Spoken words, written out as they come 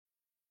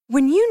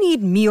When you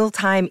need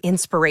mealtime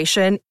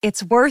inspiration,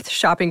 it's worth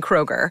shopping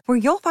Kroger, where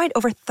you'll find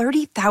over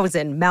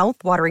 30,000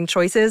 mouth-watering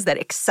choices that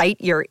excite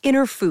your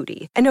inner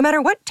foodie. And no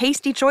matter what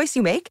tasty choice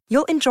you make,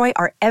 you'll enjoy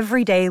our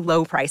everyday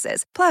low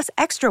prices, plus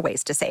extra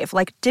ways to save,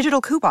 like digital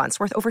coupons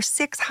worth over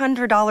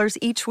 $600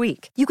 each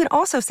week. You can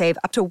also save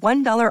up to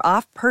 $1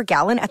 off per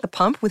gallon at the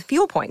pump with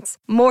fuel points.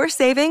 More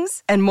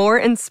savings and more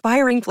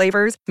inspiring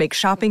flavors make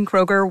shopping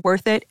Kroger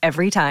worth it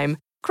every time.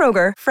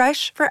 Kroger,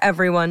 fresh for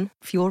everyone.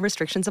 Fuel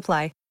restrictions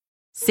apply.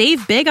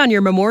 Save big on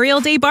your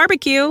Memorial Day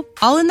barbecue,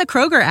 all in the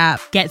Kroger app.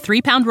 Get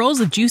 3-pound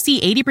rolls of juicy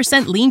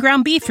 80% lean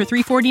ground beef for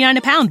 $3.49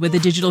 a pound with a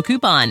digital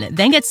coupon.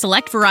 Then get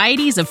select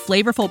varieties of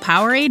flavorful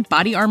Powerade,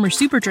 Body Armor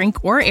Super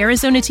Drink, or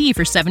Arizona tea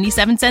for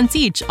 77 cents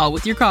each, all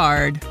with your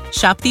card.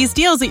 Shop these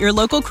deals at your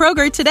local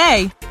Kroger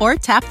today, or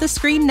tap the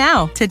screen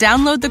now to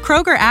download the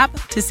Kroger app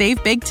to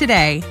save big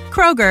today.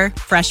 Kroger,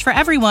 fresh for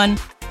everyone.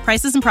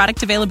 Prices and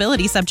product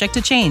availability subject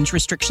to change.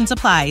 Restrictions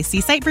apply. See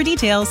site for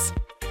details.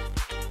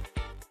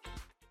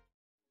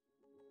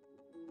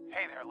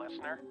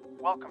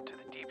 Welcome to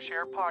the Deep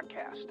Share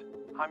Podcast.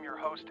 I'm your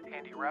host,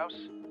 Andy Rouse,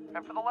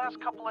 and for the last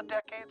couple of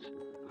decades,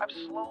 I've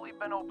slowly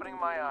been opening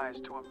my eyes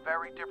to a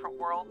very different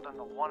world than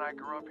the one I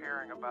grew up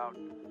hearing about.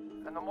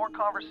 And the more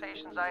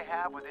conversations I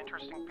have with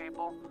interesting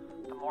people,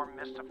 the more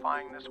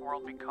mystifying this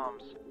world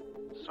becomes.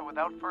 So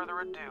without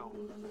further ado,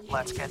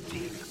 let's get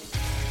deep.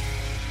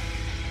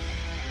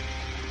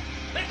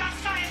 We've got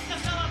science to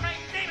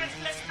celebrate! Demons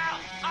bliss out!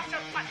 After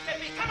Black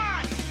Hippie, come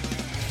on!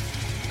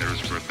 There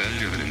is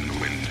rebellion in the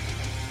wind.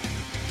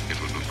 It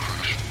will be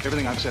crushed.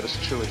 Everything I've said is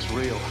true. It's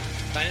real.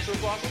 Dinosaur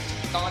fossils?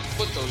 I'll have to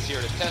put those here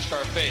to test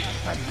our faith.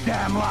 A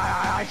damn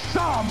lie. I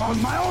saw them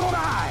with my own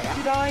eye.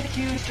 Did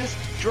IQs just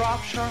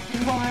drop sharply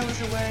while I was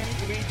away?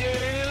 We did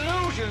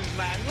illusions,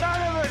 man.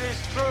 None of it is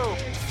true.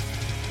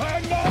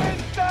 I'm not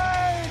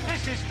insane.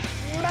 This is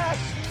mass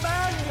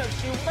madness,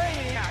 you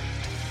maniac.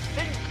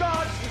 In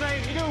God's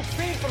name, you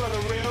people are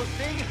the real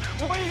thing.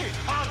 We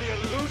are the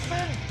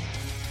illusion.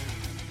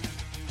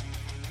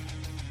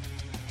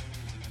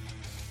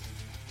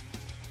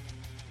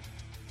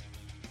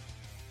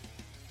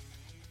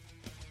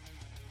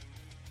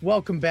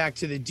 Welcome back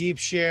to the Deep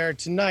Share.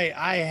 Tonight,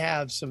 I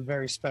have some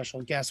very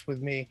special guests with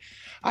me.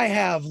 I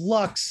have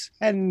Lux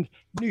and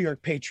New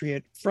York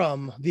Patriot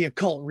from the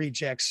Occult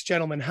Rejects.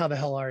 Gentlemen, how the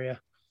hell are you?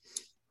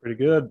 Pretty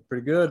good.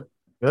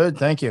 Good,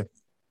 thank you.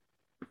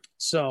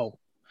 So,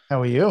 how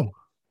are you?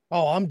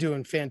 Oh, I'm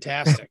doing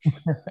fantastic.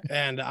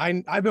 And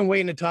I've been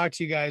waiting to talk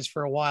to you guys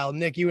for a while.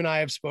 Nick, you and I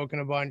have spoken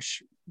a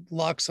bunch.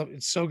 Lux,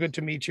 it's so good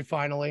to meet you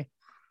finally.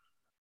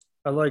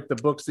 I like the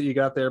books that you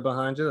got there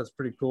behind you. That's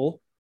pretty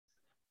cool.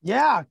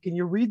 Yeah, can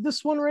you read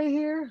this one right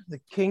here? The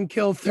King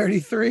Killed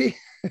 33.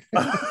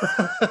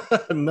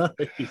 Nice.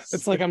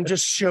 It's like I'm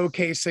just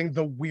showcasing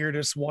the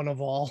weirdest one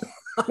of all.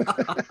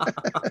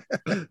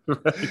 Right.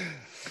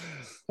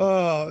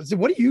 So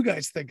what do you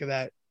guys think of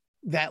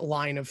that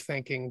line of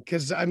thinking?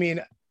 Because I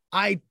mean,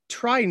 I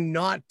try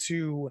not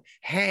to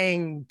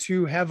hang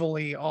too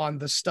heavily on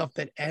the stuff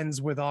that ends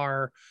with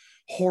our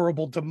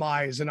horrible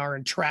demise and our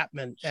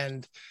entrapment.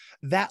 And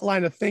that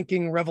line of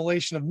thinking,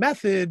 revelation of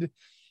method,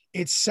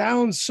 it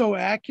sounds so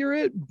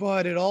accurate,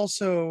 but it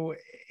also,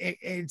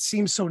 it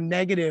seems so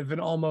negative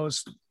and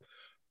almost,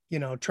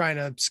 trying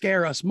to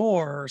scare us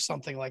more or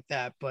something like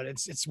that. But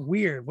it's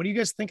weird. What do you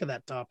guys think of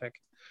that topic?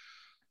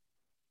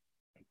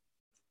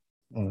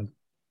 You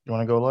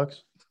want to go,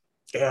 Lux?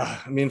 Yeah,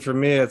 I mean, for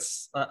me,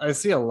 I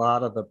see a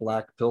lot of the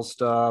black pill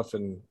stuff,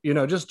 and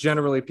just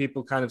generally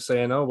people kind of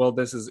saying, "Oh, well,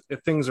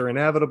 if things are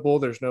inevitable.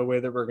 There's no way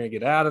that we're going to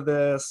get out of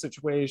this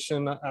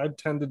situation." I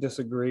tend to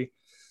disagree.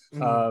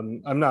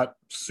 Mm-hmm. I'm not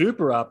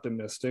super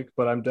optimistic,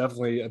 but I'm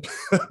definitely a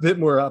bit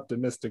more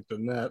optimistic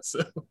than that.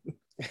 So,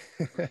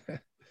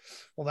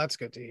 well, that's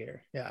good to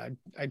hear. Yeah,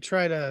 I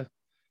try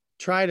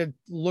to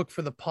look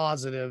for the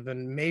positive,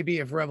 and maybe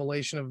if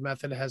revelation of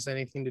method has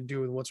anything to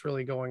do with what's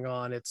really going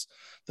on, it's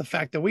the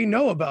fact that we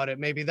know about it.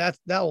 Maybe that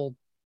will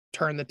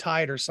turn the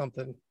tide or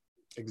something.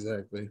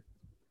 Exactly.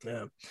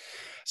 Yeah.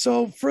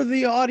 So for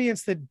the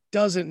audience that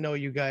doesn't know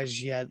you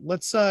guys yet,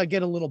 let's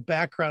get a little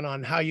background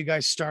on how you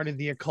guys started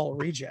the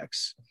Occult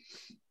Rejects.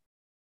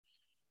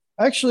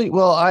 Actually,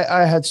 well,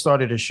 I had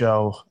started a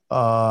show.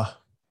 I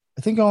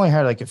think I only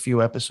had like a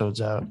few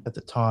episodes out at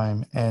the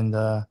time. And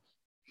oh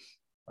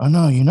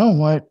no, you know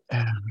what?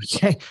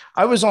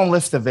 I was on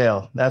Lift the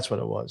Veil. That's what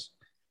it was.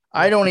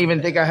 I don't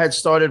even think I had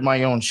started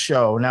my own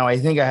show. Now, I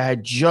think I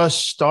had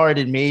just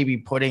started maybe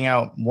putting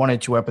out 1 or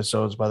 2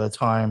 episodes by the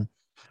time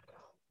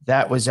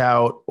that was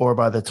out, or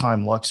by the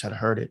time Lux had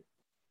heard it.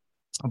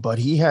 But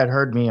he had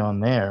heard me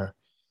on there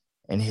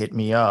and hit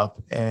me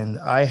up, and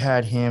I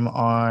had him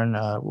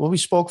on. We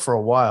spoke for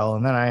a while,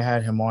 and then I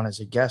had him on as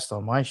a guest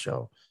on my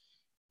show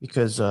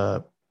because,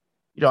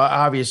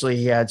 obviously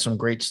he had some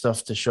great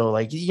stuff to show.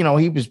 Like,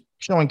 he was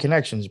showing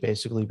connections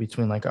basically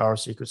between like our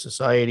secret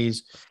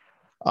societies.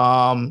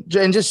 And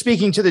just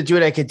speaking to the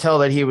dude, I could tell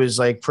that he was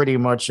like pretty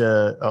much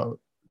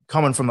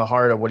coming from the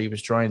heart of what he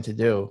was trying to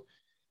do.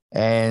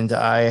 And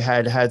I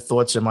had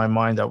thoughts in my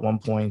mind at one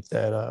point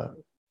that,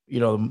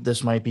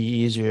 this might be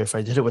easier if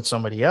I did it with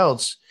somebody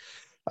else.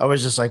 I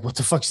was just like, what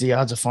the fuck's the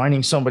odds of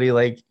finding somebody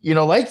like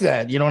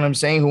that? You know what I'm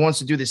saying? Who wants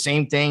to do the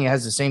same thing,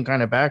 has the same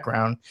kind of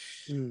background.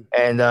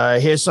 And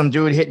here's some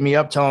dude hitting me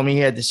up telling me he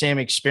had the same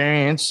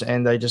experience.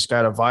 And I just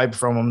got a vibe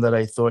from him that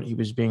I thought he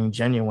was being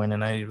genuine.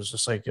 And I was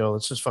just like, yo,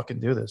 let's just fucking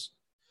do this.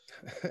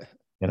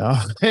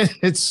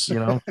 It's,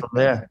 from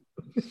there.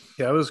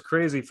 Yeah, it was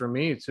crazy for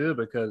me too,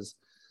 because,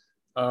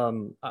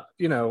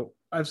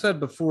 I've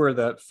said before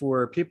that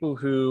for people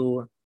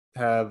who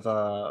have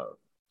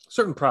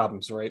certain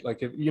problems, right? Like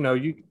if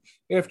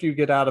after you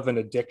get out of an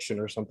addiction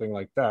or something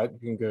like that, you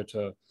can go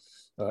to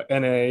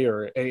NA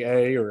or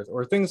AA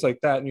or things like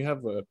that, and you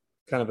have a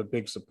kind of a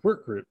big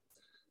support group,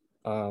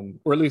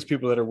 or at least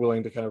people that are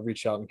willing to kind of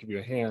reach out and give you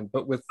a hand.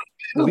 But with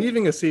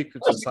leaving a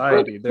secret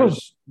society,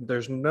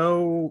 there's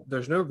no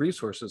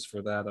resources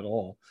for that at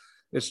all.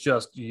 It's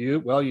just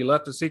you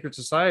left a secret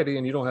society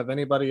and you don't have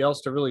anybody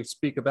else to really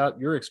speak about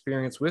your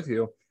experience with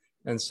you.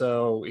 And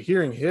so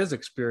hearing his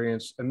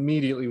experience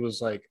immediately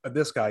was like,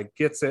 this guy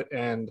gets it.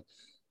 And,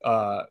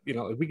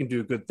 we can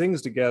do good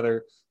things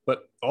together,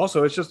 but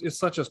also it's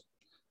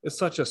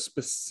such a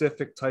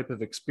specific type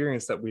of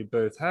experience that we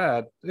both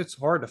had. It's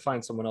hard to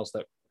find someone else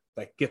that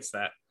gets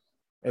that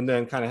and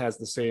then kind of has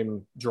the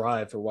same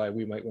drive for why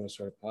we might want to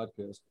start a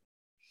podcast.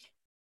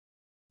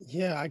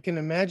 Yeah, I can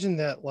imagine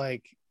that,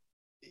 like,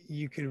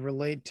 you could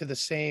relate to the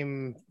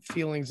same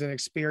feelings and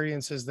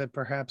experiences that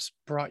perhaps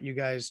brought you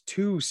guys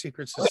to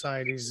secret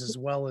societies as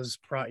well as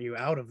brought you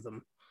out of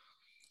them.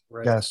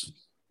 Right. Yes.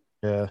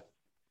 Yeah.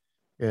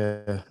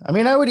 Yeah. I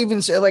mean, I would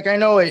even say, like, I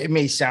know it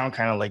may sound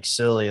kind of like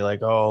silly,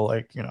 like, oh,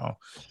 like,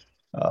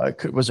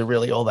 was it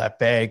really all that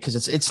bad?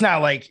 Because it's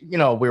not like, we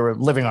were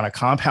living on a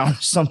compound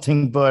or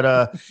something, but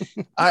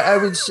I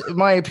would, in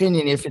my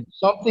opinion, if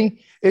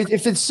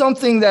it's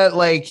something that,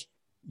 like,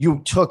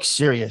 you took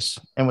serious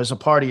and was a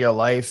part of your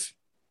life,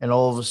 and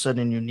all of a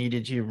sudden you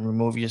needed to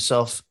remove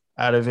yourself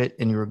out of it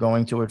and you were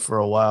going to it for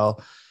a while,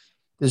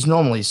 there's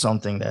normally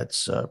something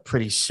that's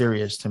pretty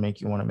serious to make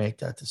you want to make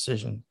that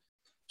decision.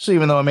 So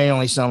even though it may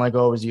only sound like,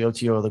 oh, it was the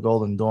OTO or the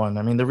Golden Dawn,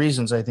 I mean, the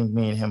reasons I think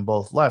me and him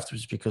both left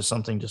was because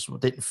something just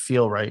didn't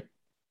feel right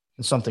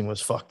and something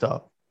was fucked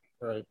up.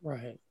 Right.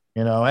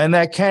 And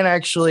that can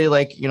actually,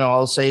 like,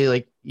 I'll say,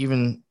 like,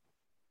 even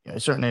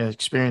certain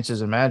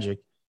experiences in magic,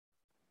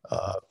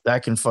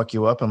 that can fuck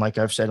you up. And like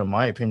I've said, in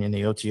my opinion,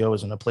 the OTO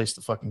isn't a place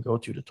to fucking go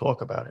to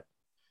talk about it.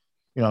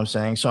 You know what I'm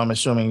saying? So I'm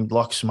assuming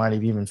Lux might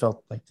have even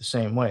felt like the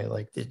same way.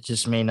 Like, it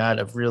just may not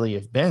have really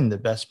have been the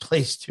best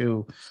place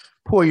to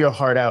pour your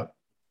heart out,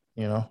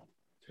 Yeah.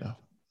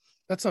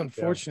 That's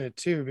unfortunate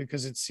too,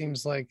 because it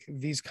seems like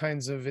these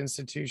kinds of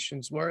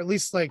institutions, or at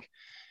least like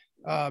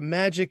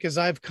magic, as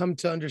I've come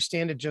to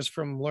understand it just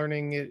from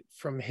learning it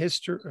from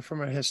history,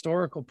 from a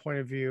historical point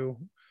of view,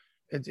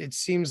 it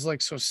seems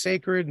like so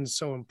sacred and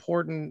so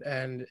important,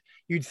 and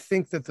you'd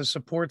think that the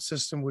support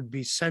system would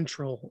be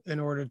central in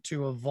order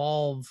to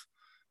evolve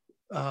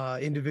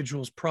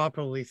individuals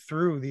properly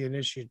through the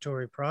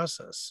initiatory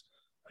process.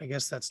 I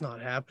guess that's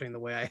not happening the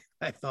way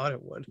I thought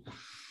it would.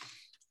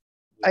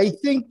 I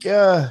think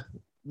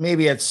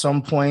maybe at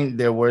some point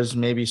there was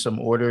maybe some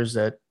orders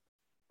that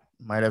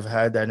might have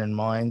had that in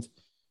mind.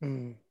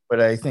 But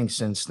I think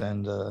since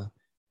then,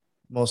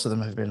 most of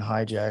them have been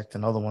hijacked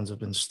and other ones have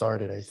been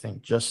started, I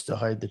think, just to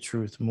hide the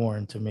truth more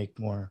and to make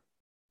more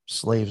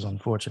slaves,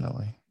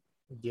 unfortunately.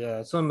 Yeah,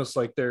 it's almost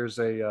like there was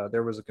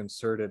a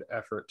concerted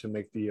effort to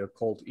make the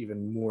occult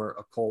even more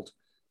occult,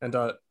 and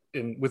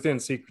within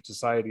secret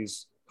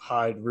societies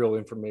hide real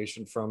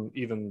information from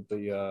even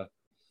the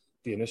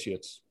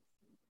initiates.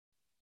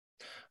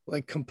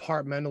 Like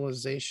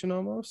compartmentalization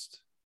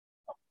almost?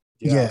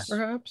 Yes.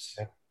 Perhaps?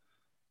 Yeah.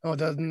 Oh,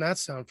 doesn't that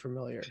sound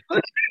familiar?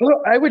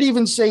 Well, I would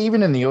even say,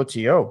 even in the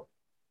OTO,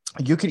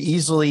 you could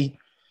easily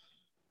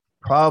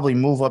probably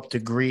move up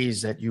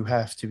degrees that you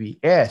have to be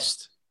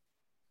asked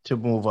to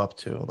move up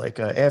to. Like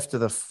after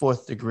the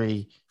 4th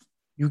degree,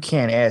 you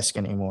can't ask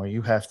anymore.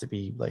 You have to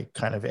be like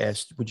kind of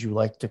asked, would you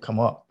like to come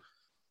up?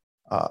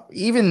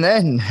 Even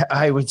then,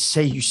 I would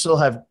say you still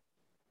have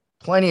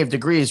plenty of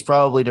degrees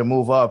probably to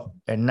move up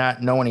and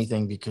not know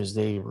anything, because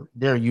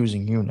they're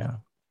using you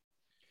now.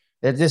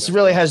 That this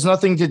really has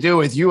nothing to do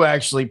with you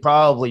actually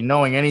probably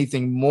knowing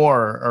anything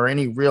more or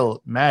any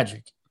real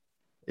magic.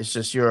 It's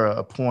just you're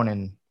a pawn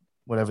in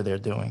whatever they're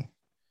doing,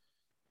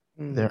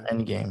 their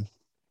end game.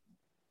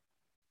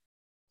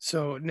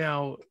 So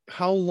now,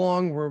 how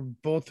long were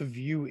both of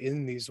you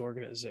in these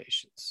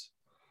organizations?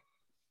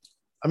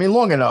 I mean,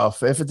 long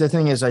enough. If the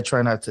thing is, I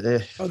try not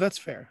to. Oh, that's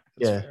fair.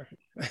 Fair.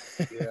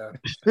 Yeah.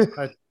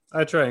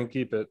 I try and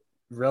keep it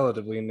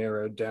relatively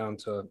narrowed down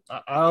to,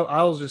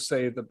 I'll just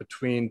say that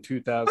between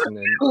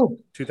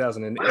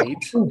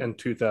 2008 and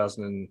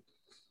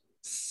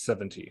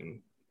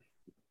 2017.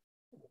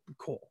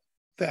 Cool.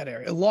 That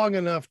area, long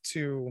enough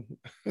to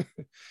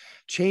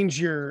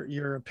change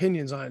your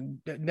opinions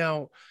on.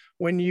 Now,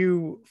 when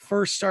you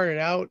first started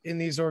out in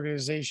these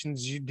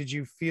organizations, did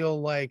you feel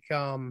like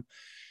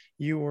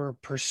you were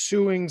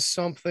pursuing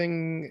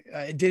something?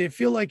 Did it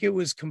feel like it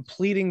was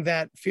completing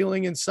that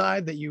feeling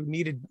inside that you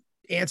needed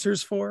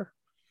answers for?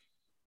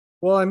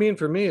 Well, I mean,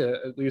 for me,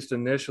 at least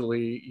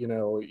initially, you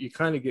know, you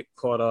kind of get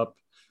caught up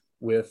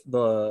with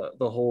the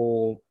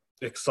whole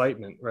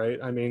excitement, right?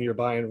 I mean, you're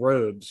buying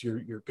robes,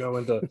 you're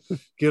going to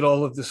get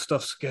all of this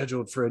stuff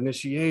scheduled for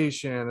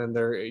initiation, and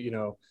they're, you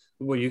know,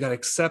 well, you got to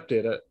accept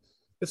it.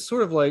 It's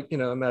sort of like, you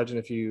know, imagine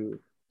if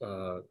you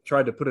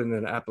tried to put in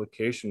an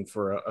application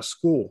for a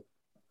school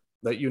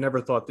that you never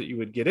thought that you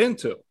would get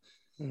into.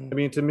 I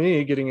mean, to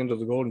me, getting into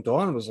the Golden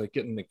Dawn was like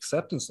getting an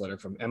acceptance letter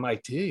from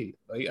MIT.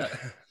 Like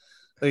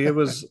it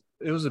was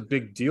a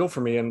big deal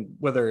for me. And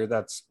whether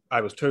that's,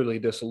 I was totally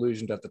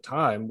disillusioned at the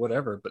time,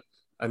 whatever, but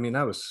I mean,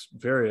 I was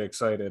very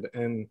excited,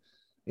 and,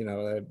 you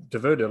know, I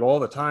devoted all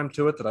the time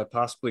to it that I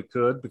possibly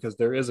could, because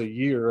there is a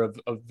year of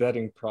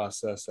vetting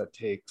process that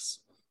takes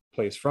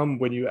place from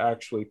when you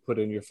actually put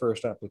in your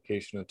first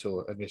application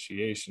until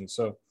initiation.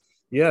 So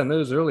yeah, in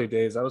those early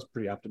days, I was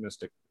pretty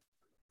optimistic.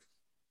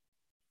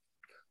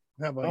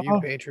 How about you,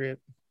 Patriot?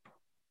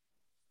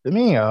 To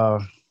me,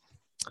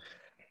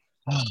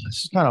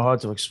 this is kind of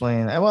hard to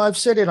explain. Well, I've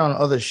said it on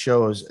other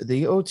shows.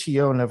 The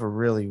OTO never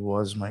really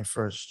was my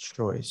first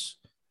choice.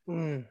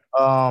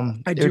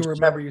 I do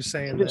remember you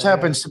saying that. It just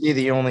happens to be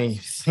the only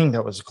thing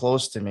that was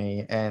close to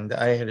me, and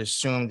I had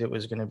assumed it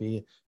was going to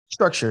be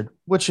structured,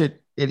 which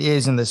it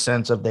is, in the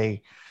sense of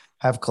they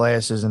have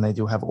classes and they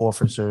do have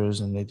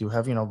officers and they do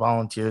have, you know,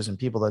 volunteers and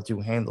people that do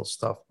handle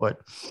stuff, but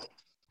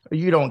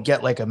you don't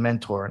get like a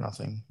mentor or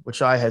nothing,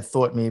 which I had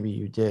thought maybe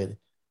you did.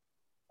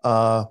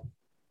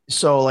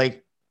 So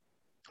like,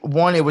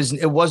 one, it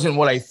wasn't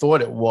what I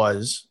thought it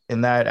was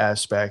in that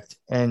aspect,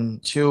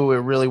 and two, it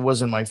really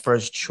wasn't my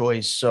first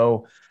choice.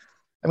 So,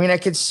 I mean, I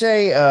could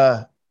say,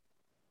 I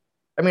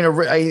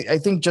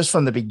think just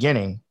from the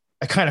beginning,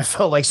 I kind of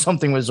felt like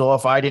something was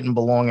off. I didn't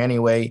belong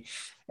anyway,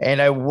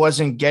 and I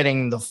wasn't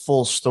getting the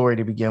full story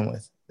to begin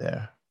with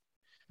there.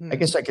 I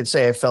guess I could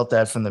say I felt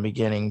that from the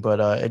beginning, but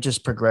it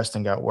just progressed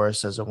and got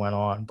worse as it went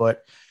on.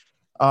 But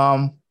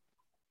I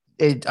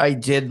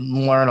did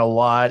learn a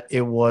lot.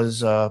 It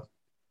was, I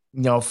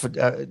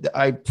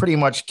pretty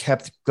much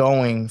kept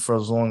going for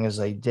as long as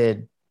I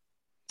did,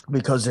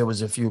 because there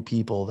was a few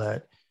people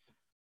that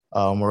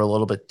were a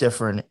little bit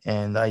different,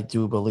 and I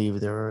do believe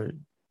they were,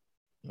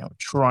 you know,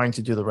 trying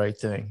to do the right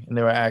thing, and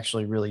they were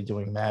actually really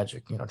doing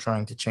magic, you know,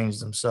 trying to change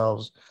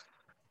themselves.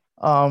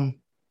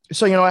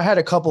 So, you know, I had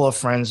a couple of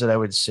friends that I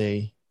would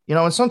see, you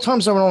know, and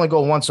sometimes I would only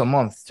go once a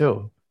month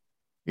too,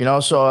 you know,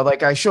 so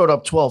like I showed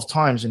up 12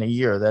 times in a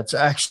year. That's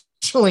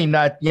actually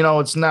not, you know,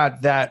 it's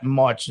not that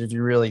much if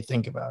you really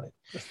think about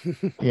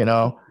it, you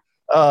know?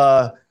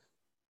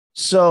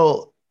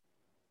 So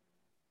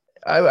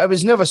I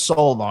was never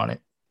sold on it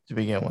to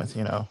begin with,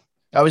 you know.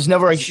 I was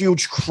never a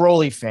huge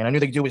Crowley fan. I knew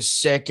the dude was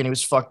sick and he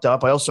was fucked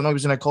up. I also know he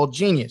was an occult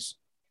genius,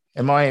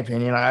 in my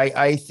opinion.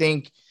 I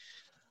think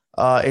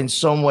in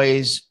some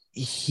ways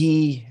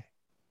he,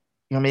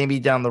 you know, maybe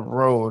down the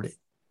road,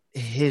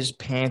 his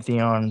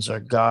pantheons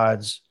or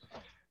gods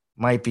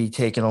might be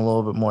taken a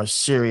little bit more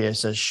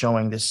serious as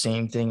showing the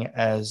same thing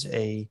as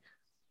a,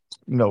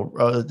 you know,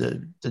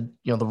 the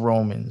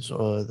Romans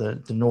or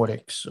the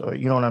Nordics, or,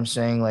 you know what I'm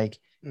saying? Like,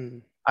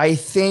 I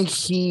think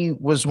he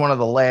was one of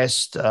the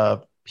last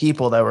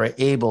people that were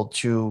able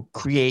to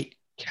create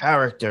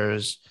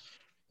characters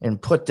and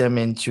put them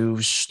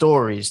into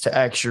stories to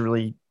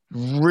actually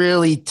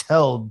really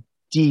tell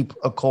deep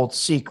occult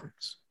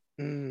secrets.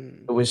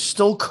 It was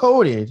still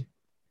coded,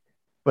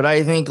 but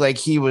I think like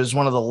he was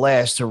one of the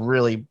last to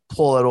really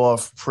pull it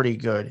off pretty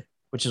good,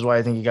 which is why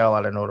I think he got a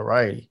lot of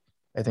notoriety.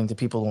 I think the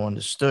people who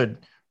understood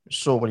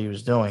saw what he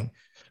was doing.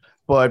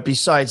 But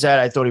besides that,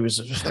 I thought he was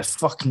a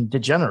fucking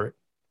degenerate.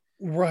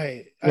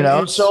 Right. You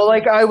know, so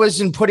like I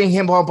wasn't putting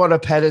him up on a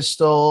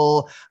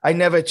pedestal. I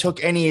never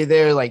took any of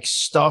their like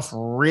stuff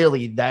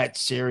really that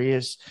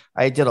serious.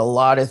 I did a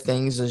lot of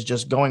things as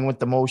just going with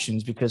the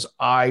motions because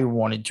I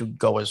wanted to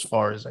go as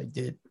far as I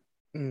did.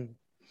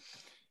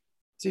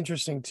 It's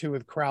interesting too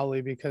with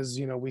Crowley because,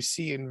 you know, we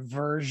see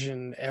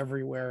inversion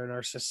everywhere in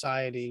our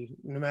society,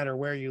 no matter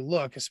where you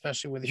look,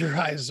 especially with your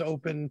eyes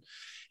open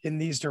in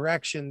these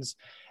directions.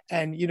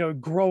 And, you know,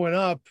 growing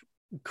up,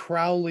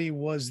 Crowley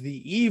was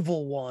the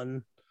evil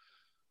one,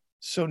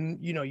 so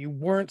you know you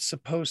weren't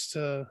supposed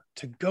to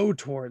go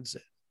towards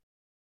it,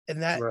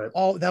 and that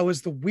that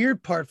was the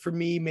weird part for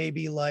me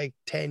maybe like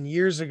 10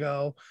 years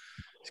ago,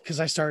 because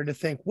I started to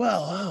think,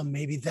 well,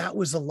 maybe that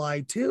was a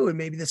lie too, and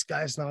maybe this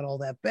guy's not all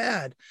that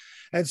bad.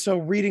 And so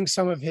reading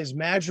some of his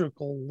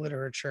magical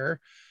literature,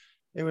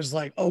 it was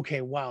like,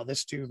 okay, wow,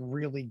 this dude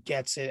really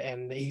gets it,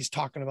 and he's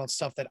talking about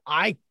stuff that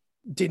I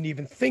didn't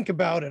even think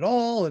about at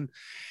all.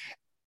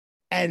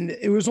 And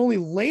it was only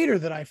later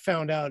that I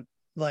found out,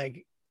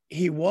 like,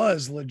 he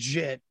was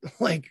legit,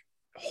 like,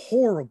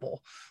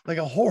 horrible, like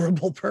a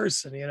horrible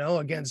person, you know,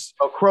 against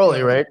Crowley,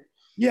 you know, right?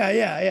 Yeah.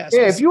 Yeah,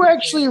 if you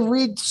actually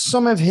read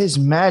some of his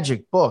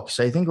magic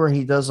books, I think where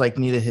he does like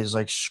neither his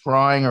like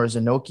scrying or his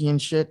Enochian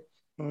shit,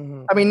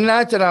 I mean,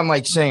 not that I'm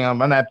like saying I'm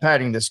not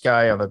patting this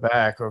guy on the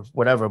back or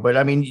whatever, but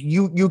I mean,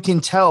 you can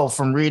tell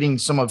from reading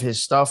some of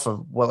his stuff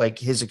of what like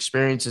his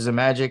experiences in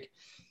magic,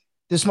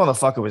 this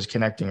motherfucker was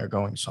connecting or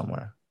going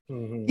somewhere.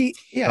 He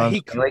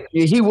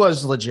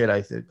was legit.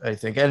 I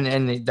think,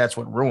 and that's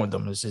what ruined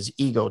him is his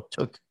ego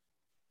took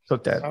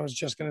that. I was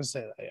just gonna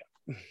say that.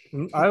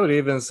 Yeah, I would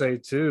even say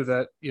too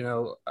that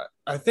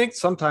I think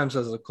sometimes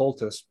as a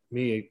cultist,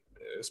 me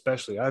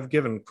especially, I've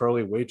given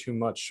Crowley way too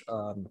much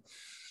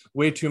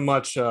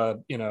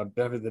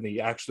benefit than he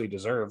actually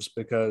deserves,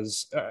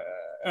 because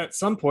at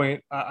some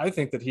point I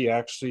think that he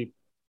actually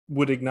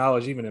would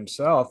acknowledge even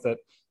himself that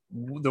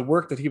the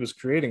work that he was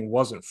creating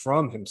wasn't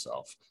from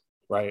himself,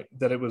 right?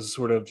 That it was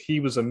sort of, he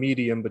was a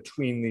medium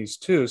between these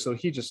two. So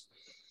he just,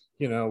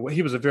 he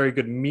was a very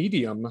good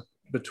medium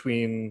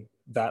between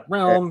that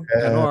realm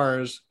and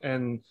ours.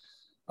 And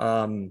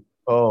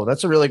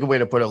that's a really good way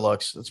to put it,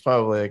 Lux. That's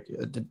probably like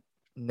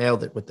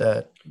nailed it with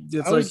that.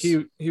 It's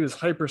he was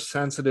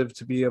hypersensitive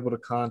to be able to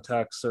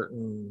contact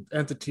certain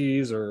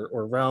entities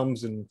or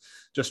realms and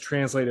just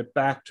translate it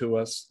back to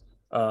us.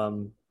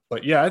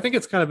 But yeah, I think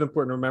it's kind of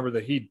important to remember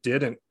that he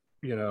didn't,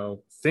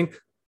 think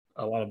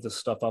a lot of this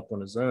stuff up on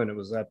his own. It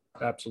was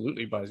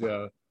absolutely by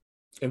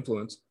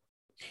influence.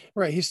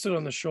 Right. He stood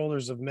on the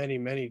shoulders of many,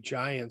 many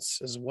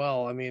giants as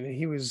well. I mean,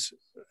 he was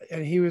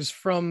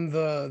from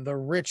the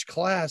rich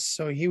class,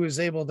 so he was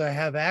able to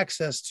have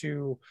access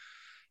to,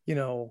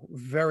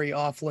 very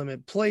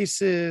off-limit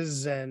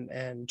places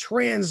and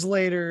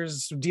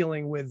translators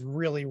dealing with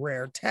really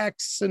rare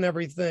texts and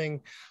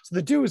everything. So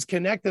the dude was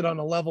connected on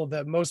a level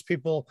that most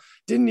people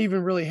didn't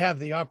even really have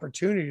the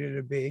opportunity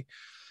to be.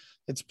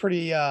 It's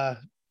pretty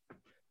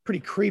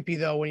creepy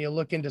though when you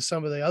look into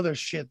some of the other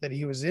shit that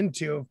he was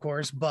into, of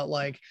course. But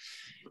like,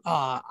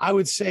 I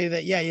would say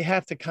that you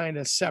have to kind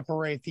of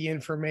separate the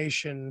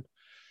information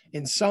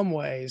in some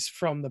ways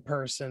from the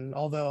person,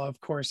 although of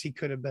course he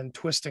could have been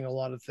twisting a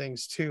lot of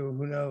things too.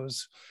 Who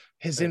knows?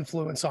 His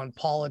influence on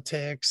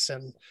politics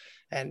and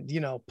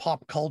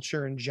pop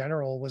culture in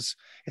general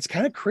it's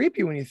kind of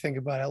creepy when you think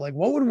about it. Like,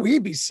 what would we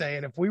be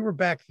saying if we were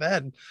back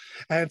then?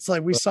 And it's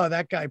like we saw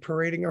that guy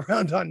parading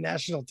around on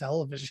national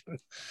television.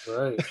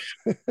 Right.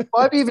 Well,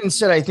 I've even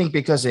said, I think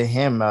because of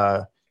him,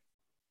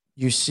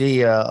 you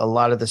see a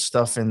lot of the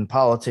stuff in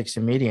politics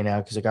and media now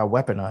because it got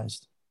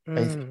weaponized.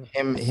 I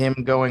think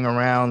him going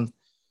around,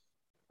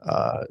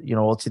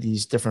 to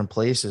these different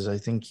places, I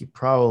think he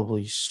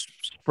probably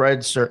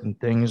spread certain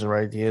things or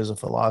ideas or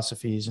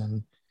philosophies,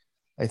 and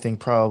I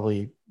think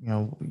probably,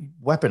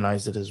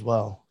 weaponized it as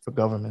well for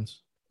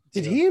governments.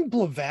 Did he and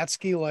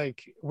Blavatsky,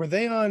 were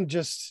they on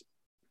just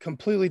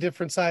completely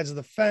different sides of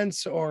the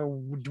fence, or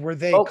were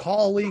they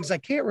colleagues? I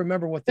can't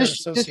remember what their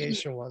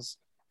association was.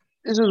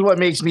 This is what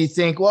makes me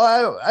think,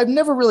 well, I've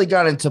never really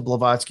got into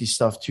Blavatsky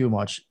stuff too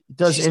much.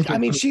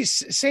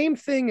 She's same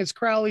thing as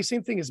Crowley,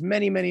 same thing as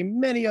many, many,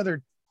 many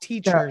other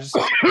teachers.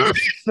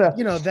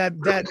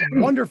 That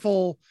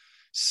wonderful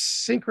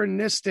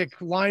synchronistic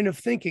line of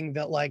thinking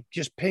that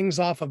just pings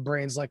off of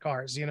brains like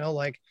ours,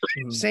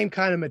 same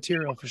kind of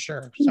material for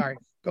sure. Sorry,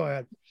 go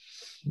ahead.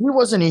 He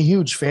wasn't a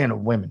huge fan of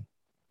women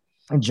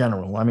in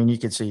general. I mean, you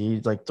could see he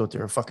thought they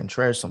were fucking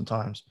trash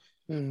sometimes.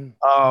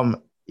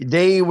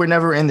 They were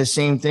never in the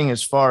same thing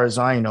as far as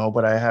I know,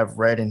 but I have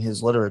read in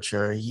his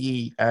literature,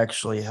 he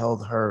actually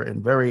held her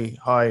in very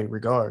high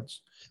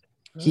regards.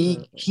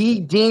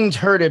 He deemed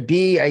her to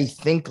be, I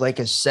think, like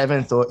a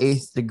 7th or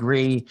 8th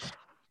degree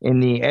in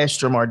the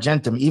Astrum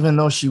Argentum, even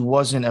though she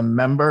wasn't a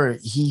member.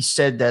 He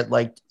said that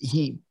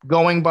he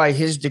going by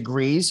his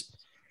degrees,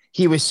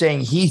 he was saying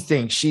he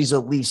thinks she's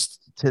at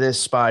least to this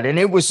spot. And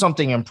it was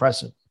something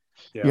impressive.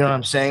 Yeah. You know what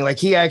I'm saying?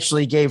 He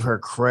actually gave her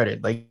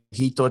credit.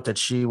 He thought that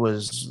she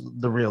was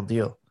the real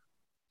deal.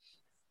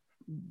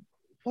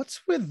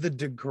 What's with the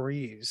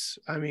degrees?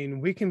 I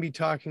mean, we can be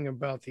talking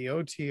about the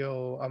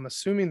OTO. I'm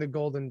assuming the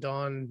Golden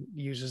Dawn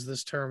uses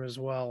this term as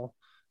well.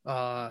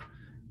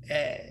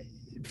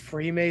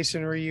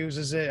 Freemasonry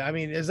uses it. I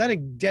mean, is that a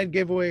dead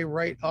giveaway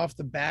right off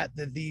the bat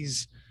that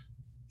these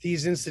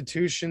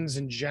institutions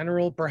in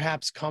general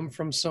perhaps come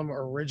from some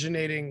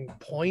originating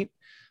point?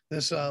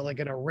 This like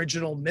an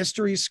original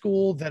mystery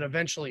school that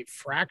eventually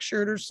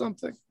fractured or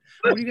something?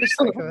 What do you guys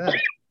think of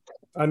that?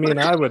 I mean,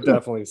 I would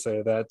definitely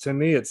say that. To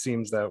me, it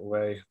seems that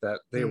way, that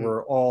they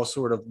were all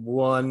sort of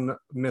one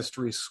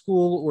mystery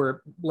school,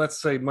 or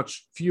let's say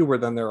much fewer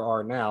than there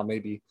are now,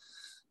 maybe,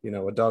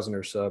 a dozen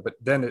or so. But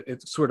then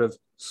it sort of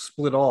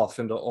split off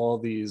into all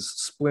these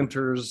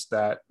splinters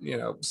that,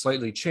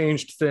 slightly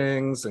changed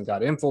things and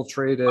got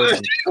infiltrated.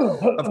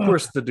 And of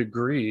course, the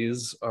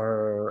degrees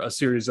are a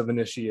series of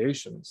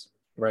initiations,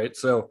 right?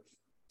 So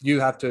you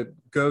have to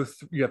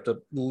you have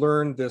to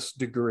learn this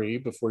degree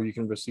before you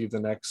can receive the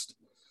next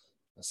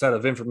set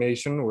of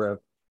information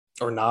or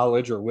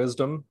knowledge or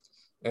wisdom.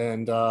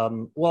 And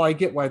I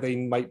get why they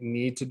might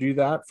need to do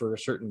that for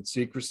certain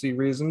secrecy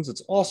reasons.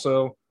 It's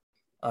also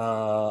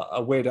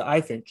a way to, I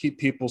think, keep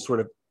people sort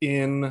of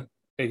in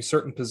a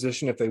certain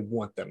position if they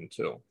want them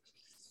to.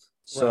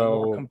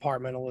 So more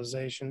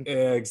compartmentalization.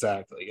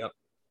 Exactly. Yep.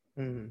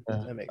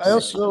 That makes I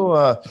sense.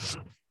 also,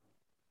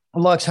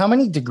 Lux, how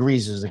many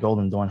degrees does the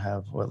Golden Dawn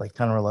have? What, like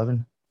 10 or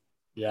 11?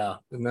 Yeah.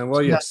 And then,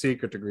 well, you have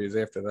secret degrees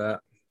after that.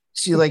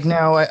 See, like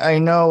now I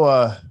know,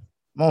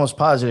 I'm almost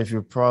positive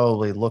you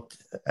probably looked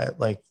at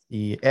like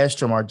the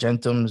Astrum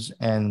Argentum's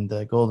and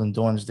the Golden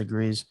Dawn's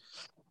degrees.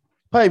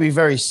 Probably be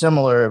very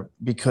similar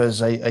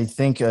because I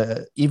think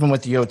even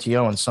with the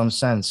OTO in some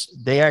sense,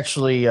 they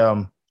actually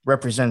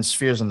represent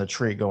spheres in the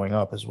tree going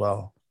up as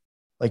well.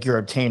 Like you're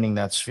obtaining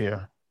that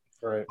sphere.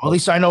 Right. Or at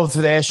least I know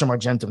through the Astrum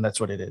Argentum, that's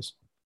what it is.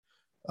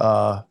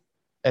 And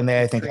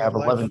they, I think, have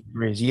 11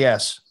 degrees.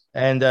 Yes.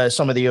 And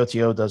some of the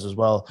OTO does as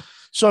well.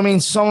 So, I mean,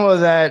 some of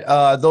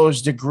that,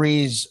 those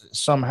degrees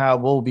somehow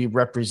will be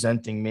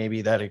representing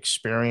maybe that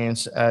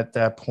experience at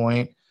that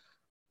point.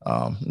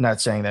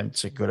 Not saying that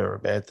it's a good or a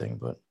bad thing,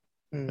 but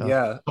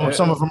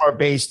some of them are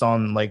based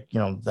on like,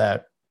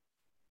 that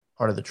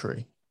part of the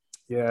tree.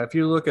 Yeah. If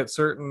you look at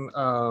certain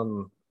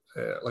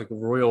like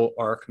Royal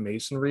Arc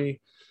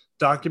Masonry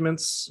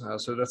documents,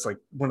 so that's like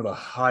one of the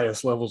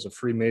highest levels of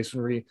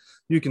Freemasonry,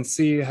 you can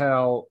see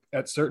how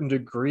at certain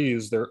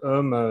degrees they're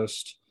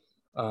almost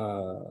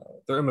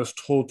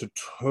told to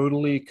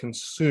totally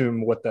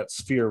consume what that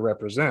sphere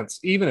represents,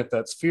 even if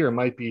that sphere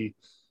might be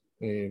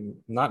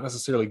not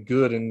necessarily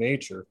good in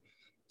nature.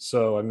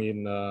 So I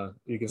mean,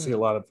 you can see a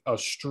lot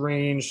of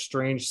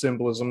strange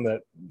symbolism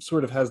that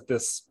sort of has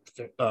this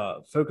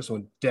focus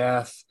on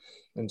death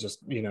and just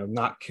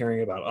not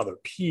caring about other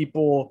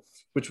people,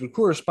 which would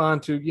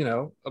correspond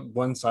to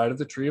one side of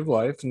the tree of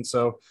life. And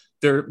so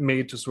they're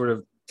made to sort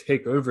of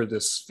take over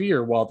this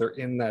sphere while they're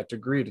in that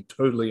degree to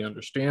totally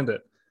understand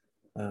it.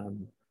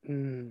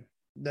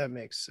 That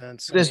makes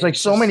sense. There's there's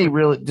so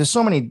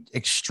many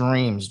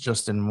extremes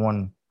just in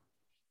one,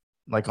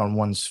 like on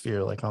one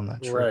sphere, like on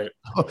that tree. Right.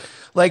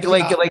 like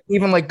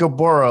even like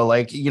Gabora,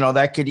 like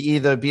that could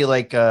either be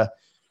like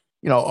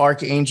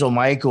Archangel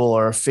Michael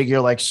or a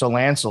figure like Sir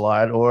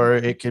Lancelot, or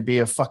it could be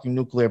a fucking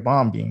nuclear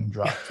bomb being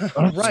dropped.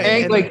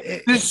 Right.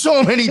 There's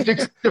so many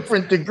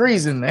different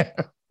degrees in there.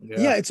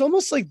 Yeah, it's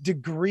almost like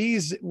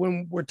degrees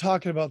when we're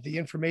talking about the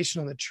information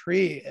on the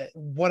tree.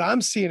 What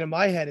I'm seeing in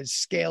my head is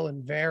scale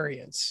and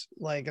variance,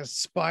 like a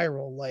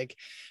spiral, like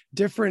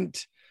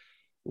different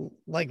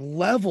like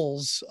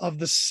levels of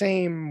the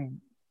same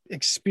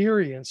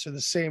experience or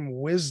the same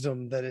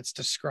wisdom that it's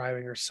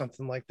describing or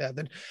something like that.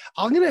 Then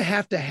I'm gonna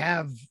have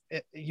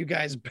you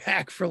guys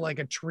back for like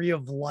a tree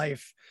of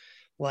life,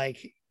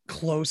 like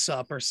close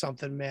up or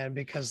something, man,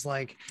 because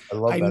like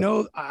I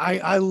know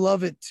I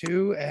love it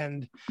too,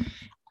 and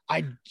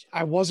I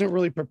wasn't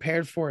really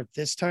prepared for it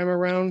this time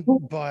around,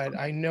 but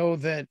I know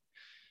that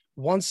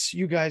once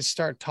you guys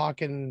start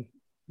talking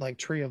like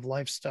tree of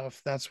life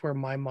stuff, that's where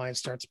my mind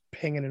starts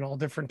pinging in all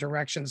different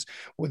directions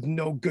with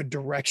no good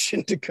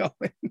direction to go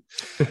in.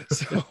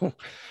 So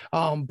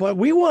but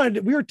we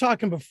were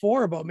talking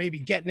before about maybe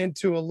getting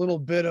into a little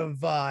bit of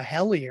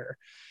Hellier,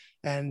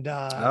 and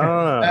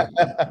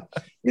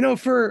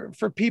for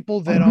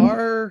people that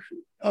are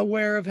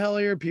aware of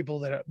Hellier, people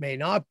that may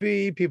not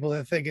be, people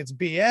that think it's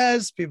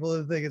BS, people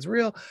that think it's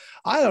real,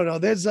 I don't know,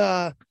 there's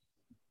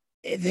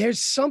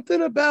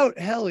something about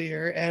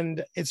Hellier.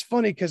 And it's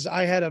funny because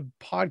I had a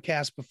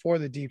podcast before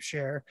the Deep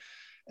Share,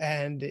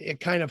 and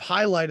it kind of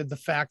highlighted the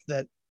fact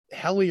that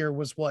Hellier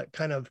was what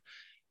kind of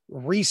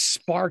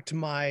re-sparked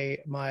my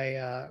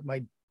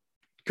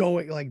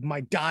going, like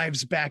my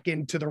dives back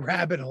into the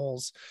rabbit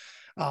holes,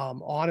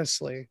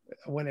 honestly,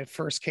 when it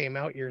first came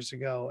out years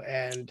ago.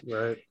 And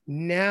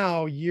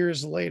now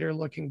years later,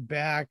 looking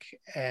back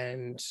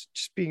and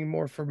just being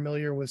more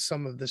familiar with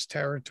some of this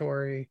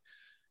territory,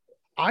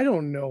 I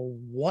don't know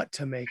what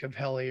to make of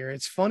Hellier.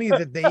 It's funny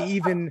that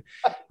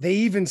they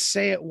even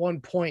say at one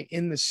point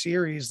in the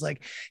series,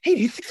 like, "Hey,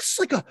 do you think this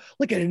is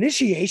like an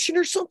initiation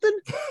or something?"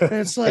 And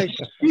it's like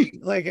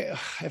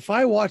if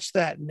I watched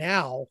that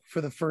now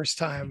for the first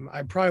time,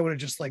 I probably would have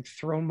just like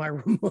thrown my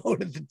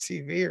remote at the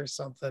TV or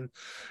something.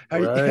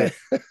 Right.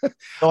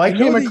 So I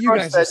came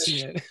across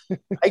that.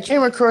 I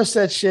came across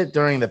that shit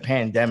during the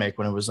pandemic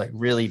when it was like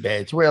really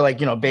bad, to where like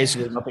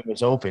basically nothing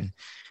was open.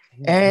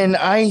 And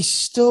I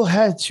still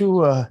had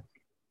to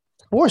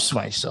force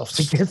myself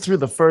to get through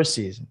the first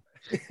season.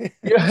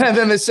 And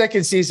then the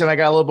second season, I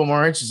got a little bit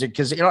more interested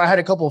because, I had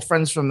a couple of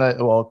friends from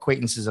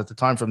acquaintances at the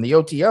time from the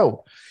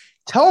OTO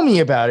tell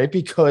me about it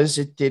because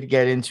it did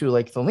get into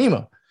like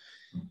Thelema.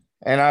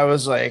 And I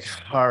was like,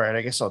 all right,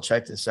 I guess I'll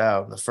check this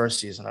out. The first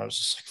season, I was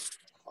just like,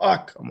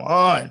 fuck, come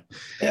on.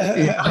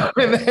 And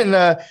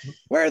then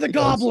where are the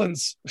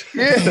goblins?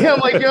 I'm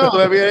like, yo,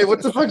 I mean,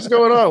 what the fuck's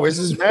going on? Where's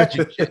this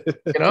magic shit?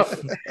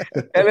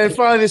 And then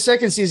finally the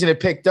second season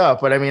it picked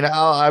up, but I mean,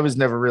 I was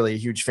never really a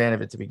huge fan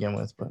of it to begin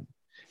with, but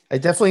I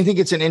definitely think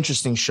it's an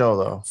interesting show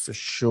though, for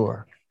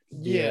sure.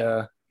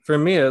 Yeah. For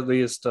me at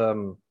least,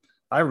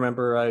 I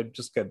remember I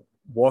just got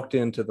walked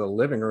into the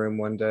living room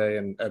one day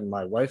and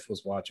my wife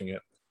was watching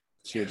it.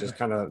 She had just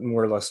kind of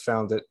more or less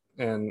found it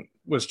and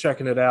was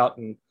checking it out,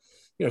 and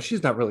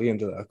she's not really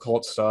into the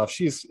occult stuff.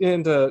 She's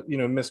into,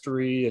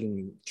 mystery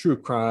and true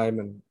crime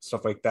and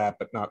stuff like that,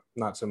 but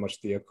not so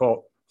much the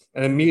occult.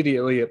 And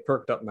immediately it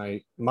perked up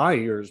my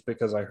ears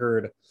because I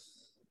heard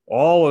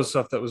all the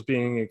stuff that was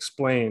being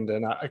explained,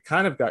 and I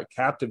kind of got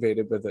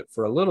captivated with it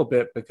for a little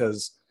bit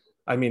because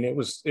I mean it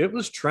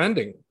was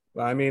trending.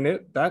 I mean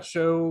that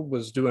show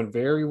was doing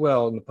very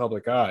well in the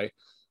public eye.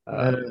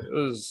 It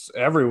was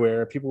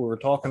everywhere. People were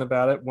talking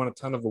about it, won a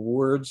ton of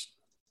awards,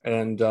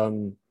 and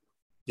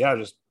yeah,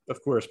 just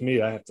of course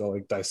me, I have to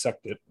like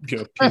dissect it,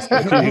 piece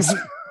by piece.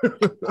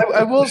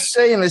 I will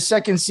say in the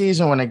second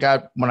season when I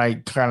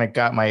kind of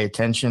got my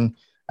attention,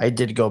 I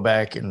did go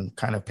back and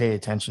kind of pay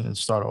attention and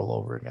start all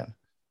over again.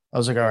 I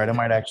was like, all right, I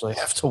might actually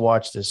have to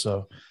watch this.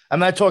 So I'm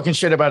not talking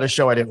shit about a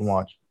show I didn't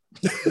watch.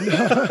 I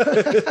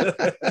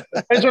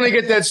just want to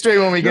get that straight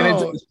when we get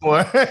into this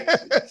more.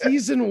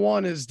 Season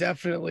 1 is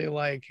definitely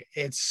like,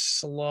 it's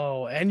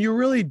slow, and you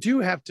really do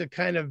have to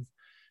kind of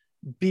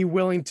be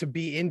willing to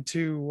be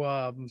into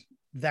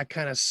that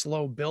kind of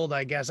slow build,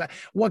 I guess.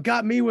 What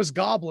got me was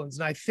goblins,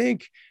 and I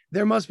think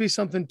there must be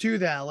something to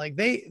that. Like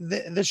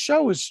the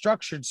show is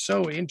structured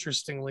so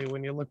interestingly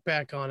when you look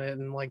back on it,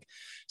 and like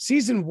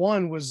season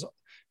 1 was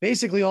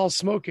basically all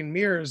smoke and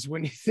mirrors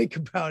when you think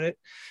about it,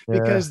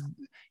 because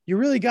you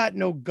really got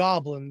no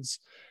goblins.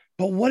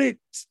 But what it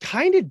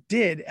kind of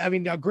did, I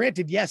mean, now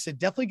granted, yes, it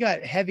definitely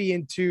got heavy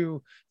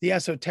into the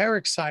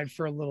esoteric side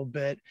for a little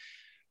bit,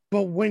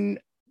 but when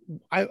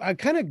I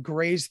kind of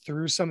grazed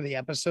through some of the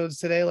episodes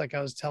today, like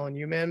I was telling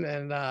you, man,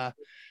 and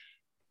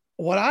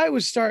what I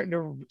was starting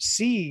to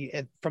see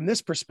from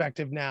this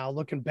perspective now,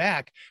 looking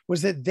back,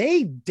 was that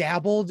they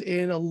dabbled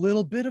in a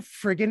little bit of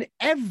friggin'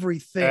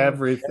 everything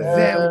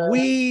that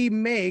we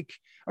make,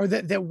 or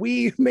that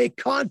we make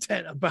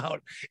content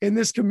about in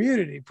this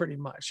community, pretty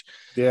much.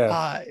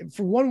 Yeah.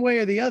 For one way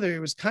or the other, it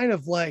was kind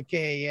of like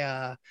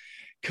a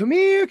come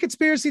here,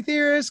 conspiracy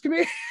theorists, come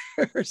here,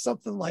 or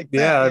something like that.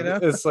 Yeah, you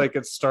know? It's like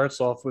it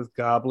starts off with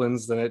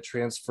goblins, then it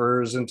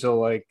transfers into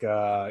like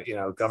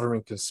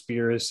government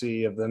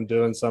conspiracy of them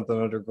doing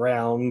something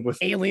underground with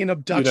alien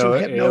abduction,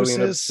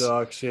 hypnosis, alien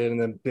abduction,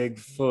 and then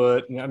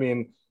Bigfoot. I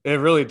mean,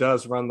 it really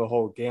does run the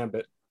whole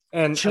gambit.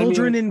 And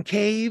children in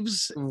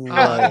caves.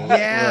 Right,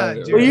 yeah.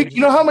 right. Well, you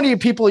know how many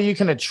people you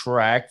can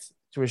attract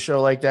to a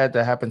show like that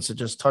happens to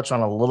just touch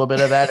on a little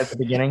bit of that at the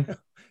beginning?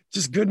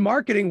 Just good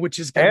marketing, which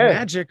is good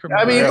magic.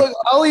 I mean, look,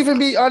 I'll even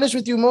be honest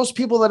with you. Most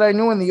people that I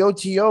knew in the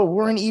OTO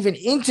weren't even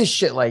into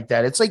shit like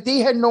that. It's like they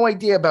had no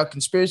idea about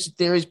conspiracy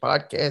theories,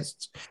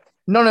 podcasts,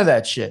 none of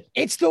that shit.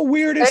 It's the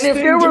weirdest and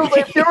thing.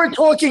 If they were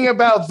talking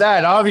about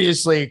that,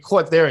 obviously it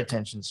caught their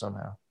attention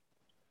somehow.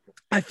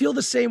 I feel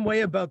the same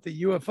way about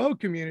the UFO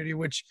community,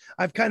 which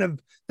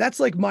that's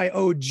like my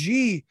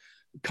OG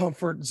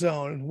comfort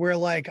zone, where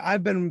like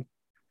I've been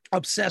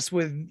obsessed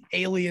with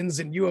aliens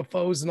and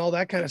UFOs and all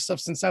that kind of stuff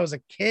since I was a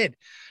kid.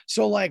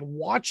 So like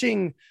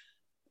watching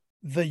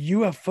the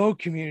UFO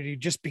community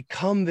just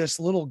become this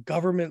little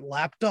government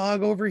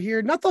lapdog over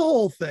here, not the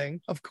whole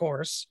thing, of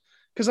course,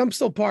 because I'm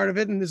still part of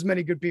it and there's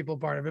many good people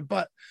part of it,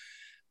 but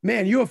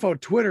man, UFO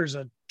Twitter's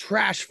a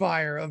trash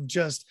fire of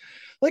just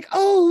like,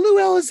 oh, Lou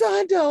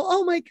Elizondo,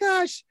 oh my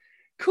gosh,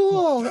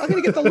 cool. I'm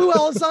gonna get the Lou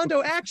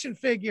Elizondo action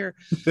figure.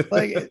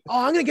 Like,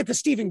 oh, I'm gonna get the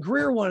Stephen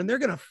Greer one, and they're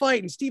gonna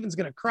fight, and Stephen's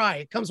gonna cry.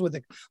 It comes with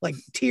like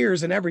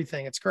tears and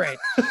everything. It's great.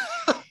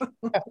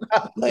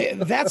 Like,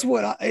 that's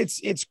what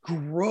it's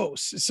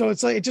gross. So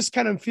it's like it just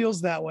kind of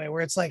feels that way,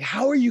 where it's like,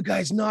 how are you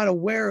guys not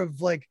aware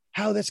of like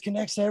how this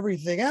connects to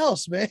everything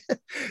else, man?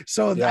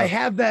 So I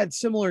have that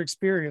similar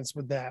experience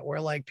with that, where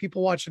like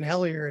people watching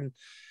Hellier and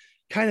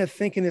kind of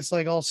thinking it's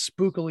like all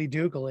spookily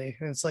dookily,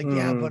 and it's like,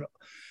 yeah, but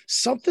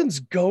something's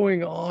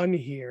going on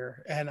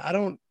here, and I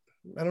don't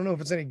know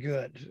if it's any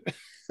good.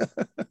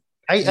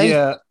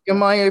 I in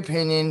my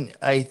opinion,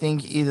 I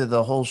think either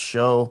the whole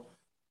show,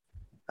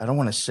 I don't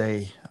want to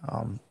say,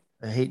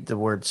 I hate the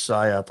word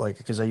psyop, like,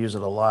 because I use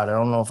it a lot. I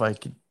don't know if I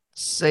could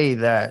say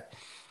that,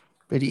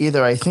 but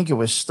either I think it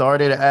was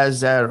started as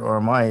that, or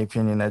in my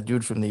opinion, that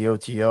dude from the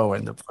OTO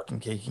ended up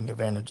fucking taking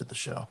advantage of the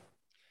show.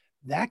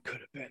 That could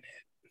have been it.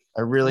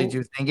 I really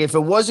do think if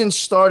it wasn't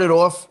started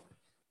off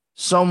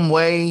some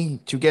way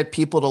to get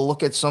people to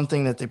look at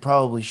something that they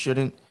probably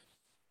shouldn't,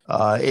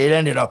 it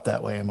ended up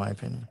that way, in my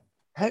opinion.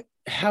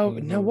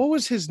 Now, what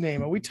was his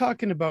name? Are we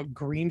talking about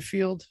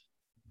Greenfield?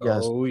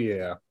 Yes. Oh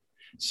yeah.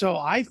 So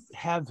I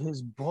have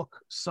his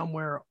book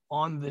somewhere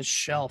on this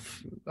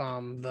shelf.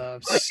 The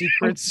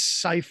Secret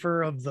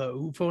Cipher of the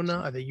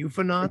UFOnauts, the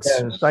UFOnauts.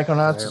 Yeah, the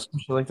Psychonauts,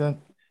 something like that.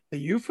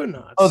 The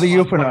UFOnauts. Oh, the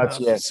UFOnauts,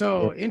 yeah.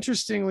 So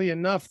interestingly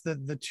enough,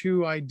 that the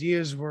two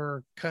ideas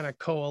were kind of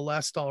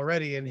coalesced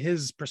already in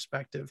his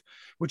perspective,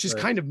 which is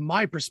kind of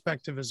my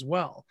perspective as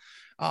well.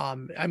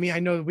 I mean, I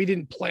know we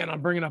didn't plan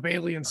on bringing up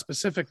aliens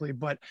specifically,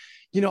 but,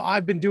 you know,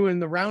 I've been doing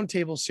the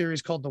roundtable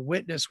series called The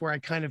Witness, where I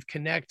kind of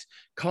connect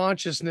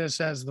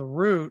consciousness as the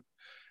root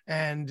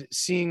and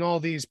seeing all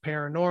these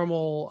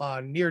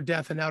paranormal, near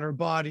death and outer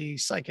body,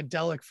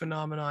 psychedelic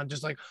phenomenon,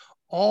 just like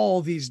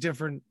all these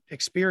different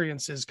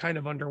experiences kind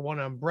of under one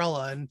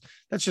umbrella. And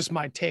that's just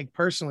my take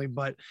personally,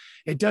 but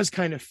it does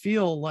kind of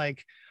feel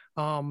like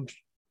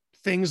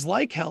things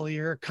like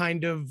Hellier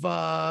kind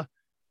of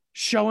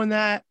showing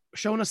that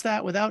showing us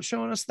that without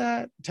showing us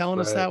that, telling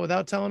us that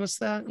without telling us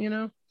that, you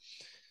know?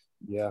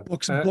 Yeah.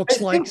 Books I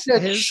like think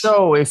that his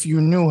show, if you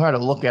knew how to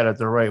look at it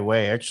the right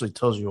way, actually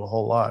tells you a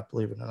whole lot,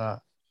 believe it or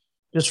not.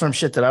 Just from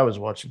shit that I was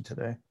watching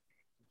today.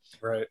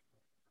 Right.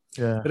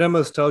 Yeah. It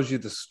almost tells you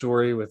the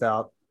story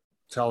without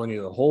telling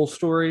you the whole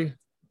story,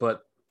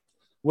 but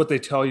what they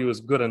tell you is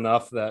good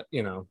enough that,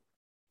 you know,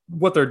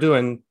 what they're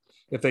doing,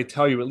 if they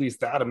tell you at least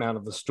that amount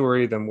of the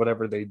story, then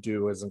whatever they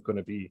do isn't going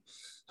to be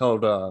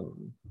held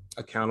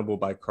accountable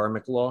by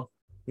karmic law,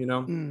 you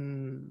know?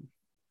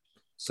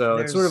 So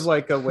it's sort of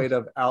like a way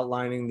of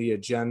outlining the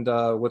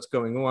agenda, what's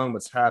going on,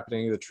 what's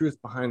happening, the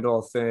truth behind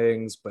all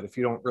things. But if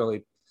you don't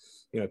really,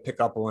 you know, pick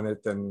up on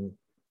it, then,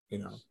 you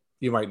know,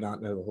 you might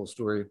not know the whole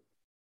story.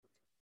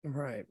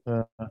 Right.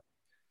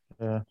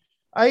 Yeah.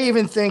 I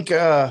even think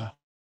the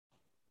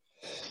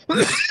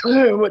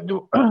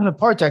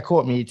part that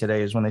caught me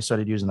today is when they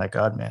started using that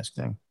God mask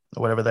thing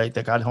or whatever,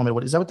 the God helmet.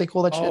 What is that? What they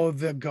call that shit? Oh,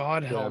 the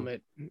God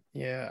helmet.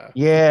 Yeah.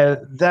 Yeah,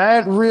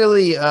 that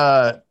really.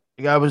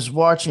 I was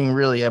watching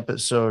really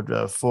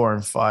episode 4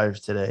 and 5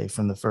 today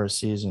from the first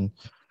season.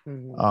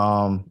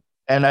 And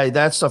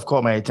that stuff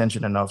caught my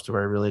attention enough to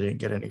where I really didn't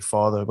get any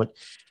farther. But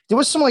there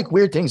was some like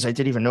weird things I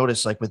did even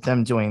notice, like with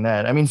them doing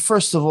that. I mean,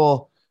 first of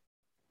all,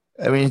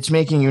 I mean, it's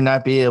making you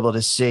not be able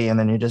to see, and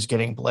then you're just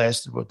getting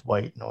blasted with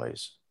white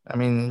noise. I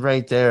mean,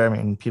 right there, I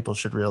mean, people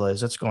should realize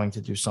that's going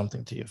to do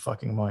something to your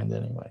fucking mind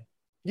anyway.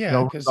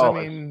 Yeah, because I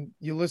mean,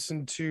 you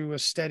listen to a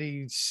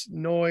steady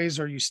noise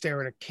or you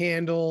stare at a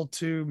candle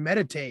to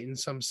meditate in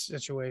some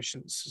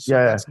situations. So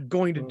that's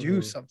going to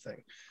do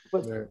something.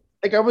 But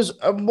like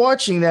I'm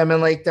watching them,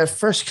 and like that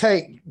first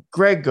guy,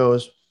 Greg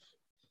goes,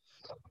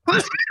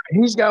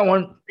 he's got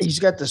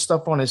the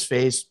stuff on his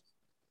face.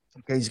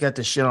 Okay, he's got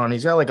the shit on.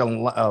 He's got like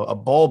a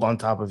bulb on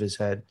top of his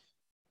head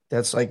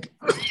that's like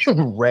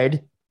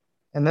red.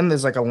 And then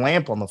there's like a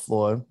lamp on the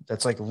floor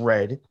that's like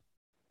red.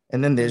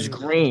 And then there's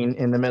green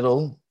in the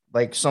middle,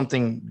 like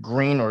something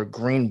green or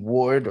green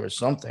wood or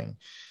something,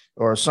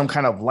 or some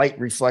kind of light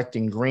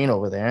reflecting green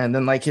over there. And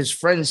then like his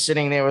friend's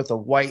sitting there with a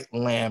white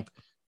lamp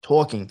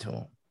talking to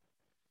him.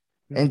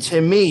 And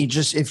to me,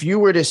 just if you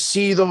were to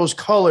see those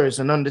colors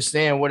and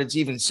understand what it's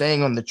even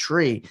saying on the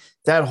tree,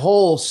 that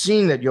whole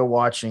scene that you're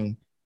watching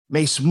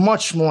makes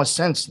much more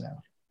sense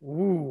now.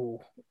 Ooh.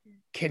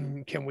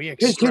 Can we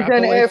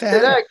extrapolate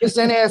that? Because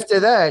then after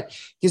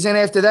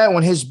that,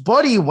 when his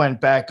buddy went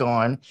back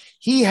on,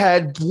 he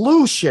had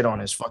blue shit on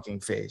his fucking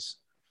face.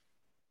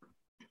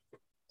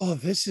 Oh,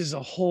 this is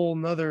a whole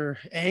nother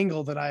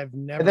angle that I've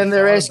never. And then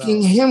they're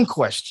asking him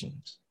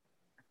questions.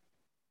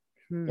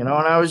 You know,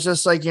 and I was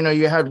just like, you know,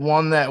 you had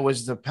one that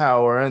was the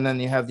power, and then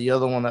you have the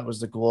other one that was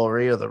the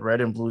glory, or the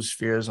red and blue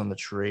spheres on the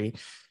tree.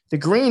 The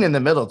green in the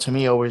middle to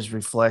me always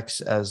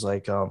reflects as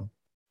like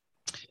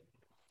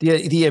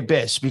the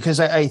abyss, because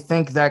I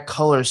think that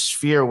color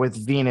sphere with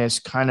Venus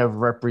kind of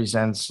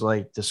represents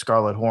like the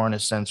Scarlet Whore in a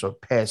sense, or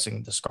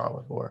passing the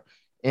Scarlet Whore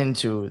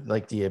into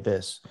like the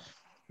abyss.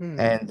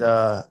 And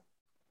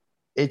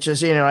it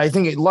just, you know, I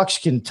think Lux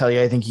can tell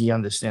you, I think he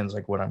understands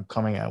like what I'm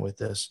coming at with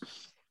this.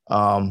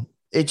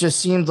 It just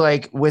seemed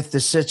like with the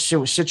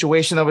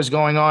situation that was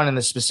going on and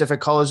the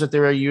specific colors that they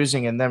were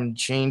using and them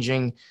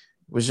changing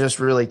was just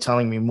really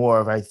telling me more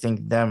of, I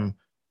think, them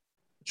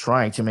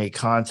trying to make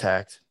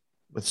contact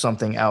with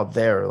something out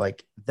there,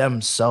 like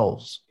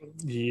themselves.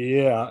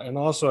 Yeah. And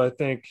also I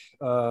think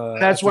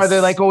that's why they're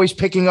like always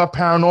picking up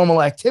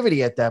paranormal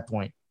activity at that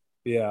point.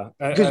 Yeah.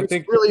 Because I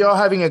think really are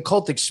having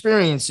occult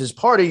experiences,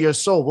 part of your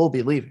soul will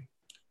be leaving.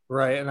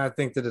 Right. And I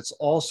think that it's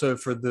also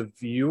for the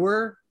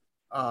viewer.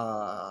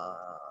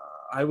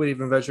 I would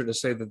even venture to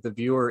say that the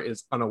viewer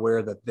is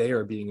unaware that they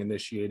are being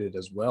initiated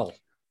as well.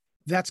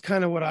 That's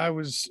kind of what I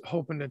was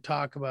hoping to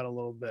talk about a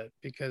little bit,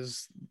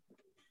 because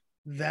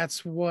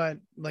that's what,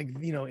 like,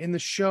 you know, in the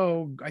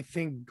show, I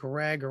think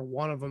Greg or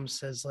one of them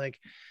says like,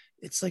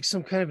 it's like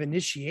some kind of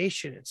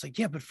initiation. It's like,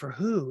 yeah, but for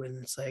who? And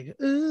it's like,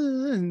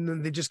 and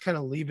then they just kind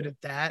of leave it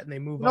at that and they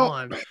move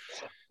on.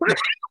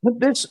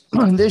 This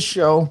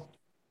show,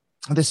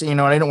 you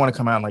know, I don't want to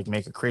come out and like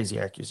make a crazy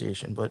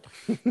accusation, but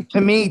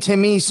to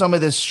me, some of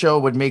this show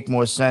would make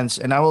more sense.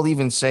 And I will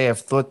even say I've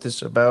thought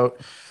this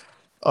about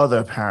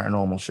other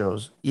paranormal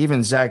shows,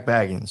 even Zach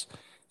Baggins.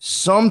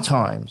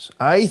 Sometimes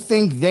I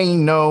think they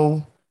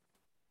know,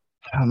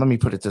 let me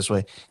put it this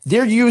way,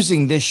 they're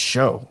using this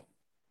show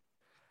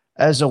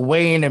as a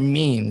way and a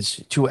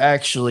means to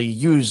actually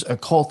use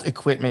occult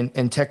equipment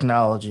and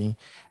technology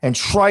and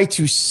try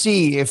to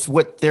see if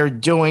what they're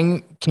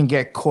doing can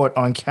get caught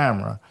on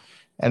camera.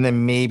 And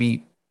then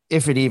maybe,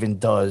 if it even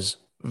does,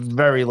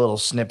 very little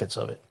snippets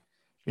of it.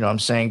 You know what I'm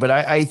saying? But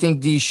I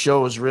think these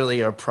shows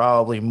really are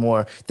probably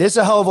more. There's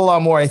a hell of a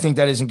lot more, I think,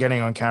 that isn't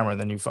getting on camera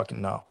than you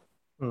fucking know.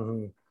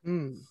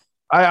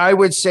 I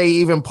would say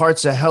even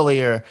parts of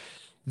Hellier,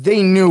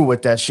 they knew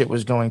what that shit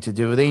was going to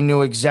do. They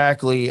knew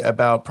exactly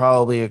about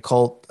probably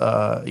occult,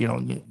 you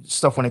know,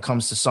 stuff when it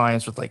comes to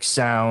science with like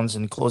sounds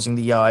and closing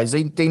the eyes.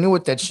 They knew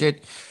what that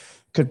shit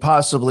could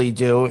possibly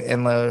do.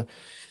 And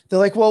they're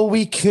like, well,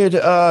 we could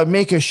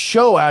make a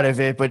show out of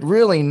it, but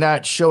really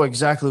not show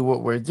exactly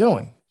what we're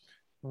doing.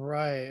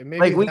 Right. Maybe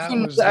Like we that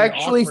can was the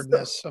actually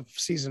awkwardness of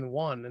season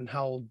 1 and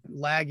how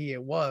laggy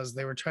it was.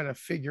 They were trying to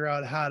figure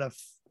out how to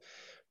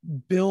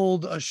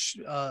build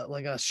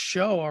like a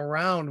show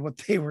around what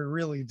they were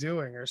really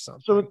doing or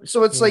something.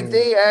 So it's like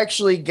they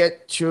actually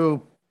get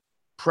to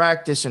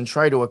practice and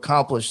try to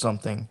accomplish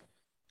something,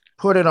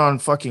 put it on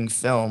fucking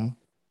film,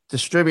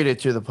 distribute it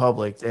to the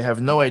public. They have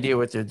no idea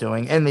what they're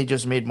doing, and they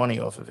just made money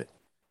off of it.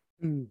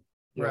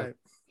 Right.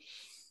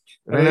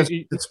 And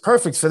it's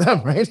perfect for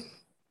them, right?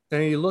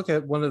 And you look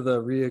at one of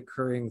the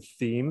reoccurring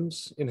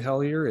themes in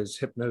Hellier is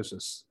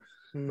hypnosis,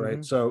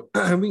 right? So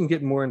we can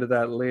get more into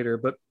that later,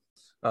 but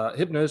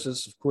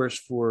hypnosis, of course,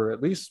 for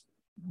at least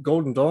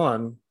Golden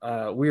Dawn,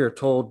 we are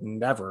told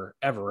never,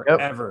 ever,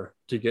 ever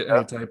to get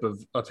any type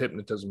of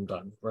hypnotism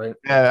done, right?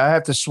 Yeah, I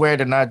have to swear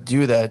to not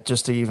do that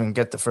just to even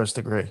get the first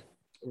degree.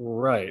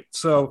 Right.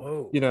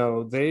 So,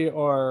 they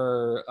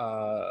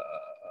are,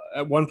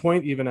 at one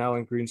point, even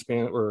Alan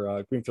Greenspan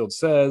or Greenfield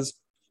says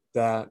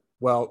that,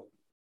 well,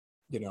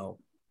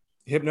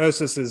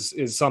 hypnosis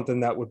is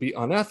something that would be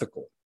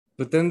unethical,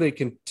 but then they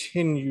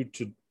continue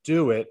to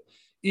do it,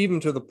 even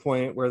to the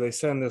point where they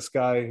send this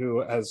guy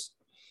who has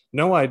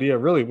no idea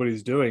really what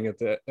he's doing at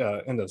the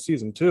end of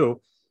season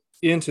 2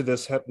 into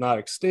this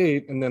hypnotic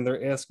state, and then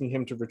they're asking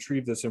him to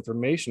retrieve this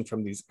information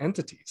from these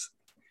entities.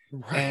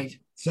 Right. And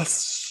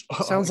just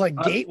sounds like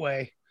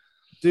Gateway.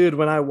 Dude,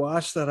 when I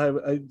watched that,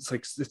 it's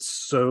like, it's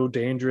so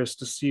dangerous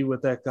to see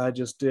what that guy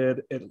just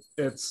did.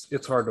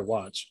 It's hard to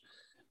watch.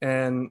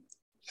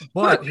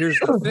 But here's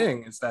the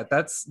thing, is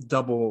that's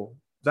double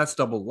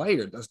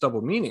layered, that's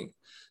double meaning,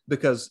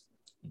 because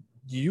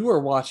you are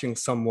watching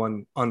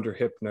someone under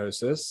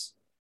hypnosis,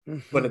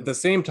 but at the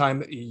same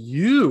time,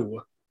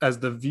 you as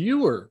the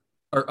viewer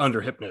are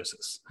under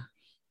hypnosis.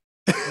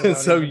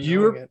 So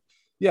you're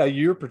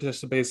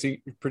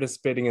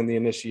participating in the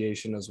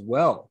initiation as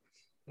well.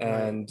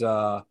 And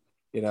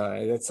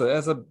that's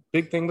a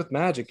big thing with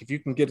magic. If you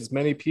can get as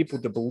many people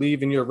to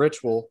believe in your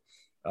ritual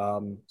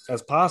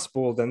as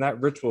possible, then that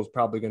ritual is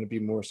probably going to be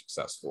more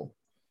successful.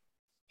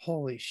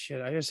 Holy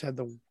shit, I just had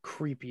the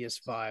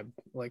creepiest vibe,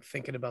 like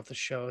thinking about the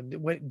show.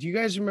 Do you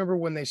guys remember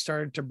when they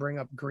started to bring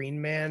up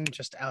Green Man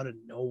just out of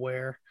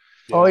nowhere?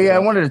 Oh yeah, I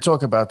wanted to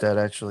talk about that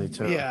actually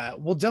too. Yeah,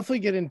 we'll definitely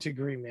get into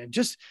Green Man.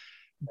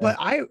 But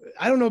I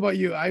don't know about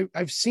you.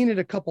 I've seen it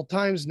a couple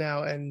times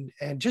now, and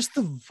just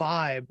the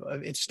vibe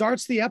of it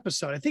starts the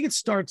episode. I think it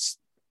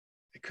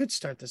could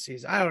start the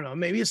season. I don't know.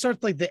 Maybe it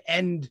starts like the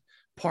end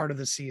part of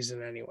the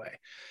season anyway,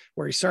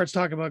 where he starts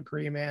talking about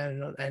Green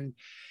Man, and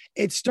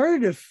it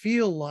started to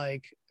feel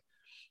like,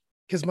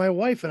 because my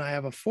wife and I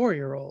have a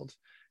 4-year-old,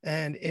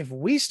 and if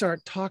we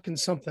start talking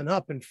something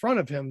up in front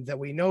of him that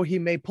we know he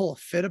may pull a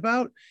fit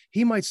about,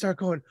 he might start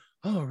going,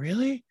 "Oh,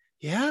 really?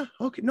 Yeah,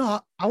 okay,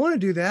 no, I want to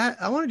do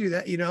that. I want to do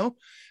that."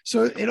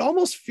 So it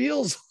almost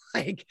feels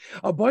like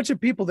a bunch of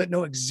people that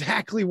know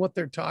exactly what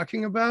they're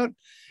talking about,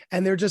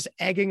 and they're just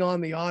egging on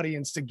the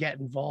audience to get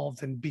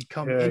involved and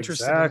become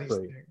interested in these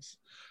things.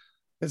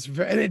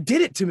 And it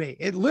did it to me.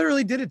 It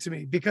literally did it to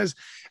me, because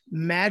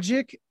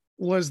magic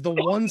was the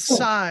one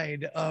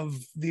side of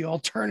the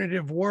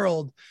alternative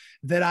world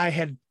that I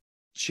had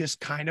just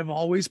kind of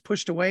always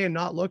pushed away and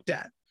not looked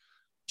at.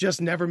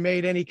 Just never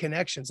made any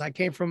connections. I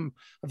came from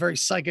a very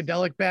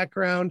psychedelic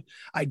background.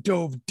 I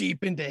dove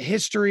deep into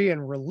history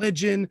and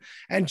religion,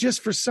 and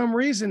just for some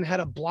reason had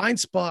a blind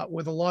spot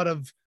with a lot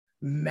of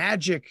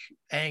magic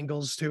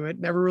angles to it.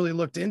 Never really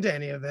looked into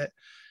any of it.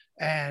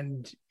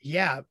 And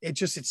yeah,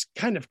 it's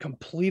kind of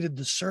completed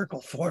the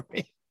circle for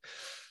me.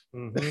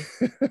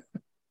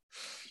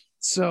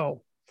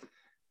 So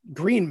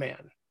Green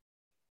Man,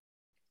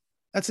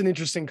 that's an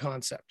interesting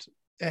concept.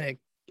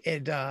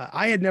 And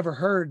I had never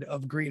heard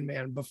of Green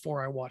Man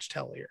before I watched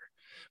Hellier,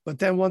 but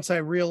then once I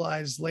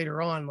realized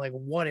later on, like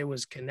what it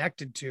was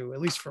connected to, at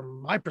least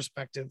from my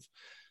perspective,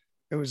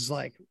 it was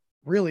like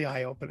really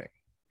eye-opening,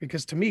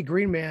 because to me,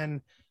 Green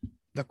Man,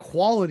 the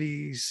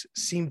qualities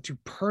seem to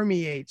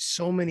permeate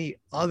so many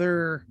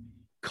other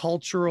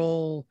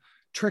cultural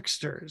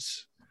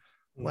tricksters.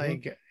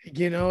 Like,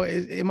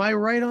 am I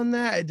right on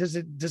that? Does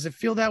it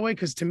feel that way?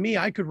 Because to me,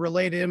 I could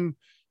relate him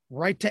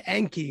right to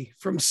Enki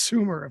from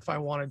Sumer if I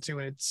wanted to,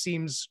 and it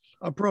seems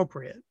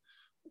appropriate.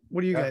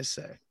 What do you guys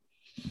say?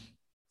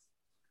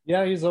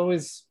 Yeah, he's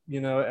always,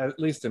 at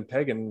least in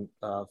pagan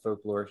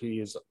folklore, he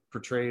is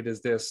portrayed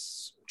as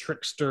this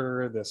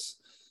trickster, this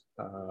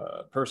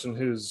person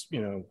who's,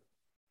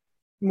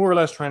 more or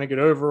less trying to get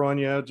over on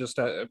you just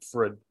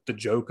for the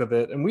joke of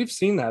it. And we've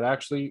seen that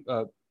actually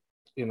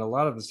in a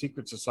lot of the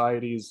secret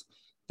societies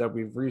that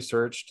we've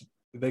researched.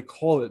 They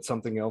call it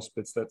something else,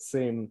 but it's that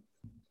same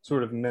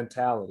sort of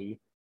mentality.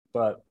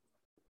 But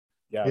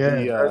that's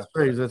a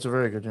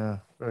very good,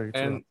 very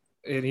true.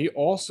 And he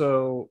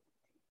also,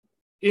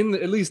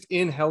 at least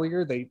in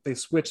Hellier, they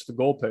switch the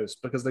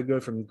goalpost, because they go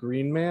from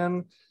Green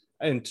Man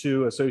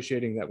into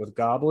associating that with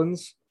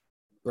goblins,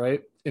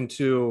 right,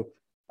 into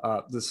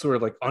this sort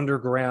of like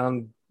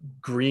underground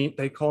green,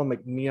 they call them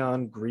like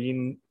neon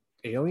green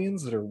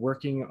aliens that are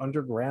working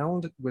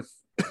underground with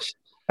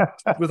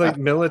like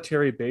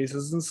military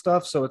bases and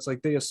stuff. So it's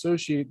like they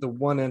associate the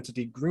one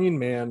entity Green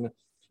Man,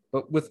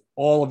 but with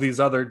all of these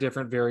other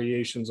different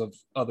variations of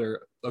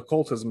other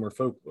occultism or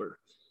folklore.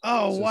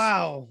 Oh,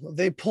 wow.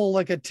 They pull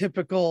like a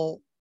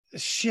typical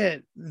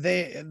shit.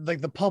 They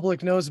like the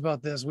public knows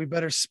about this. We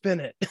better spin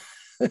it.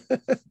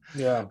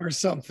 Yeah. Or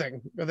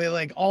something. Or they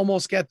like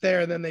almost get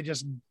there and then they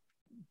just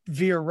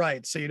veer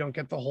right so you don't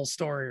get the whole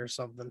story or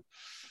something.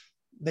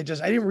 I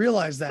didn't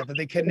realize that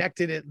they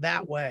connected it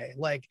that way.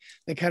 Like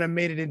they kind of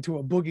made it into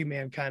a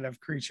boogeyman kind of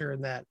creature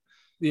in that.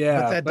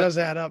 Yeah. But that does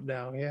add up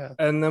now. Yeah.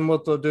 And then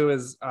what they'll do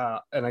is,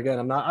 and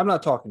again, I'm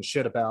not talking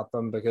shit about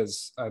them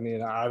because I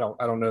mean, I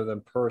don't know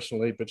them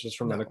personally, but just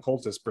from an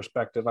occultist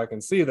perspective, I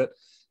can see that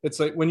it's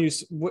like when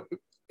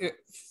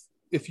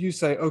if you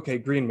say, okay,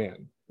 Green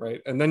Man,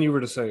 right? And then you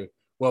were to say,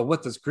 well,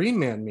 what does Green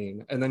Man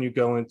mean? And then you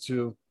go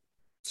into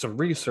some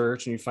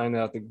research and you find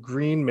out that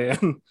Green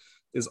Man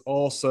is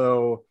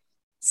also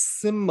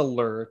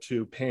similar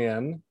to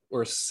Pan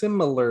or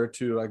similar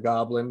to a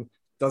goblin,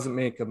 doesn't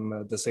make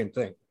them the same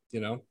thing,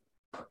 you know,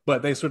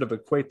 but they sort of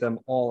equate them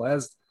all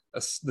as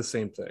the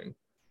same thing.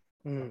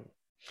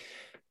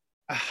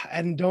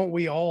 And don't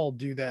we all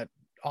do that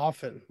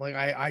often? Like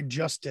I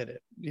just did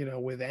it, you know,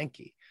 with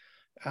Enki.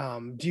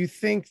 Do you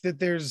think that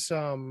there's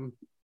an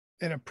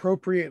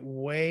appropriate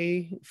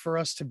way for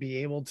us to be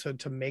able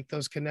to make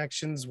those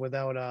connections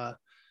without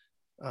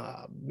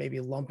maybe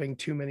lumping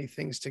too many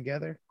things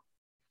together?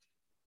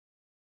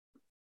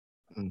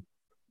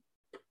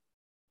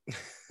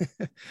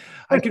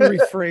 I can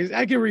rephrase.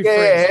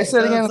 Yeah, so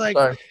it's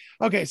like,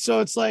 okay, so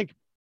it's like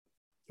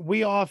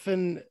I'll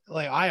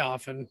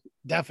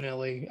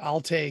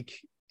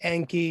take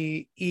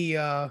Enki,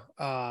 Ea,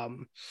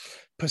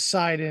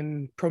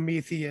 Poseidon,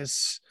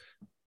 Prometheus,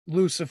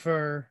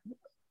 Lucifer,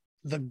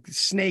 the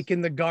snake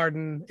in the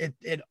garden.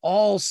 It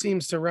all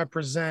seems to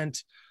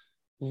represent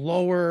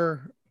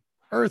lower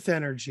earth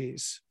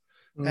energies.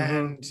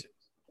 And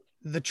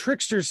the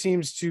trickster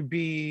seems to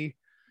be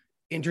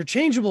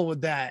interchangeable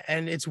with that.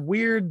 And it's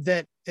weird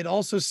that it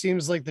also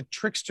seems like the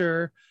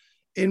trickster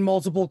in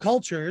multiple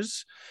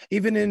cultures,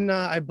 even in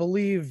I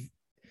believe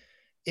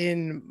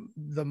in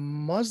the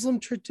Muslim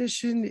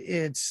tradition,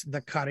 it's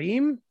the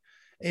Karim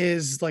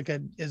is like a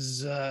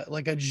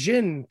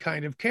jinn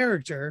kind of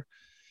character.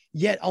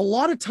 Yet a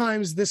lot of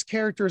times this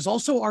character is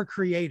also our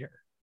creator.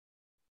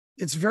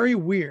 It's very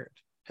weird.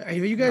 Are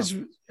you guys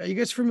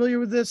familiar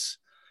with this?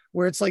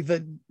 Where it's like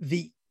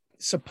the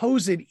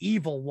supposed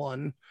evil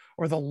one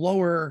or the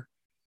lower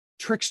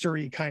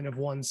trickstery kind of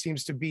one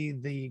seems to be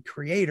the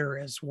creator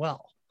as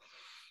well.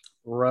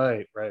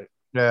 Right.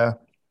 Yeah,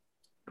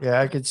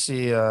 I could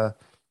see how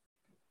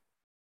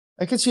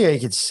you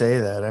could say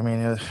that. I mean,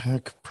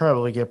 it could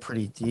probably get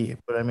pretty deep,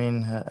 but I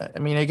mean,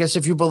 I guess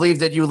if you believe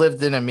that you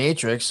lived in a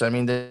matrix, I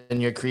mean, then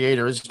your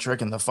creator is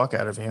tricking the fuck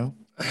out of you.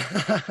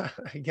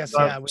 I guess,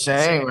 yeah. I'm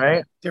saying,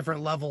 right?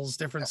 Different levels,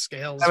 different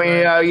scales. I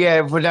mean, right?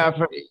 Yeah, but not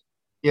for,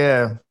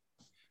 yeah.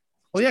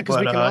 Well, yeah, because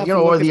we can often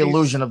or the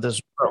illusion of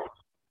this world.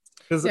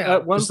 Because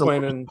at one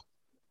point in,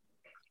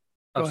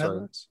 go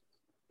ahead.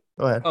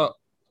 Go ahead.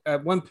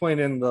 At one point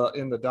in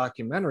the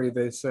documentary,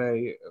 they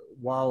say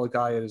while a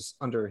guy is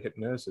under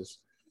hypnosis,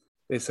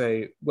 they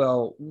say,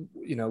 well,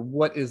 you know,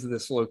 what is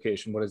this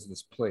location? What is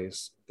this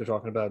place? They're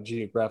talking about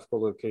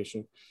geographical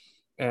location.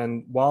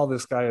 And while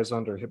this guy is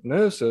under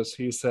hypnosis,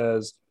 he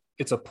says,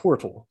 it's a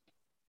portal.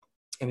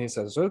 And he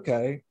says,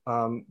 okay,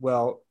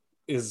 well,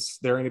 is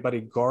there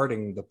anybody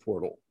guarding the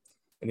portal?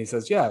 And he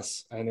says,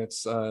 yes. And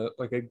it's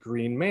like a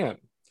green man.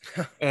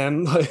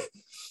 And like,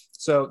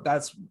 so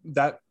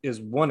that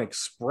is one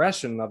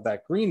expression of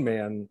that green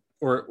man,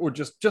 or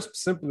just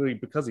simply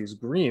because he's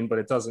green, but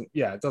it doesn't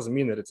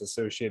mean that it's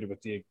associated with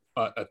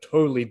a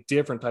totally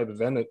different type of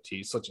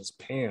entity such as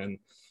Pan,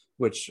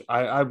 which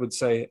I would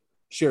say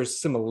shares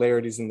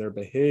similarities in their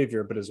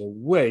behavior, but is a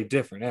way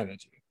different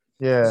entity.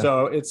 Yeah.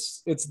 So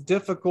it's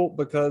difficult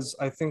because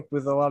I think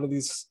with a lot of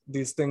these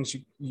things,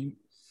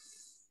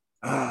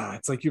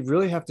 it's like you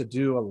really have to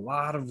do a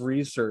lot of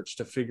research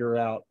to figure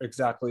out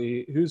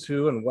exactly who's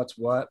who and what's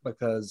what,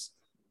 because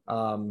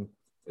to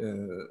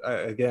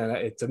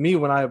me,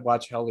 when I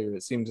watch Hellier,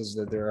 it seems as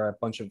though there are a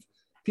bunch of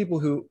people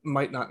who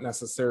might not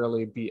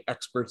necessarily be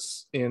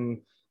experts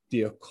in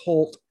the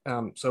occult.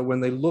 So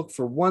when they look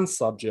for one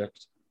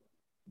subject,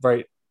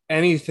 right,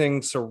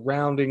 anything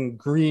surrounding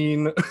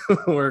green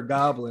or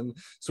goblin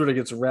sort of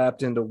gets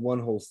wrapped into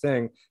one whole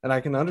thing. And I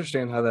can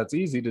understand how that's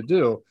easy to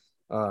do.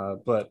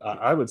 But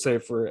I would say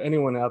for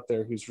anyone out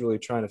there who's really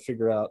trying to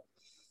figure out,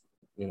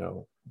 you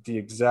know, the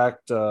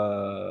exact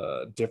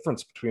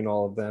difference between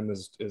all of them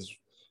is,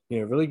 you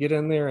know, really get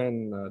in there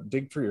and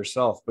dig for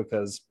yourself,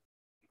 because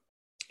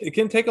it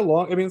can take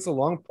it's a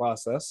long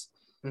process,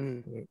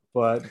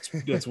 but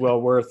it's well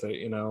worth it,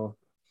 you know.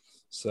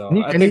 So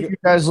I think you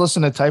guys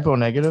listen to Typo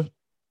Negative.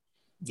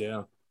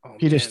 Yeah.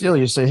 Peter Steele,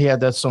 you say he had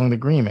that song, The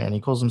Green Man. He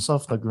calls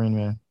himself the Green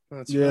Man.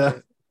 That's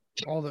right.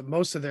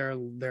 Most of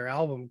their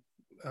album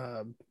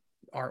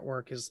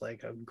artwork is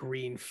like a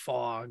green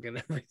fog and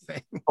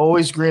everything.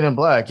 Always green and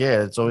black.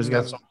 Yeah, it's always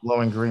got some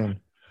glowing green.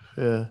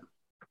 Yeah.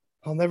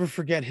 I'll never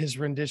forget his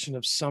rendition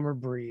of Summer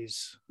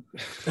Breeze.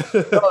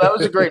 Oh, that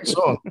was a great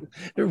song.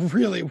 It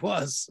really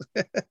was.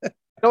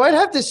 No, I'd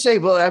have to say,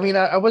 well, I mean,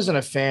 I wasn't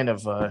a fan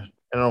of I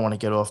don't want to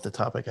get off the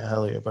topic of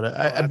Hellier, but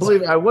I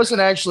believe I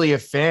wasn't actually a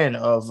fan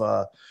of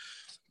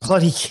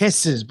Bloody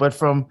Kisses, but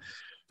from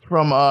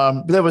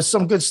there was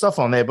some good stuff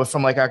on there, but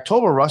from like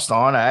October Rust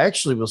on, I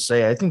actually will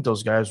say I think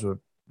those guys were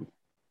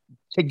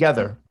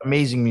together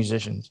amazing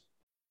musicians.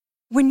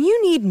 When you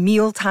need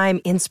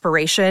mealtime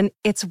inspiration,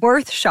 it's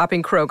worth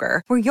shopping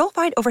Kroger, where you'll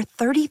find over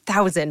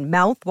 30,000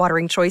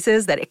 mouth-watering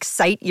choices that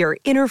excite your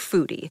inner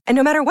foodie. And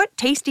no matter what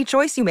tasty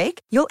choice you make,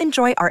 you'll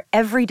enjoy our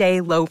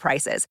everyday low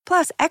prices,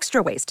 plus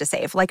extra ways to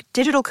save, like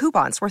digital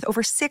coupons worth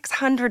over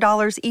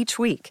 $600 each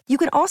week. You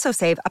can also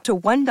save up to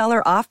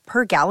 $1 off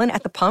per gallon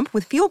at the pump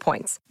with fuel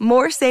points.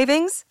 More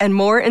savings and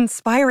more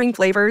inspiring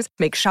flavors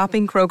make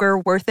shopping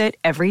Kroger worth it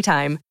every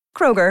time.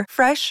 Kroger,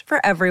 fresh for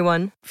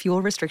everyone.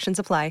 Fuel restrictions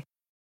apply.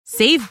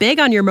 Save big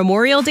on your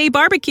Memorial Day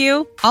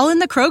barbecue, all in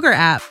the Kroger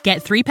app.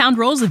 Get 3-pound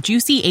rolls of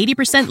juicy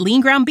 80% lean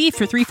ground beef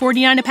for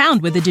 $3.49 a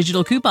pound with a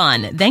digital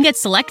coupon. Then get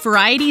select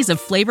varieties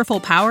of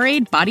flavorful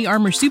Powerade, Body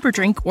Armor Super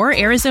Drink, or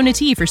Arizona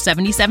tea for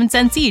 77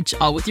 cents each,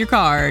 all with your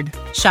card.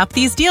 Shop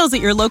these deals at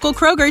your local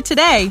Kroger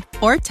today,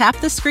 or tap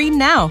the screen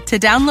now to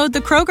download the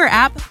Kroger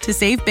app to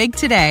save big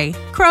today.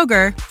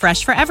 Kroger,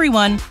 fresh for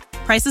everyone.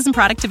 Prices and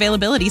product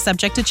availability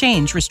subject to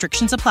change.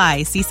 Restrictions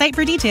apply. See site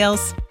for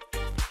details.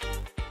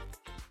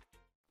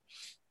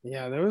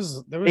 Yeah, there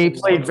was They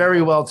played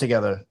very well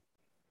together.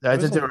 I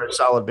think they were a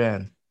solid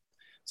band.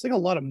 It's like a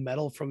lot of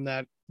metal from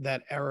that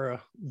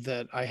era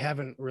that I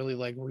haven't really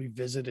like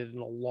revisited in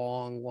a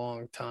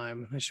long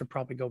time. I should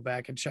probably go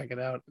back and check it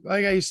out.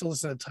 Like I used to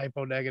listen to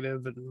Typo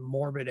Negative and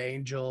Morbid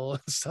Angel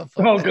and stuff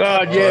like that.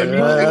 God,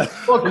 yeah.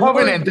 Well,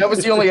 Covenant, that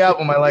was the only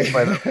album I liked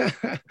by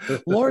them.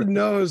 Lord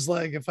knows,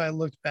 like, if I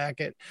looked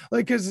back at,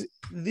 like, because,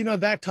 you know,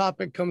 that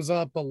topic comes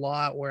up a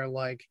lot where,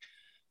 like,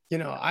 you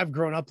know, I've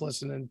grown up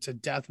listening to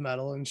death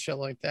metal and shit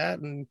like that.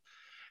 And,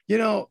 you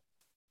know,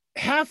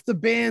 half the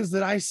bands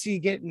that I see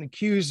getting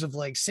accused of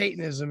like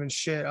Satanism and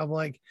shit, I'm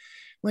like,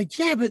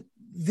 yeah, but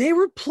they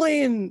were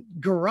playing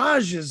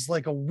garages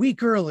like a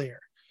week earlier.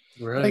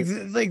 Right.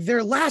 Like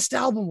their last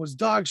album was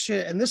dog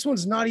shit. And this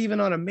one's not even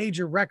on a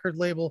major record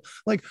label.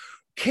 Like,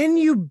 can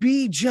you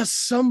be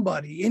just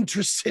somebody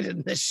interested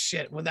in this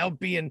shit without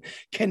being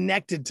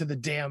connected to the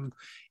damn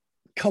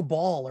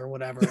cabal or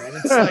whatever? And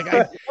it's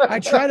like I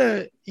try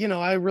to, you know,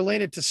 I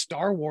relate it to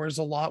Star Wars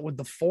a lot with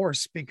the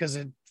Force, because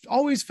it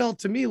always felt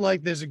to me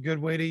like there's a good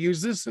way to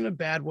use this and a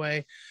bad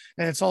way,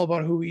 and it's all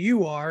about who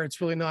you are.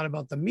 It's really not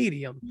about the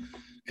medium,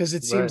 because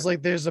it seems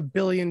like there's a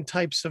billion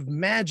types of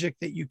magic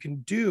that you can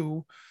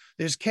do.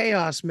 There's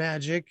chaos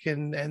magic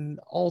and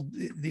all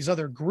these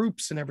other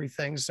groups and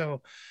everything, so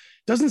it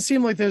doesn't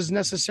seem like there's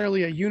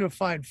necessarily a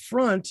unified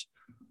front,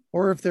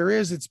 or if there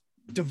is, it's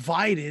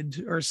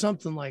divided or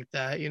something like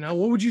that. You know,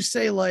 what would you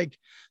say like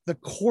the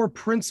core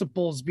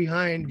principles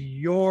behind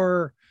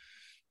your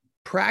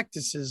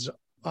practices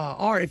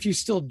are, if you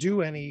still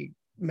do any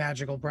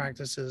magical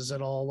practices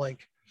at all?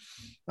 Like,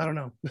 I don't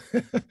know.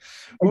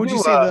 What would you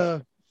say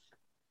go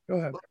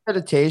ahead.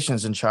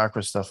 Meditations and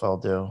chakra stuff I'll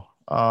do.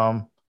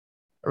 I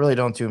really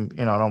don't do,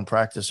 you know, I don't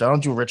practice. I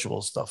don't do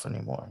ritual stuff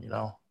anymore, you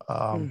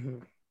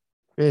know.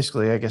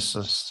 Basically, I guess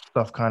the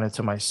stuff kind of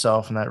to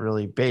myself, not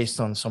really based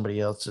on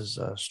somebody else's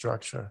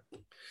structure.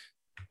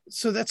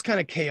 So that's kind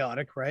of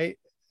chaotic, right?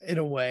 In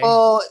a way.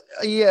 Oh,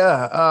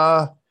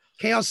 yeah.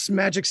 Chaos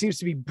magic seems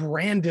to be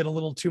branded a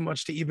little too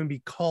much to even be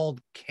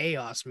called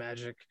chaos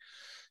magic.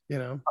 You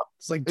know,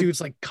 it's like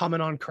dudes like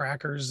coming on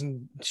crackers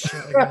and shit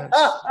like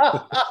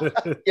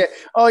that. Yeah.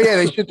 Oh, yeah.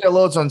 They shoot their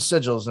loads on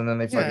sigils and then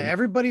they fucking. Yeah,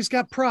 everybody's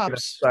got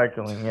props.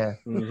 Cycling. Yeah.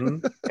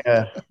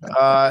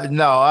 Yeah.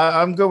 No,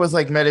 I'm good with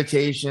like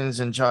meditations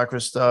and chakra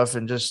stuff,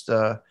 and just,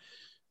 I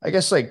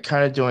guess, like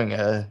kind of doing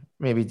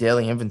maybe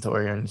daily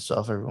inventory and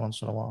stuff every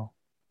once in a while.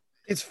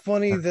 It's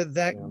funny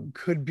that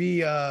could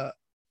be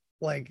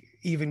like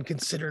even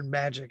considered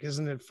magic.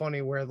 Isn't it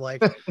funny where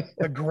like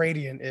the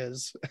gradient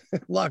is?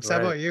 Lux, how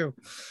about you?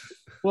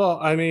 Well,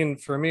 I mean,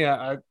 for me,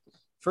 I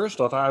first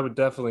off, I would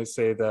definitely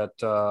say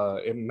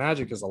that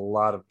magic is a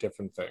lot of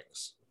different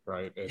things,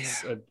 right?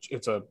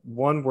 It's a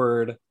one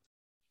word,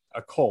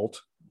 occult,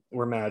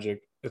 or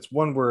magic. It's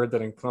one word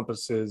that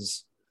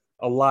encompasses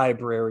a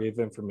library of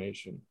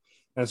information.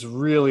 And it's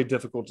really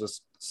difficult to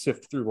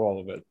sift through all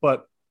of it.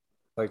 But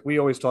like we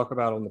always talk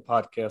about on the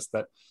podcast,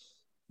 that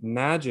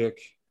magic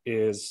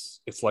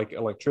it's like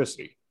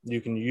electricity.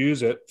 You can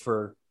use it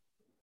for,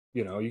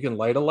 you know, you can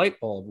light a light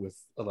bulb with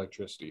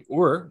electricity,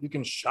 or you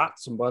can shot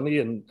somebody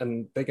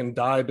and they can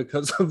die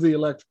because of the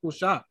electrical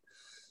shot.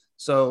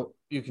 So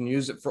you can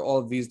use it for all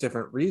of these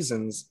different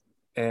reasons.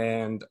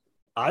 And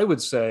I would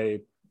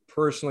say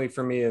personally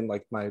for me, and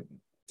like my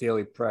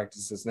daily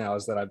practices now,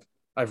 is that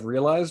I've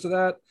realized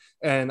that,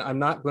 and I'm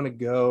not going to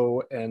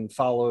go and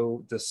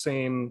follow the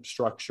same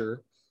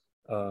structure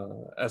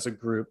as a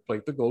group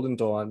like the Golden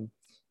Dawn.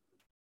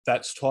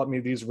 that's taught me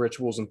these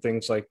rituals and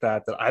things like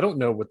that I don't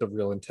know what the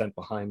real intent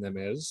behind them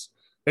is.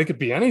 It could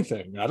be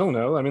anything. I don't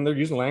know. I mean, they're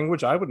using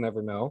language I would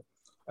never know.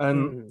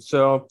 And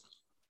so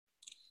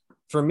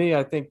for me,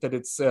 I think that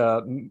it's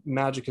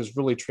magic has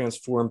really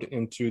transformed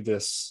into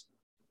this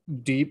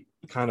deep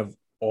kind of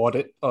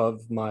audit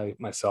of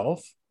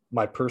myself,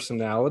 my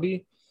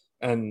personality,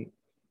 and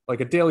like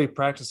a daily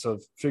practice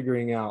of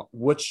figuring out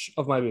which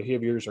of my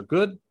behaviors are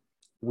good,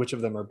 which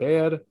of them are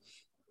bad.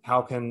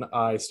 How can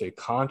I stay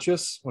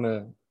conscious on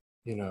a,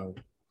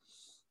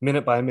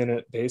 minute by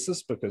minute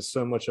basis? Because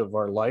so much of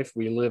our life,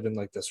 we live in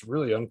like this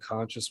really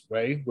unconscious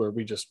way where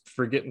we just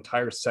forget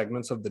entire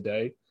segments of the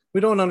day. We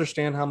don't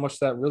understand how much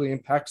that really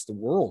impacts the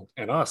world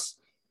and us.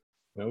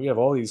 We have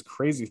all these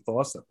crazy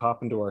thoughts that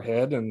pop into our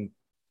head, and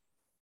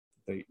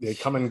they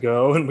come and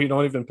go, and we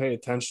don't even pay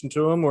attention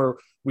to them, or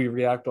we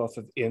react off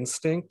of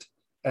instinct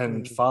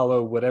and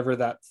follow whatever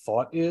that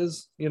thought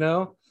is,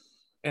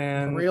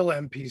 and real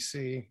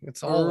NPC.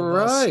 It's all of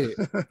us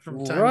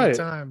from time to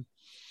time.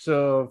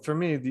 So for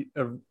me,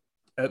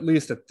 at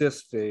least at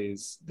this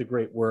phase, the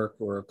great work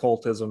or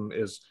occultism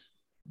is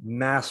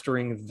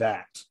mastering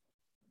that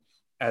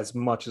as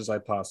much as I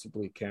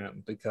possibly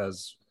can,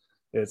 because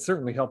it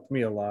certainly helped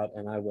me a lot,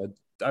 and I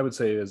would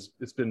say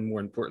it's been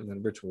more important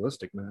than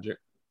ritualistic magic.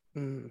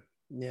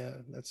 Yeah,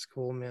 that's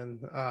cool, man.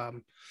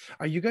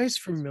 Are you guys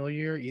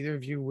familiar, either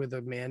of you, with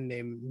a man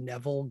named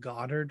Neville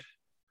Goddard?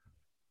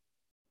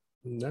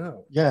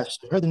 No. Yes,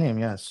 I heard the name.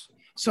 Yes.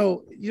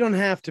 So you don't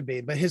have to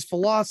be, but his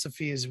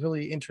philosophy is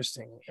really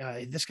interesting.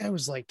 This guy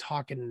was like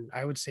talking,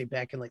 I would say,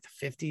 back in like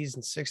the 50s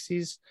and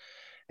 60s,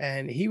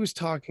 and he was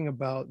talking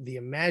about the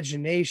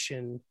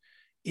imagination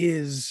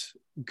is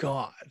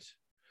God.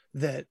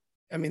 That,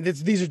 I mean,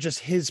 these are just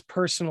his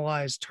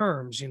personalized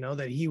terms,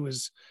 that he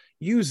was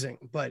using,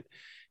 but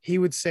he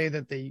would say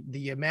that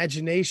the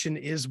imagination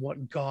is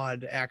what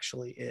God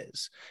actually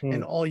is,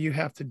 and all you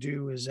have to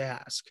do is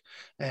ask.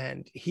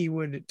 And he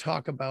would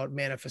talk about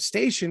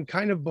manifestation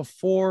kind of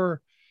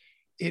before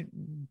it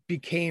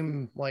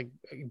became, like,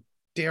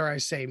 dare I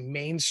say,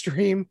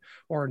 mainstream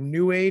or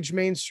new age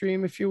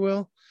mainstream, if you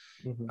will.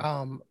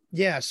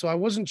 So I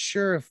wasn't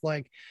sure if,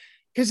 like,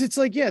 because it's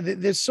like,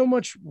 there's so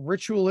much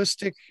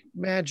ritualistic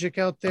magic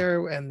out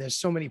there, and there's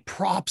so many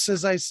props,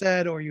 as I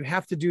said, or you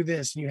have to do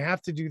this and you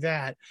have to do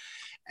that.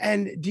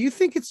 And do you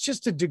think it's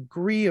just a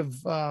degree of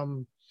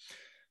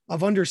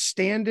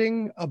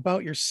understanding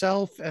about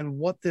yourself and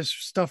what this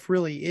stuff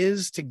really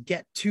is to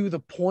get to the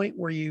point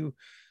where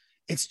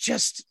it's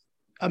just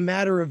a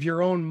matter of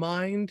your own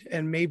mind,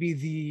 and maybe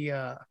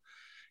the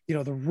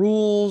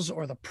rules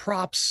or the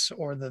props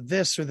or the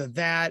this or the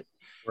that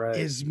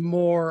is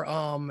more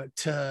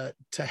to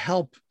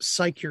help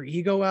psych your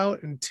ego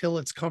out until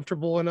it's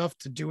comfortable enough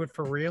to do it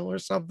for real or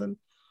something?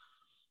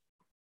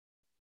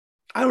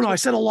 I don't know. I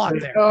said a lot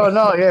there. Oh,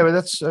 no. Yeah,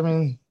 but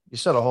you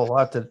said a whole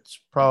lot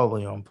that's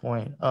probably on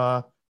point.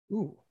 I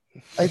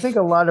think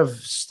a lot of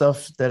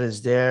stuff that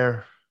is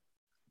there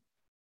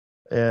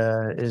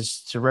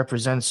is to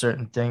represent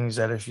certain things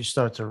that if you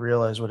start to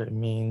realize what it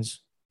means,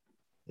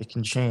 it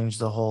can change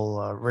the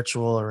whole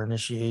ritual or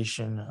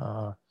initiation.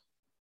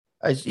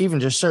 Even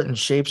just certain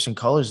shapes and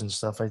colors and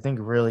stuff. I think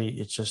really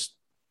it's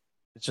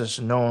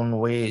just known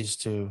ways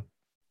to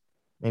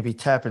maybe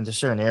tap into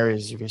certain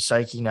areas of your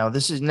psyche. Now,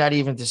 this is not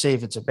even to say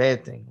if it's a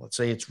bad thing. Let's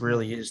say it's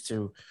really is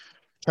to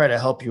try to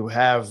help you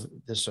have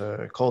this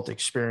occult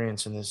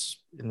experience in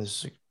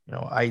this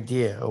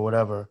idea or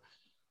whatever.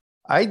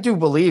 I do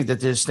believe that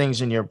there's things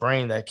in your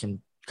brain that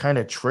can kind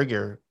of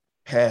trigger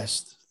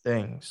past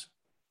things,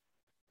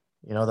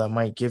 that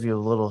might give you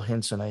little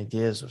hints and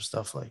ideas of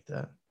stuff like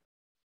that.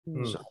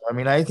 So,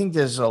 I think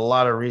there's a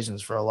lot of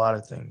reasons for a lot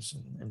of things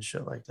and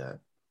shit like that.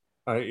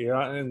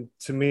 And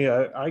to me,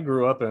 I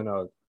grew up in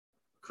a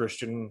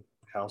Christian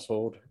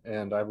household,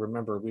 and I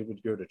remember we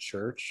would go to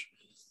church,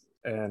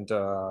 and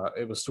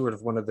it was sort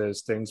of one of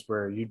those things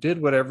where you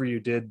did whatever you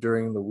did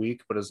during the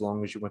week, but as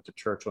long as you went to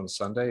church on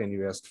Sunday and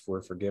you asked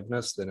for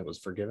forgiveness, then it was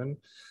forgiven.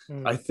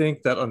 I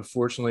think that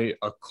unfortunately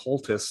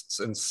occultists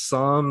and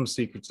some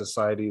secret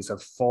societies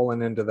have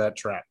fallen into that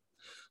trap.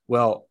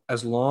 Well,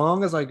 as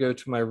long as I go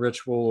to my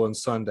ritual on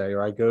Sunday,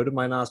 or I go to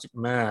my Gnostic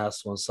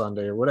Mass on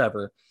Sunday or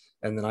whatever,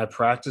 and then I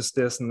practice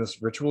this in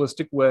this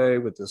ritualistic way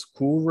with this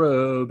cool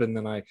robe, and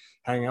then I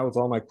hang out with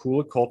all my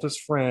cool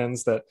occultist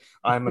friends, that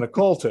I'm an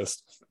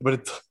occultist.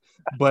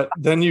 But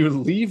then you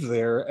leave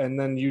there, and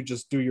then you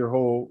just do your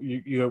whole,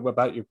 you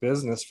about your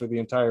business for the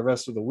entire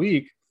rest of the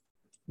week,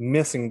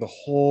 missing the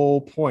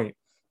whole point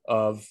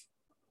of,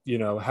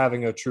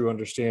 having a true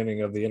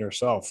understanding of the inner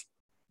self.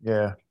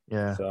 Yeah.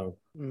 So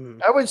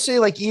I would say,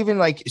 like, even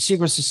like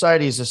secret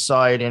societies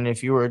aside, and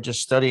if you were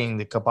just studying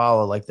the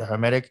Kabbalah, like the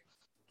Hermetic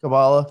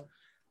Kabbalah,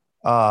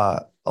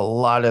 a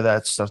lot of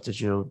that stuff that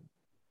you'll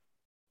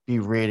be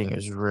reading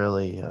is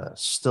really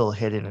still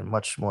hidden and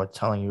much more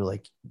telling you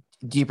like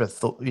deeper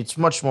thought. It's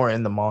much more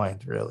in the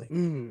mind, really,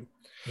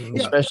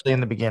 especially in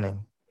the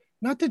beginning.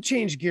 Not to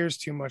change gears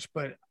too much,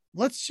 but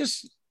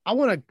I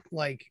want to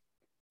like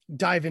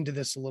dive into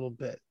this a little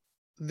bit.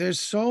 There's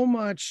so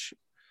much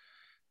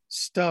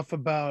stuff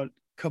about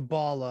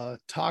Kabbalah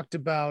talked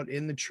about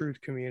in the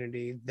truth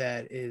community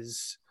that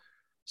is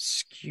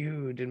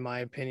skewed, in my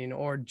opinion,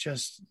 or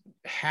just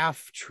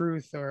half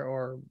truth,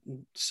 or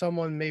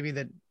someone maybe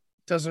that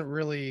doesn't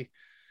really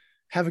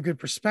have a good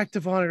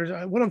perspective on it.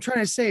 Or what I'm trying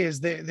to say is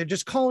they're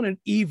just calling it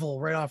evil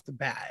right off the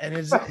bat. And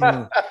is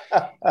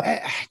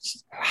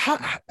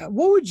how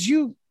would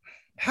you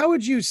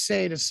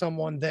say to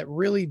someone that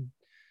really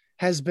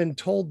has been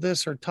told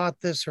this or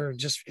taught this or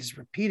just is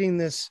repeating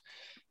this,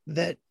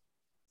 that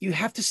you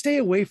have to stay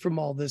away from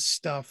all this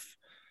stuff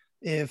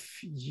if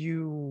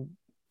you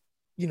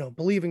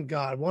believe in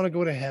God, want to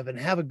go to heaven,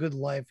 have a good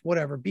life,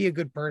 whatever, be a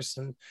good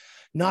person,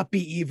 not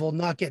be evil,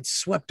 not get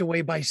swept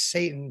away by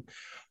Satan?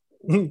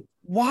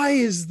 Why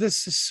is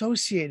this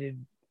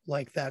associated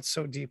like that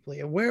so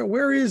deeply? And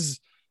where is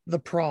the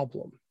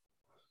problem?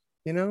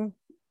 That's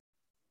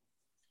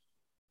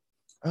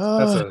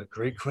a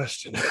great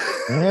question.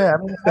 Yeah, I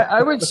mean,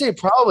 I would say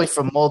probably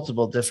for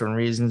multiple different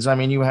reasons. I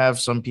mean, you have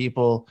some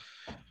people,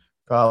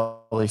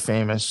 probably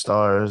famous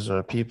stars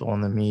or people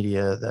in the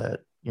media that,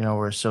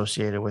 were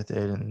associated with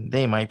it, and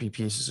they might be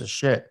pieces of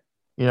shit.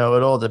 It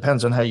all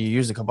depends on how you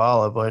use the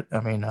Kabbalah, but I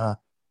mean,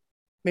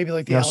 maybe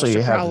like the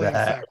Aleister Crowley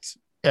effect.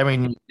 I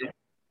mean,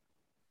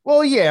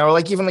 well, yeah, or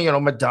like even,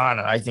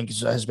 Madonna, I think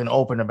has been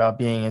open about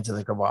being into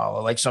the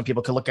Kabbalah. Like some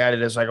people could look at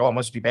it as like, oh, it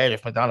must be bad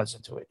if Madonna's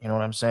into it. You know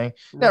what I'm saying?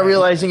 Right. Not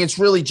realizing it's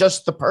really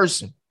just the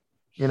person,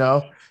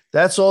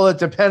 that's all that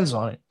depends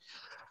on it.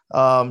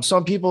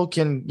 Some people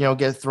can,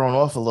 get thrown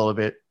off a little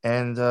bit.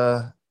 And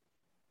I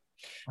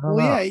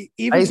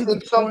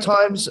think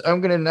sometimes I'm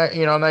going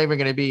to, I'm not even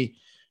going to be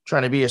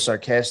trying to be a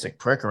sarcastic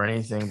prick or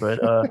anything,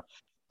 but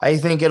I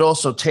think it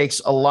also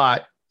takes a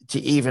lot to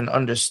even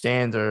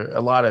understand, or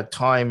a lot of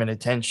time and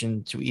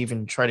attention to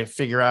even try to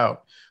figure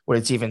out what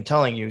it's even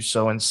telling you.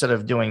 So instead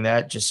of doing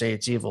that, just say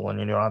it's evil and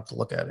you don't have to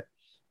look at it.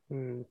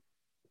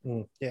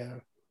 Yeah.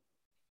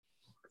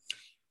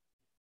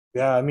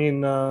 Yeah. I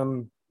mean,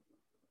 a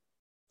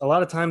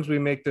lot of times we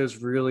make those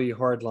really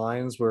hard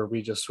lines where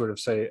we just sort of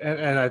say,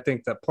 and I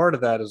think that part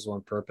of that is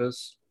on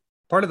purpose.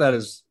 Part of that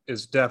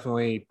is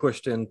definitely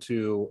pushed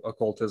into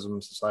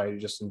occultism society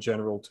just in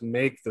general to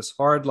make this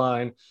hard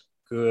line,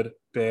 good,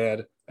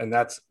 bad, and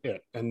that's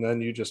it. And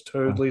then you just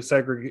totally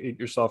segregate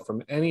yourself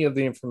from any of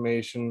the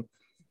information.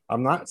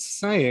 I'm not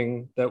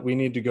saying that we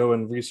need to go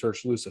and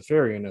research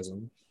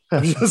Luciferianism.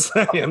 I'm just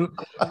saying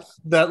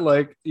that,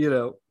 like,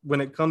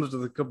 when it comes to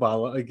the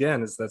Kabbalah,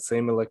 again, it's that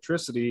same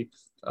electricity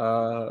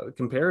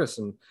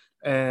comparison.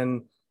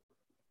 And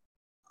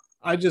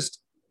I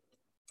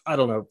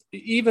don't know,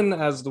 even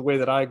as the way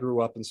that I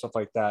grew up and stuff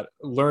like that,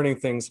 learning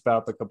things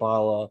about the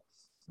Kabbalah,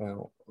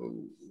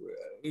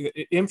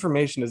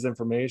 information is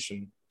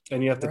information,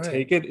 and you have to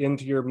take it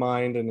into your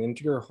mind and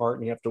into your heart,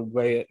 and you have to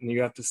weigh it, and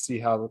you have to see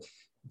how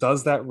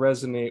does that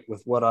resonate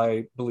with what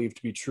I believe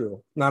to be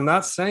true. Now, I'm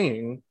not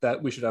saying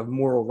that we should have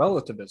moral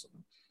relativism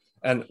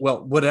and,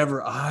 well,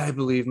 whatever I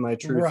believe my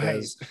truth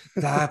is,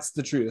 that's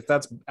the truth.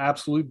 That's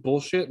absolute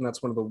bullshit, and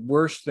that's one of the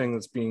worst things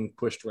that's being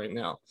pushed right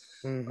now.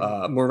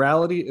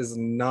 Morality is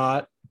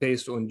not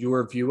based on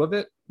your view of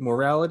it.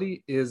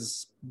 Morality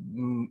it's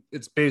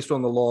based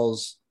on the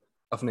laws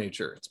of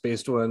nature. It's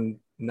based on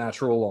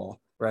natural law,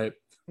 right?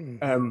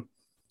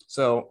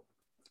 So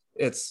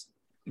it's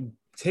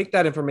take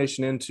that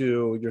information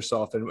into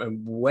yourself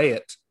and weigh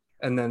it,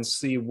 and then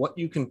see what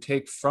you can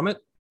take from it,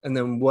 and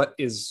then what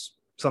is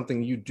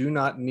something you do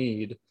not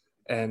need,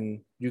 and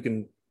you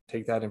can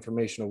take that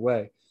information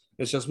away.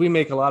 It's just we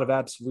make a lot of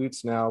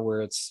absolutes now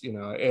where it's,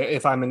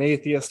 if I'm an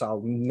atheist,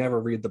 I'll never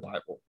read the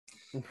Bible,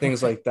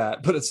 things like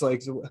that. But it's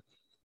like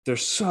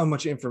there's so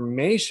much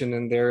information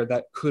in there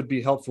that could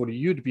be helpful to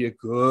you to be a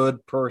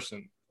good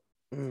person.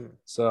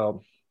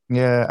 So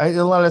yeah,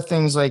 a lot of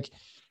things like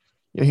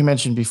you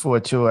mentioned before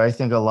too. I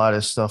think a lot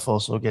of stuff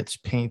also gets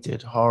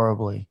painted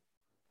horribly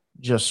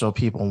just so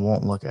people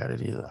won't look at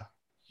it either,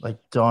 like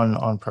done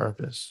on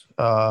purpose.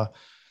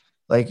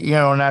 Like,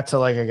 not to,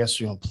 like, I guess,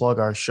 plug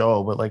our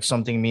show, but like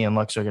something me and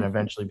Lux are going to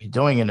eventually be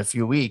doing in a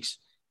few weeks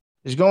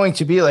is going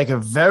to be like a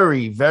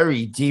very,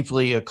 very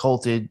deeply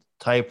occulted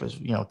type of,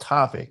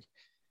 topic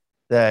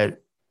that,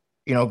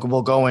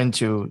 will go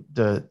into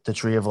the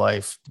tree of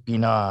life,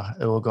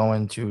 Binah. It will go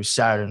into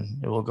Saturn.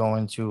 It will go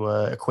into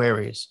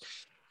Aquarius.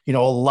 A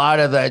lot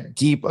of that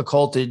deep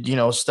occulted,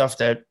 stuff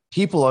that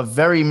people are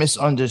very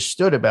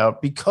misunderstood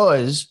about,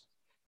 because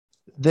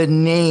the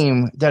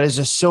name that is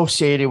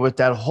associated with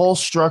that whole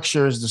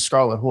structure is the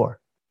Scarlet Whore.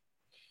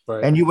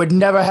 Right. And you would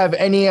never have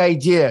any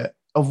idea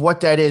of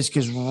what that is,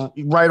 because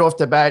right off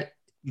the bat,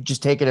 you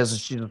just take it as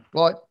she's a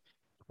slut,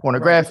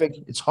 pornographic,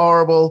 it's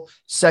horrible,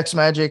 sex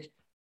magic,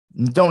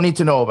 don't need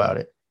to know about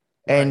it.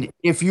 And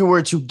if you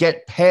were to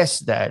get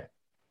past that,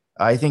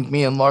 I think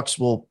me and Lux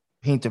will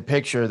paint a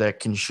picture that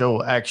can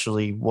show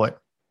actually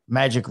what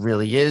magic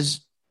really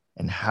is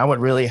and how it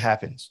really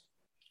happens.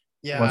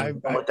 Yeah,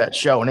 with that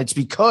show. And it's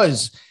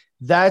because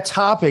that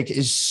topic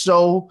is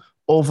so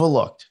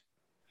overlooked,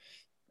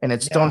 and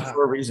it's done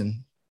for a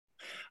reason.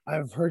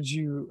 I've heard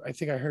you. I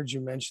think I heard you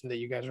mention that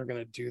you guys are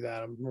going to do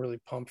that. I'm really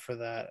pumped for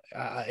that.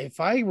 If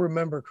I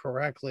remember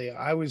correctly,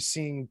 I was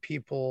seeing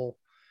people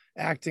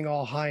acting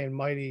all high and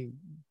mighty,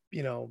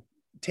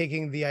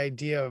 taking the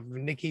idea of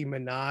Nicki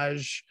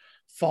Minaj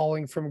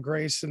falling from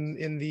grace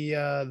in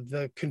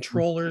the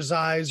controller's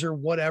eyes or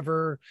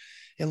whatever.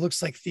 It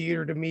looks like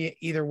theater to me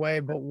either way,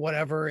 but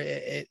whatever.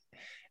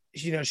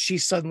 She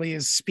suddenly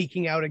is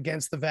speaking out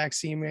against the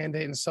vaccine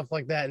mandate and stuff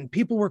like that, and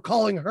people were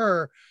calling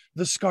her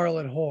the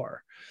Scarlet Whore.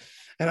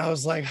 And I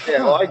was like,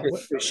 yeah, well, I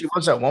did. She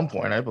was at one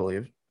point, I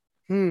believe.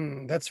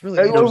 That's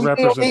really the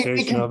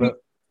representation of it.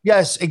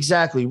 Yes,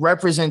 exactly.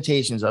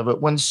 Representations of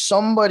it. When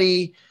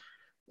somebody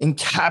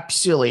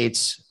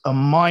encapsulates a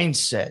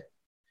mindset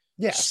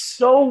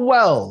so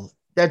well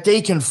that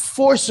they can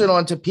force it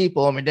onto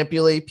people or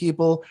manipulate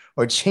people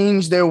or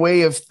change their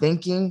way of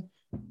thinking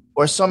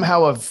or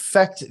somehow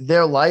affect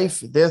their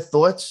life, their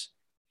thoughts,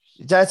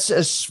 that's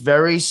a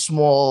very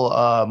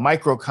small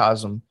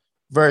microcosm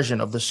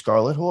version of the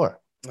Scarlet Whore.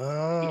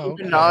 Oh,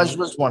 okay. Minaj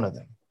was one of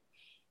them.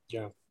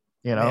 Yeah.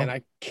 Man,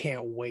 I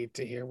can't wait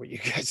to hear what you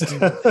guys do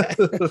with that.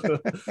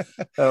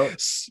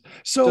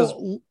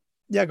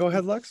 Go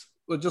ahead, Lex.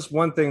 Well, just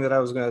one thing that I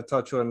was going to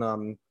touch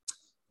on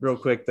real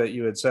quick that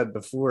you had said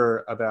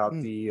before about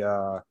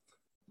you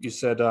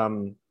said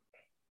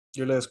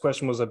your last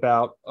question was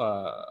about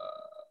I'm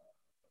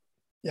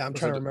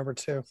trying to remember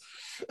too.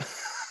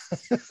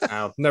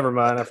 Oh, never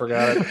mind. I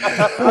forgot it.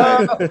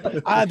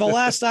 The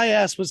last I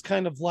asked was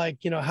kind of like,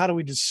 how do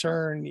we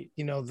discern,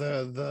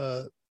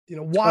 why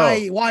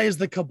is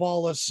the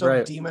Kabbalah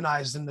so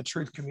demonized in the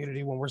truth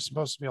community when we're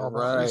supposed to be all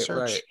about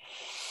research? Right.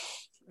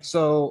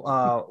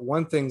 So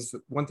one thing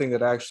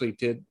that actually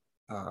did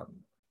kind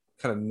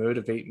of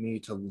motivate me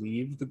to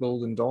leave the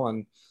Golden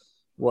Dawn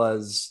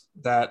was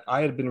that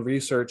I had been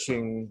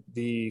researching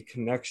the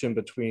connection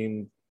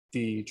between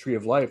the Tree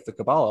of Life, the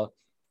Kabbalah,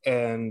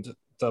 and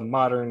the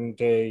modern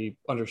day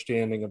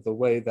understanding of the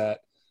way that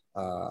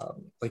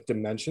like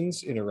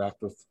dimensions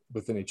interact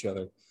within each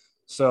other.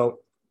 So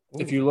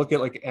if you look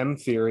at like M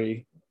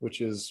theory, which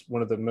is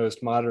one of the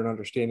most modern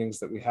understandings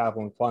that we have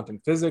on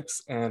quantum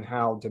physics and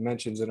how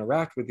dimensions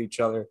interact with each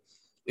other,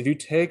 if you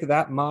take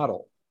that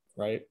model,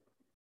 right,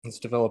 it's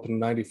developed in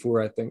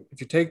 94, I think.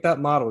 If you take that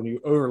model and you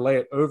overlay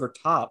it over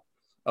top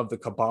of the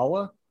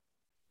Kabbalah,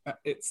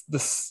 it's the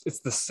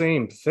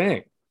same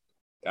thing,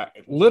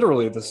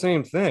 literally the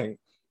same thing.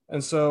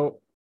 And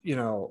so,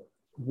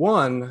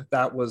 one,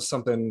 that was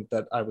something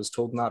that I was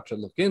told not to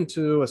look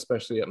into,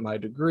 especially at my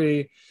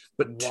degree.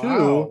 But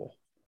two,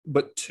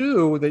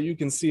 that you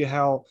can see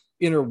how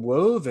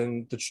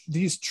interwoven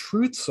these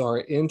truths are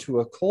into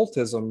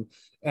occultism.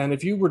 And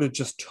if you were to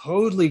just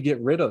totally get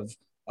rid of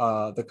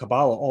the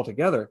Kabbalah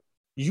altogether,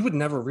 you would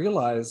never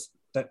realize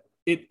that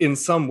in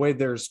some way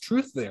there's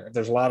truth there.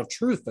 There's a lot of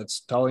truth that's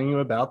telling you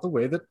about the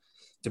way that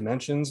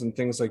dimensions and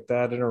things like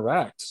that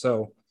interact.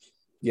 So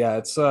yeah,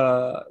 it's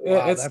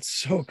that's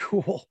so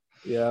cool.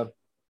 Yeah.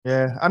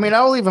 I mean,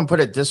 I'll even put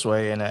it this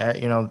way, and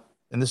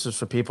and this is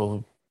for people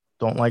who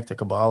don't like the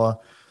Kabbalah.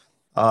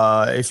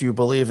 If you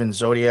believe in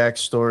zodiac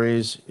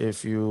stories,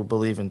 if you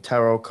believe in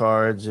tarot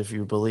cards, if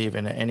you believe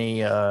in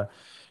any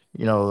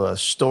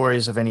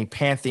stories of any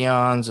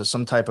pantheons or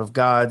some type of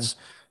gods,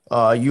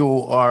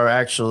 you are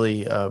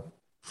actually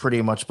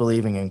pretty much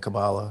believing in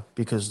Kabbalah,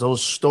 because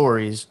those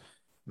stories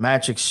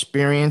match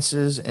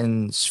experiences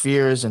and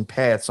spheres and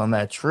paths on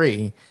that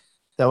tree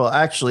that will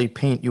actually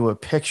paint you a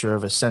picture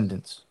of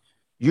ascendance.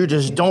 You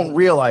just don't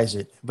realize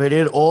it, but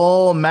it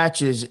all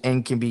matches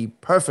and can be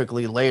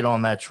perfectly laid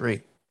on that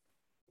tree.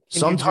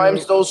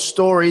 Sometimes those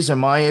stories, in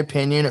my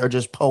opinion, are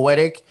just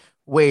poetic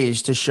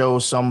ways to show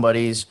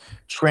somebody's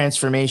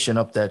transformation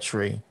up that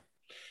tree.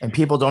 And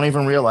people don't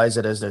even realize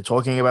it as they're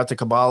talking about the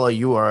Kabbalah.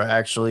 You are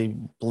actually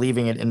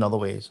believing it in other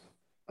ways.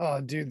 Oh,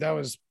 dude, that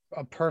was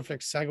a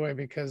perfect segue,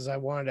 because I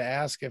wanted to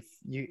ask if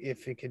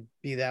it could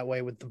be that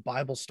way with the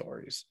Bible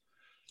stories.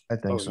 I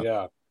think so.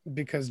 Yeah.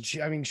 Because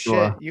I mean,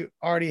 shit, you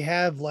already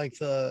have like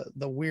the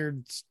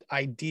weird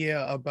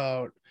idea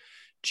about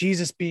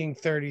Jesus being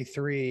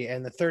 33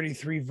 and the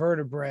 33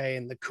 vertebrae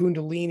and the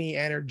Kundalini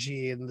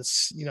energy and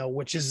this,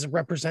 which is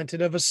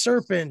representative of a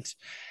serpent.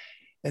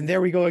 And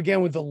there we go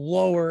again with the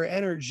lower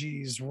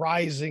energies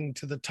rising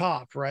to the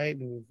top, right?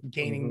 And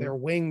gaining their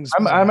wings.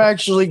 I'm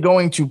actually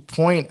going to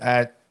point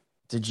at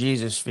the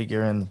Jesus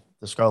figure in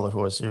the Scarlet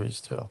Whore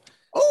series too.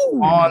 Oh,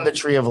 on the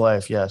Tree of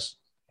Life, yes.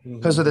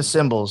 Because of the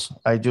symbols,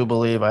 I do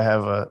believe I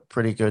have a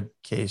pretty good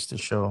case to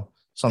show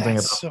something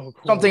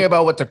something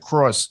about what the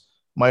cross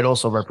might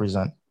also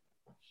represent.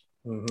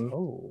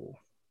 Oh,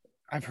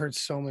 I've heard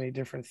so many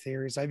different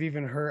theories. I've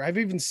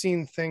even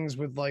seen things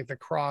with like the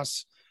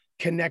cross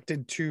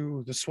connected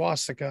to the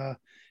swastika,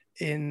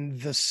 in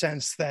the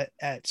sense that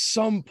at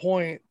some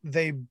point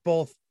they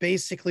both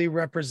basically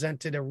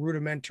represented a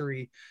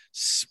rudimentary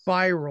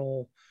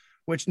spiral,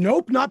 which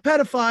not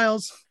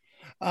pedophiles,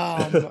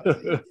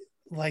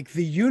 like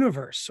the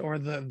universe or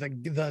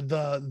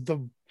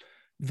the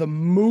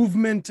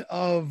movement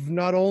of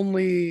not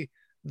only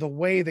the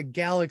way the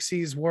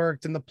galaxies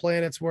worked and the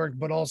planets worked,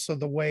 but also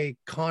the way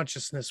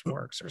consciousness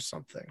works or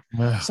something,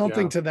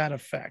 something to that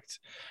effect.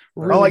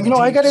 Really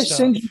I gotta stuff.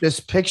 send you this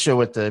picture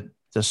with the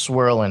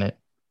swirl in it,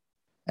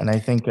 and I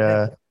think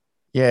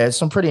it's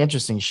some pretty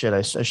interesting shit.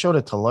 I showed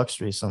it to Lux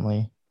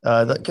recently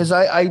because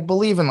I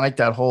believe in like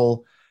that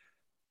whole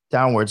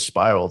downward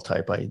spiral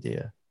type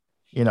idea,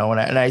 and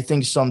I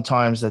think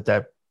sometimes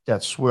that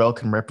swirl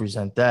can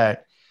represent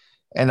that.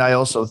 And I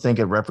also think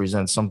it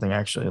represents something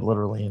actually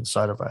literally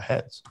inside of our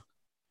heads.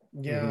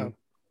 Yeah. Mm-hmm.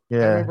 Yeah.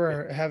 I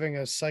remember having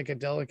a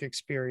psychedelic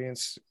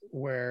experience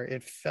where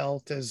it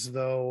felt as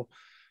though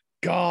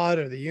God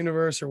or the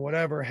universe or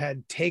whatever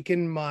had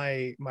taken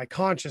my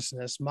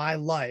consciousness, my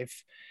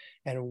life,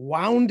 and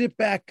wound it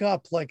back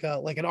up like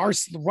an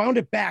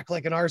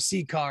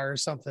RC car or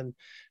something,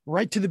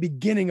 right to the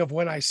beginning of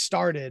when I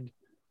started,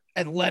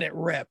 and let it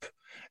rip.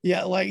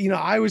 Yeah, like,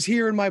 I was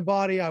here in my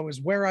body, I was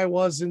where I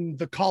was in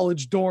the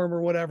college dorm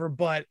or whatever,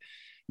 but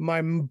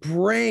my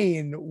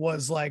brain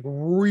was like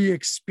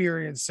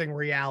re-experiencing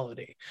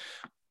reality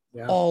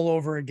all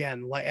over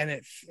again. Like, and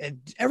it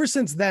ever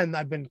since then,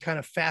 I've been kind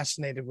of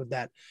fascinated with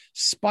that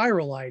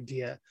spiral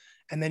idea.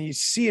 And then you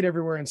see it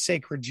everywhere in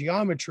sacred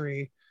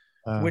geometry,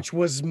 which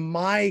was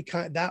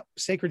that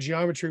sacred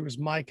geometry was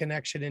my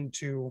connection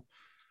into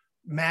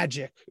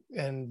magic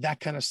and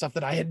that kind of stuff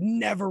that I had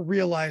never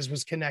realized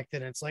was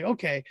connected. And it's like,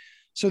 okay,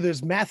 so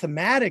there's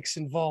mathematics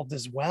involved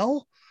as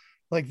well.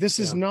 Like, this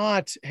is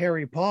not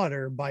Harry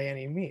Potter by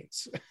any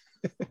means.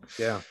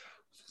 Yeah.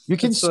 You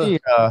can see,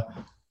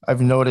 I've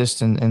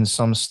noticed in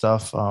some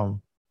stuff,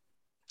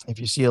 if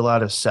you see a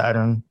lot of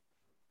Saturn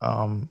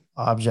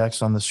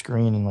objects on the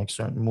screen in like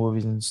certain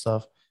movies and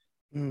stuff.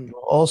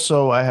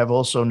 Also, I have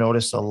also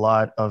noticed a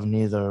lot of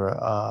neither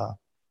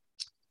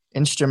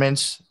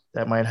instruments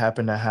that might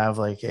happen to have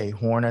like a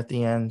horn at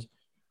the end,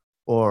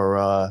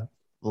 or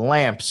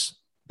lamps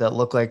that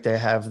look like they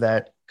have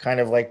that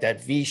kind of like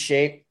that V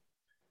shape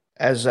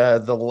as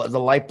the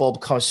light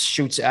bulb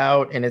shoots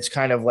out, and it's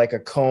kind of like a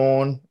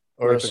cone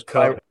or like a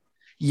cup.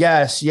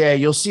 Yes, yeah,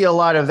 you'll see a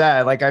lot of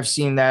that. Like, I've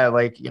seen that.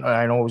 Like,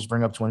 I don't always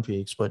bring up Twin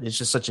Peaks, but it's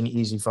just such an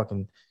easy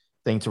fucking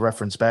thing to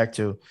reference back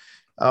to.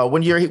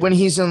 When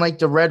he's in like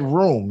the red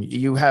room,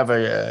 you have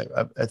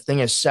a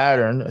thing of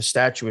Saturn, a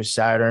statue of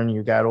Saturn.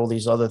 You got all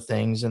these other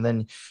things, and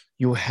then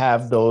you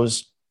have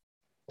those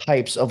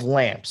types of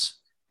lamps.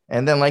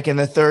 And then, like in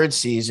the third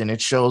season,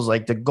 it shows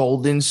like the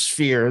golden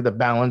sphere, the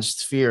balanced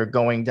sphere,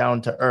 going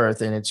down to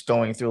Earth, and it's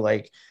going through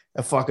like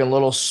a fucking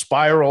little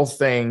spiral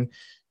thing,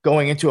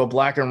 going into a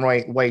black and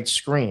white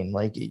screen.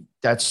 Like,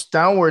 that's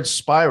downward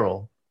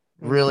spiral.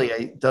 Really,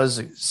 it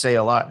does say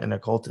a lot in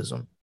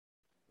occultism.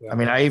 Yeah. I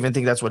mean, I even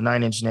think that's what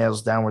Nine Inch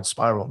Nails' downward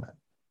spiral meant.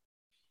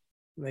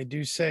 They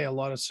do say a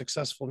lot of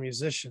successful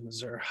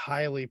musicians are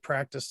highly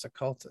practiced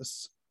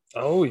occultists.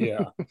 Oh,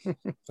 yeah.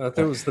 I think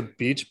it was the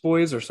Beach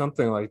Boys or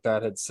something like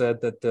that had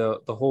said that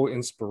the whole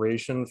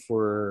inspiration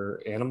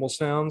for Animal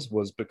Sounds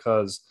was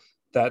because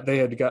that they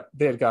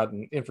had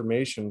gotten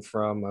information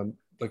from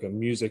like a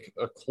music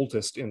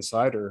occultist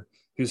insider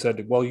who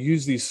said, well,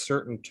 use these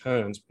certain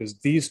tones because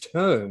these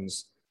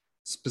tones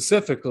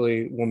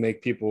specifically will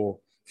make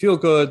people feel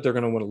good. They're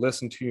going to want to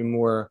listen to you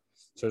more.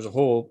 So there's a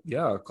whole,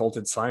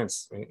 occulted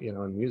science,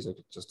 in music.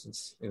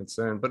 It's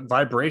insane. But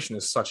vibration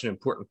is such an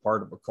important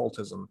part of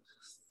occultism.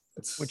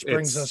 Which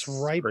brings us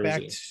right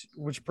back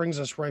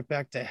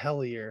to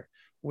Hellier,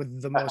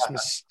 with the most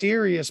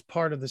mysterious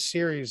part of the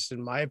series,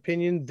 in my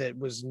opinion, that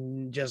was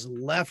just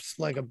left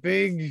like a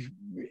big,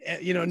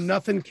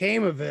 nothing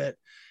came of it.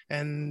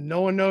 And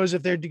no one knows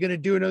if they're going to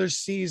do another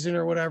season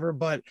or whatever,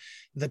 but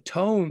the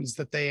tones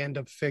that they end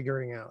up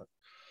figuring out.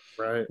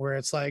 Right. Where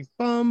it's like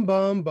bum,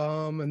 bum,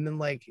 bum. And then,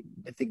 like,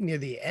 I think near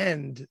the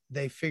end,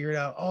 they figured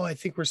out, I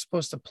think we're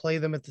supposed to play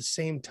them at the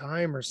same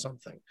time or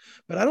something.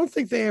 But I don't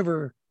think they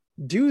ever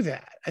do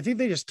that. I think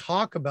they just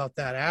talk about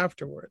that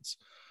afterwards.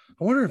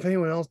 I wonder if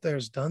anyone else there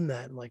has done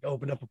that and like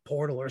opened up a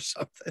portal or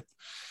something.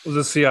 Well,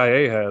 the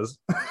CIA has.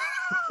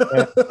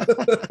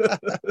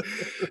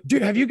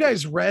 Dude, have you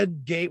guys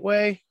read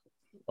Gateway?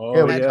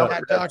 Oh,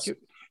 yeah.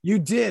 You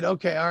did?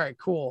 Okay. All right,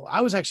 cool.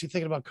 I was actually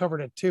thinking about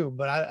covering it too,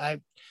 but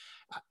I'd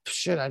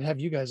have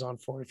you guys on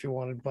for it if you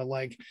wanted. But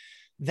like,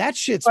 that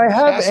shit's. If I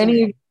have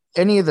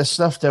any of the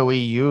stuff that we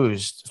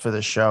used for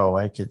the show,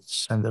 I could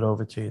send it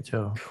over to you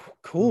too.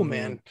 Cool,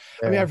 man.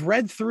 Yeah. I mean, I've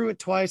read through it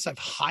twice. I've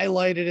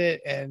highlighted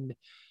it, and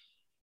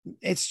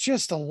it's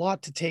just a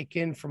lot to take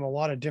in from a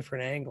lot of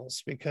different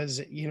angles, because,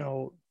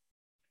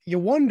 you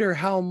wonder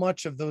how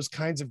much of those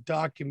kinds of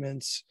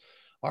documents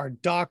are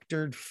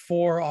doctored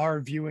for our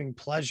viewing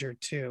pleasure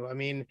too. I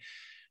mean,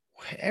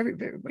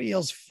 everybody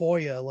yells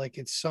FOIA like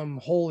it's some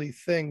holy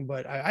thing,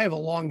 but I have a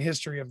long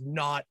history of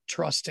not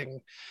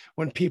trusting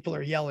when people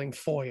are yelling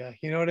FOIA,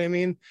 you know what I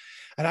mean?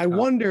 And I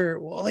wonder,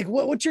 like,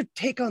 what's your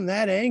take on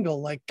that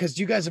angle? Like, because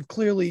you guys have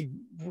clearly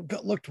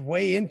looked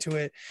way into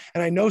it,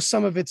 and I know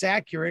some of it's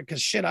accurate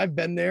because shit, I've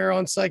been there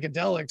on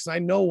psychedelics and I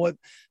know what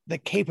the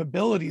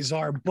capabilities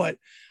are, but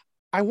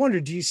I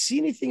wonder, do you see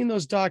anything in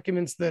those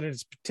documents that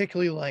is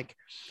particularly like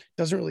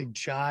doesn't really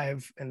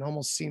jive and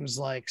almost seems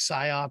like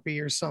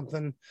psyopy or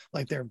something,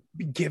 like they're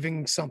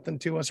giving something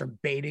to us or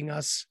baiting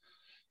us?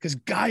 Because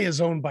Gaia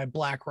is owned by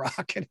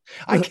BlackRock, and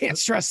I can't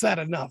stress that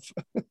enough.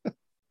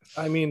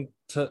 I mean,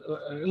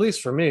 at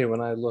least for me,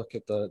 when I look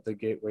at the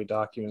Gateway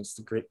documents,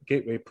 the Great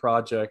Gateway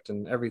Project,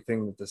 and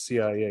everything that the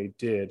CIA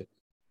did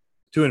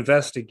to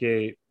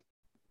investigate,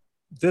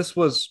 this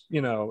was,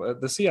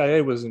 the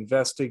CIA was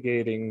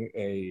investigating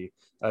a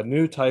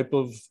new type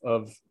of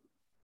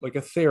like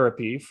a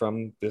therapy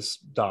from this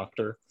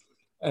doctor,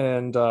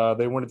 and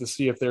they wanted to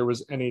see if there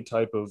was any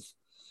type of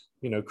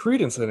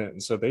credence in it.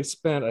 And so they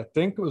spent, I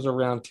think it was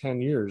around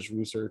 10 years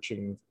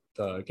researching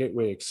the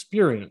Gateway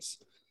experience,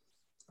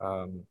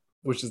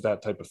 which is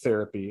that type of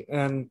therapy.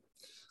 And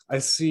I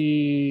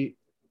see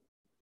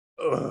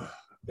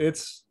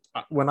it's,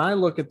 when I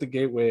look at the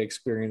Gateway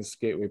experience,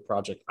 Gateway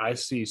Project, I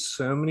see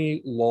so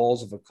many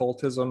laws of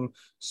occultism,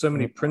 so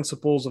many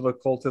principles of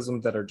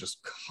occultism that are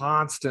just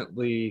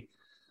constantly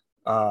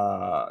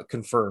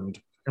confirmed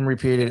and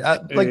repeated.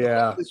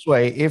 This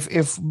way,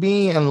 if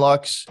me and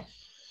Lux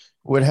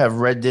would have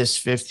read this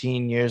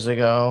 15 years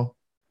ago,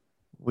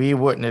 we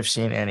wouldn't have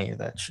seen any of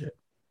that shit.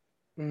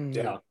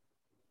 Yeah.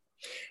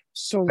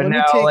 So but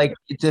now,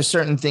 there's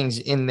certain things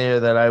in there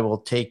that I will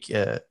take.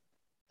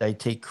 I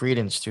take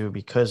credence to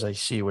because I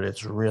see what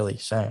it's really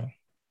saying.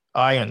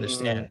 I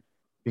understand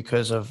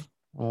because of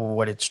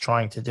what it's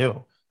trying to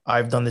do.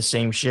 I've done the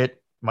same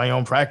shit, my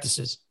own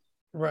practices.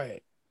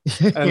 Right.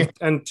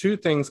 and two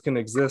things can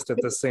exist at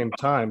the same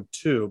time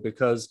too,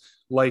 because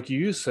like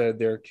you said,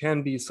 there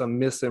can be some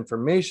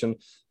misinformation,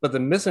 but the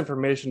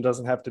misinformation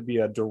doesn't have to be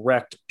a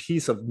direct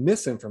piece of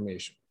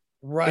misinformation.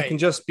 Right. It can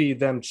just be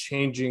them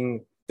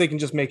changing. They can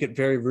just make it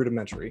very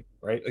rudimentary,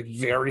 right? Like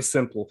very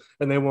simple,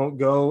 and they won't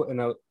go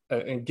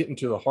and get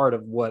into the heart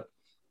of what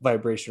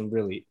vibration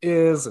really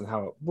is and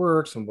how it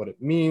works and what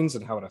it means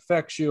and how it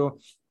affects you.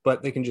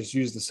 But they can just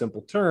use the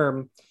simple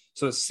term.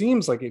 So it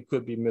seems like it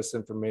could be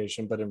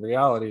misinformation, but in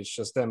reality, it's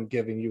just them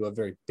giving you a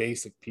very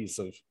basic piece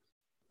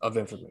of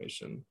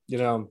information,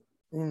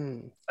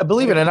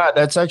 Believe it or not,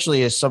 that's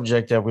actually a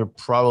subject that we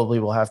probably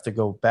will have to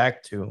go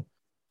back to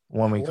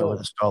when we cover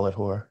the Scarlet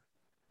Whore.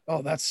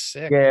 Oh, that's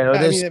sick. Yeah,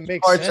 there's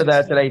parts of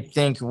that I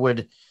think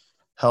would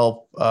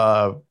help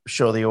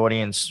show the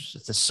audience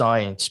the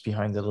science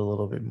behind it a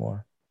little bit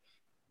more.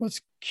 Well,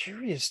 it's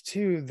curious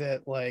too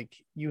that like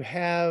you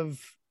have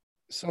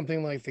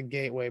something like the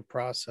Gateway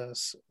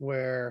process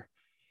where,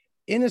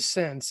 in a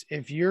sense,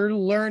 if you're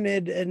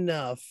learned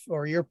enough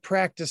or you're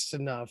practiced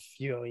enough,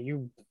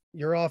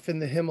 you're off in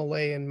the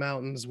Himalayan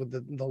mountains with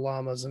the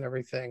llamas and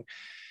everything,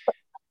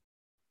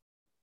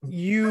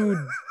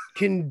 you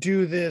can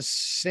do this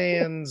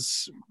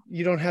sans,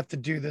 you don't have to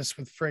do this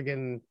with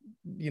friggin'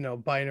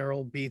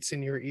 binaural beats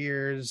in your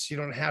ears. You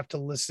don't have to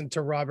listen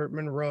to Robert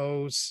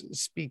Monroe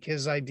speak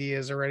his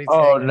ideas or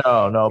anything.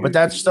 Oh no, but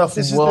that stuff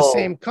is the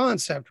same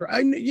concept,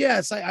 right?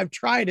 Yes, I've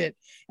tried it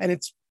and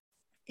it's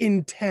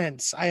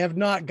intense. I have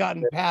not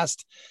gotten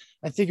past,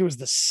 I think it was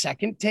the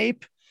second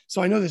tape.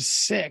 So I know there's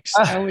 6.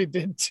 I only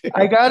did 2.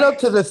 I got up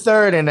to the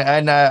third and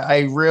I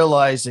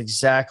realized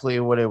exactly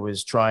what it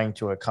was trying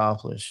to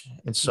accomplish.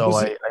 And so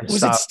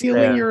was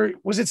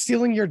it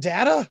stealing your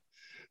data?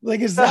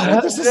 Like, is that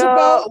what this is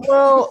about?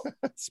 Well,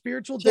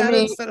 spiritual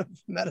data instead of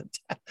meta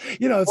data.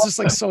 It's just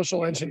like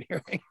social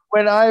engineering.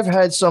 When I've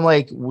had some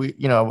I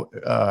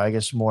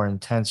guess more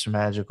intense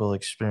magical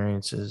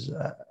experiences,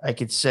 I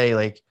could say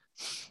like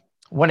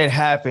when it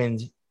happened,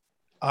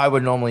 I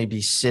would normally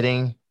be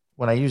sitting.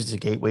 When I used the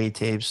Gateway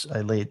tapes,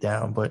 I laid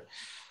down. But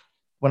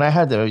when I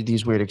had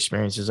these weird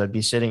experiences, I'd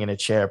be sitting in a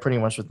chair pretty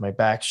much with my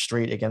back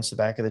straight against the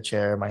back of the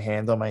chair, my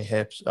hand on my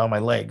hips, on my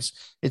legs.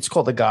 It's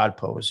called the God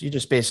pose. You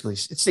just basically,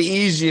 it's the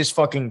easiest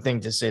fucking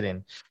thing to sit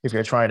in if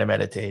you're trying to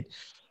meditate.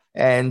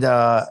 And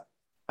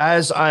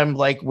as I'm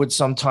like, would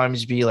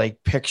sometimes be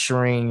like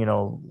picturing,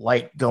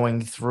 light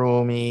going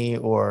through me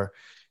or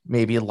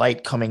maybe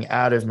light coming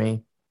out of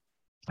me.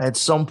 At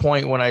some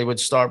point when I would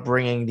start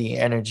bringing the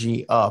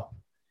energy up,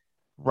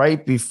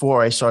 right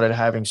before I started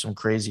having some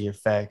crazy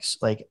effects,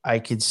 like I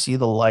could see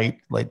the light,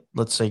 like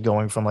let's say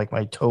going from like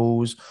my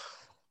toes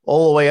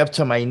all the way up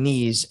to my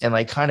knees and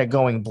like kind of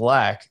going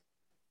black.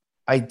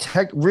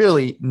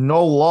 Really,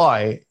 no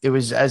lie, it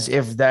was as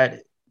if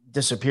that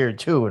disappeared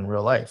too in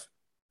real life.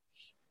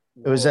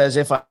 It was as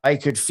if I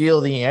could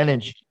feel the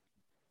energy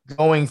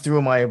going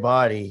through my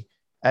body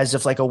as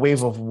if like a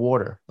wave of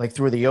water, like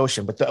through the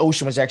ocean, but the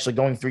ocean was actually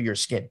going through your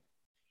skin.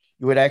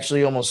 You would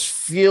actually almost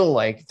feel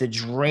like the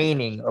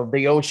draining of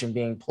the ocean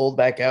being pulled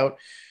back out,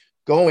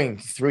 going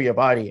through your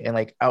body and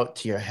like out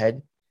to your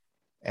head.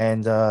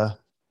 And that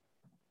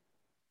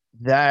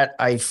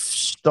I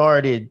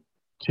started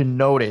to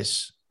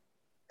notice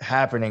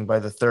happening by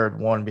the third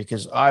one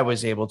because I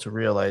was able to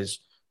realize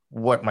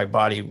what my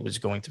body was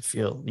going to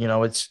feel.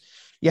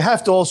 You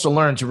have to also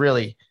learn to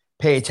really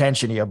pay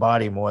attention to your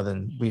body more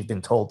than we've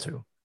been told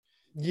to.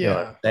 You know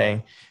what Yeah. I'm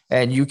saying?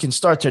 And you can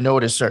start to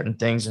notice certain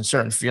things and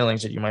certain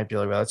feelings that you might be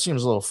like, well, it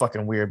seems a little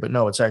fucking weird, but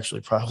no, it's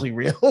actually probably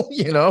real,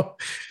 you know?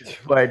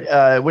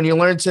 But when you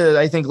learn to,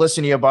 I think,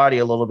 listen to your body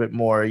a little bit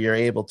more, you're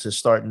able to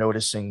start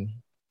noticing,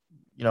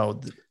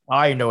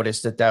 I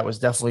noticed that was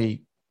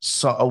definitely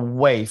a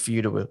way for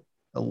you to at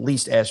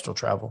least astral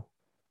travel.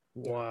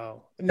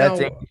 Wow. That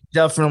thing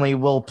definitely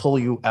will pull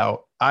you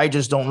out. I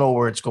just don't know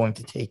where it's going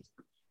to take.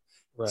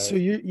 Right. So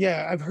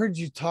I've heard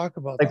you talk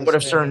about like this, what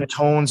if man. certain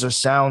tones or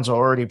sounds are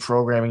already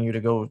programming you to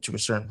go to a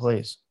certain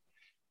place?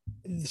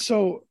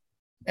 So,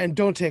 and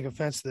don't take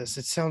offense to this,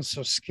 it sounds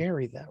so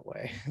scary that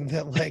way.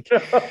 That like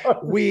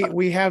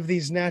we have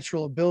these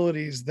natural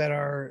abilities that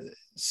are,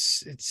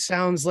 it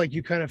sounds like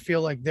you kind of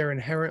feel like they're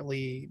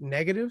inherently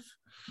negative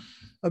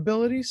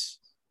abilities.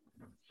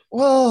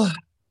 Well,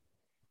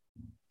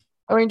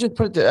 I mean, just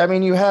put I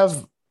mean, you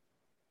have,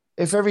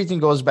 if everything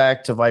goes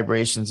back to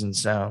vibrations and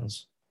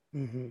sounds,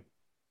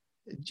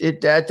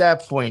 it at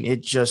that point,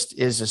 it just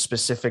is a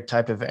specific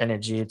type of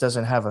energy. It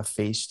doesn't have a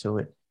face to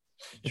it.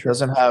 It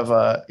doesn't have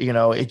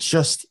it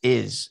just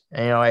is.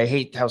 And, I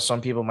hate how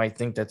some people might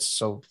think that's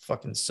so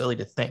fucking silly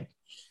to think.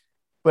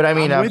 But I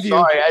mean, I'm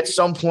sorry, at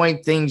some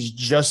point, things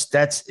just,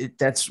 that's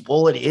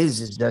all it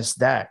is just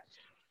that.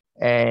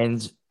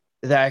 And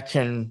that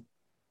can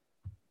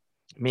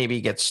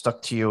maybe get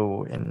stuck to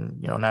you and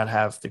not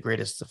have the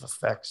greatest of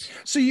effects.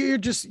 So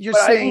you're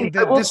saying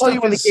that this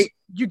stuff is,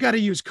 you got to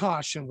use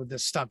caution with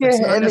this stuff. It's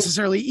not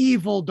necessarily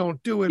evil,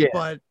 don't do it.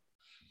 But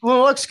well,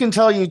 Lux can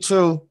tell you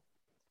too,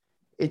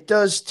 it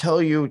does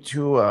tell you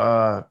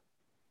to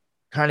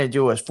kind of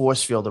do a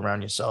force field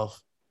around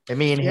yourself. And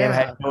me and him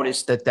had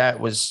noticed that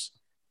was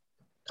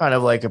kind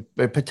of like a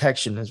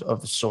protection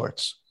of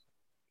sorts.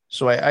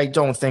 So I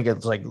don't think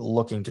it's like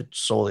looking to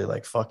solely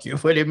like fuck you,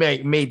 but it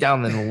may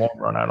down in the long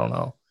run. I don't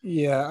know.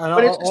 Yeah,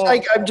 but it's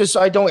just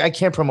like I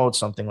can't promote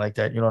something like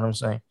that. You know what I'm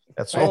saying?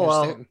 That's all.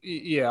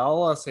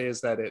 All I'll say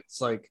is that it's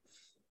like,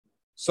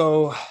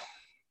 so,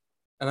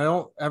 and I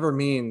don't ever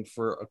mean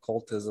for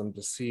occultism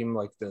to seem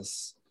like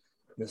this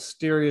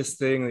mysterious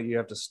thing that you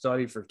have to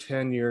study for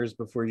 10 years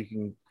before you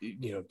can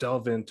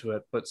delve into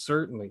it. But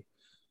certainly,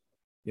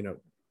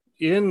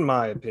 in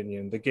my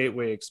opinion, the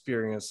Gateway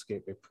Experience,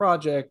 Gateway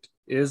Project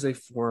is a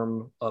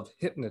form of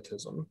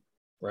hypnotism,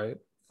 right?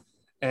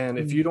 And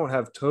if you don't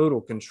have total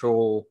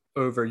control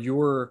over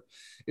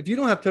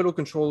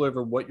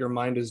what your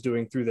mind is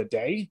doing through the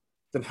day,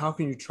 then how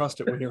can you trust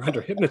it when you're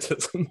under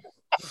hypnotism?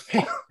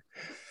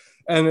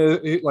 And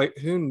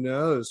who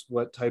knows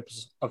what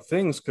types of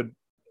things could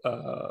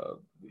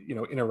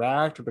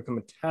interact or become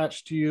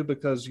attached to you,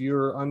 because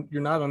you're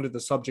not under the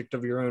subject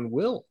of your own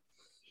will.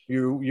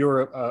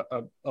 You're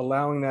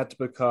allowing that to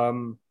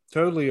become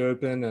totally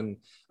open. And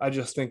I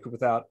just think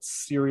without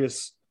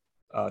serious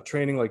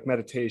training like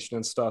meditation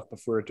and stuff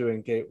before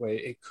doing Gateway,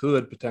 it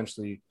could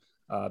potentially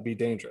be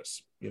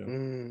dangerous.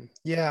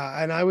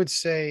 Yeah, and I would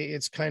say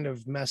it's kind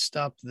of messed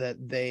up that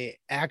they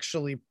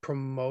actually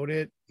promote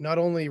it. Not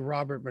only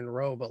Robert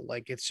Monroe, but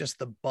like it's just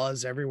the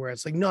buzz everywhere.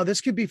 It's like, no, this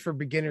could be for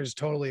beginners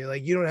totally.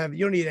 Like you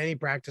don't need any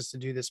practice to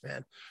do this,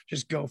 man.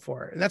 Just go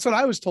for it. And that's what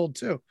I was told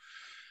too.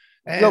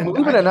 And no,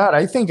 believe it or not,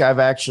 I think I've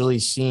actually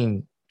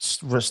seen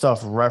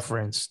stuff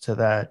referenced to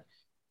that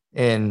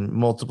in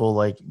multiple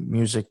like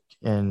music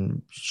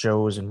and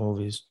shows and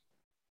movies.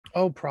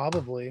 Oh,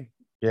 probably.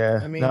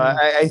 Yeah. I mean, no,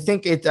 I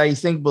think,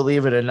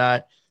 believe it or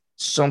not,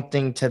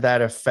 something to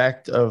that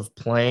effect of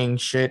playing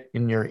shit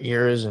in your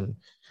ears and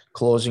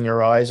closing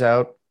your eyes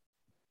out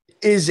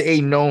is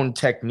a known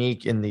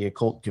technique in the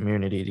occult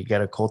community to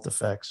get occult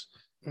effects.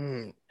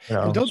 So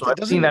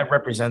I've seen that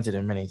represented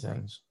in many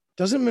things.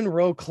 Doesn't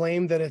Monroe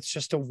claim that it's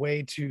just a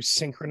way to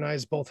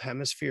synchronize both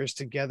hemispheres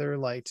together,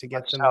 like to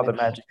get that's them? How the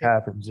magic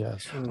happens,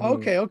 yes.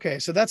 Okay.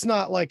 So that's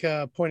not like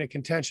a point of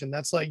contention.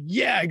 That's like,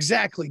 yeah,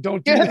 exactly.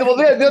 Don't do that. that. Well,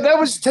 that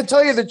was, to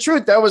tell you the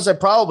truth, that was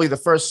probably the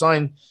first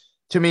sign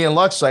to me and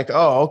Lux, like,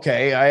 oh,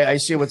 okay, I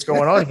see what's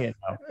going on here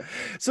now.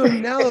 So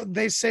now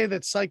they say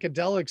that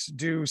psychedelics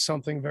do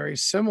something very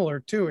similar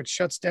too. It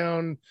shuts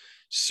down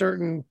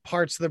certain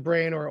parts of the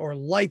brain or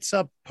lights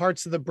up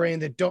parts of the brain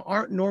that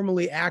aren't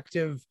normally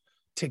active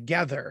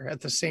together at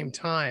the same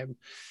time.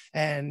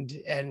 And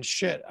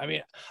shit, I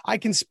mean, I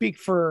can speak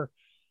for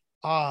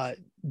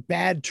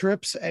bad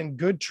trips and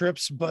good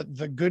trips, but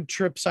the good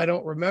trips I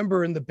don't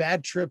remember, and the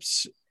bad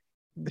trips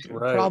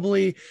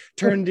probably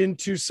turned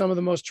into some of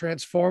the most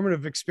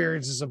transformative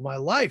experiences of my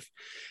life.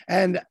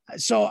 And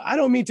so I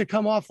don't mean to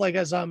come off like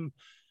as I'm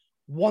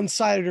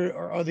one-sided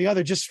or the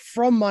other, just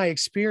from my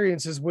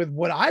experiences with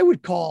what I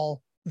would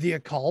call the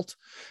occult,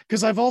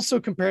 because I've also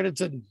compared it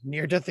to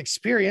near-death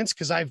experience,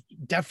 because I've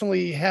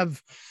definitely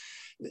have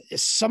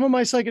some of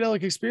my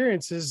psychedelic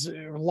experiences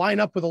line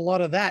up with a lot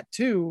of that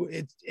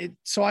too.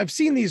 So I've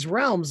seen these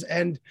realms,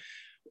 and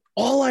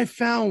all I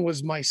found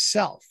was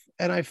myself.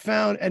 And I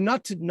found, and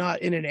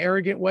not in an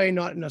arrogant way,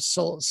 not in a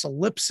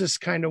solipsis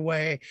kind of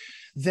way,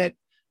 that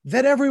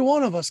that every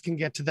one of us can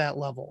get to that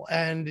level.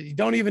 And you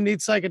don't even need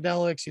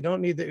psychedelics. You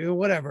don't need the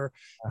whatever.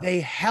 They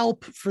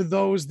help for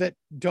those that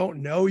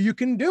don't know you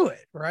can do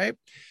it. Right.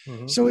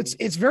 Mm-hmm. So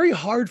it's very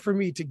hard for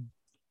me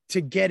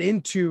to get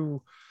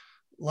into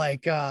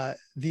like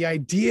the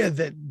idea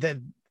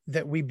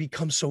that we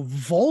become so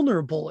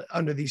vulnerable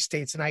under these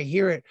states. And I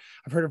hear it,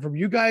 I've heard it from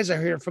you guys. I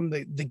hear it from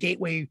the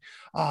Gateway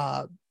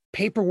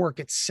paperwork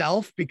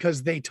itself,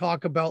 because they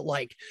talk about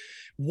like,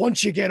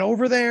 once you get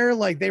over there,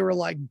 like they were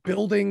like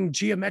building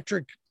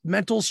geometric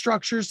mental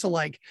structures to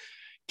like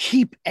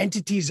keep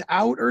entities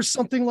out or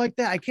something like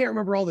that. I can't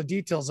remember all the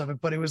details of it,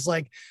 but it was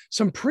like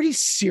some pretty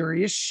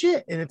serious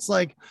shit. And it's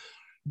like,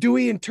 do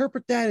we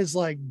interpret that as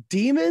like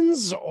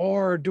demons,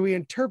 or do we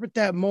interpret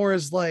that more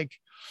as like,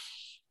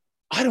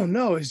 I don't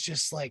know, is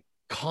just like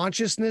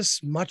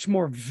consciousness much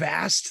more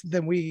vast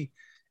than we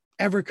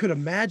ever could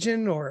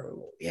imagine? Or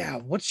yeah,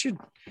 what do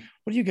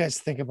you guys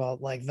think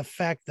about like the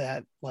fact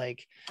that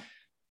like,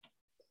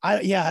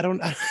 I don't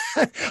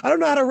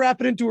know how to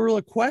wrap it into a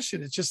real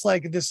question. It's just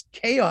like this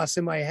chaos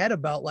in my head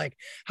about like,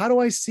 how do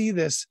I see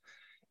this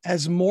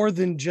as more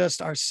than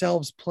just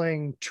ourselves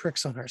playing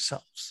tricks on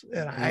ourselves?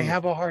 And I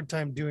have a hard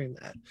time doing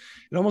that.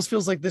 It almost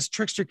feels like this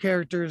trickster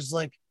character is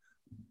like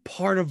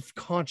part of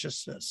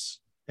consciousness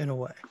in a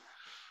way,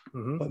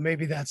 but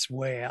maybe that's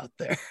way out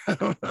there. I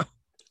don't know.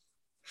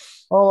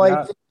 Well,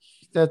 I think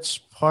that's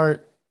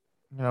part,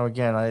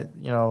 again,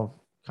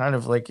 kind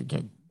of like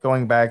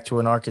going back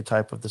to an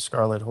archetype of the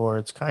Scarlet Whore.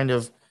 It's kind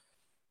of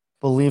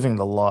believing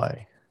the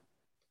lie.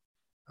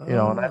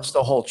 And that's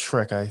the whole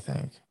trick, I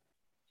think,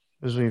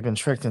 is we've been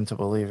tricked into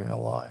believing a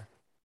lie.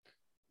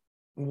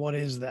 What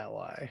is that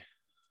lie?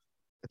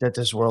 That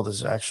this world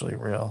is actually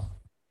real.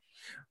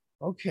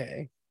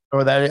 Okay.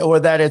 Or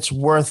that it's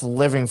worth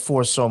living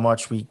for so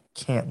much we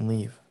can't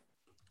leave.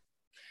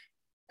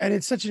 And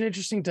it's such an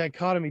interesting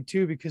dichotomy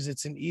too, because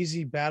it's an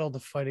easy battle to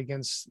fight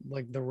against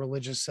like the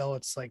religious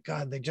zealots. Like,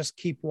 God, they just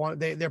keep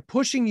they're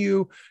pushing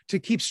you to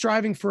keep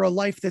striving for a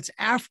life that's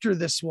after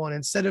this one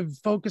instead of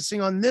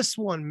focusing on this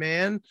one,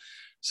 man.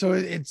 So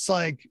it's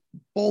like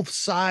both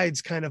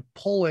sides kind of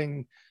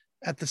pulling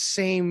at the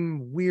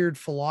same weird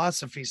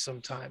philosophy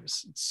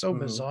sometimes. It's so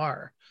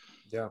bizarre.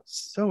 Yeah.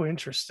 So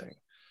interesting.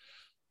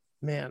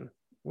 Man,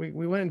 we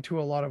went into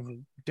a lot of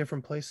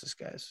different places,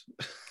 guys.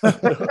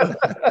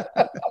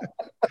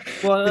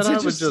 Well, and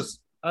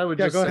I would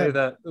just say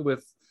that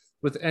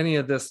with any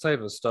of this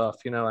type of stuff,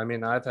 I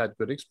mean, I've had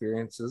good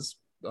experiences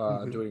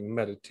doing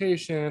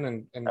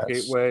meditation and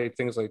Gateway,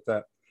 things like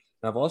that.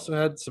 And I've also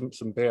had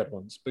some bad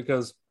ones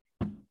because,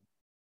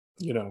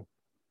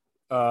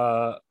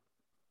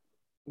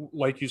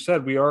 like you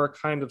said, we are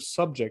kind of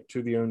subject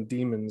to the own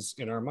demons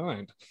in our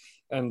mind.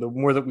 And the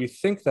more that we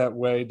think that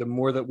way, the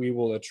more that we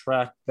will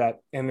attract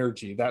that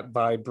energy, that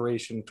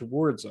vibration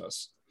towards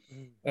us.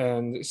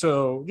 And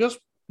so just,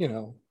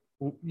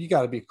 you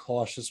got to be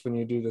cautious when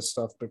you do this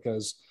stuff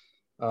because,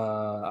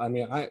 I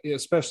mean,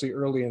 especially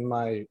early in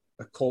my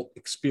occult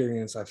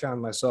experience, I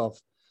found myself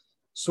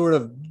sort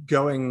of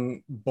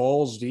going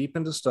balls deep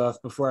into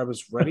stuff before I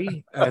was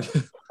ready. And,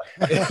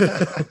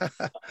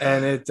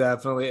 and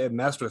it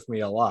messed with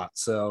me a lot.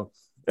 So,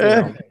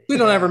 we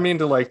don't ever mean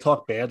to like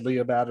talk badly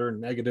about it or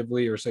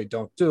negatively or say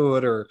don't do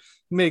it or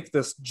make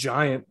this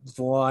giant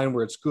line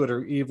where it's good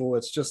or evil.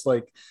 It's just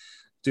like,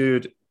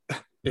 dude,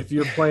 if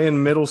you're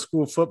playing middle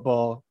school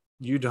football,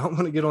 you don't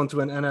want to get onto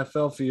an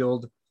NFL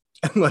field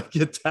and like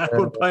get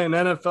tackled by an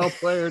NFL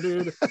player,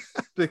 dude,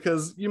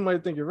 because you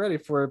might think you're ready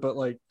for it, but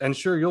like, and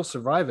sure, you'll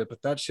survive it,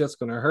 but that shit's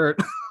gonna hurt.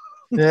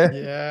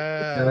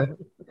 Yeah.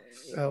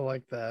 I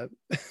like that.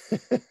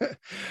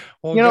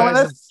 Well, guys,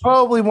 that's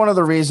probably one of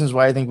the reasons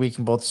why I think we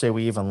can both say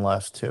we even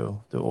left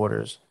too, the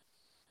orders.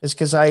 It's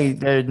because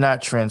they're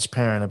not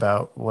transparent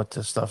about what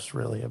this stuff's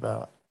really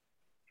about.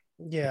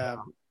 Yeah.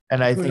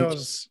 And I think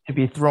to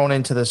be thrown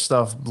into this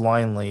stuff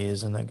blindly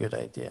isn't a good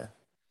idea.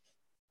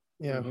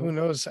 Yeah, who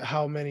knows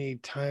how many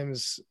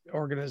times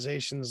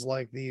organizations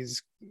like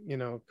these,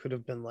 could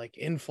have been like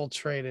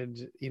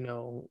infiltrated,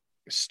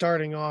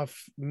 starting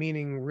off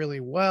meaning really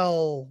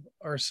well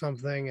or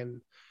something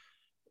and,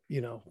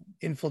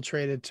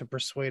 infiltrated to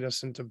persuade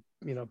us into,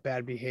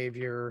 bad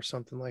behavior or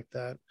something like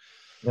that.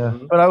 Yeah.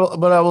 But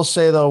I will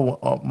say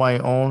though, my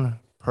own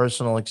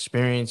personal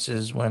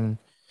experiences when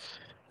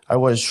I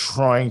was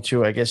trying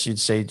to, I guess you'd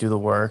say, do the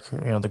work,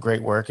 the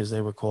great work as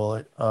they would call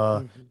it,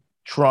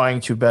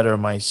 trying to better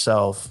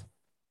myself.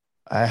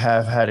 I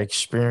have had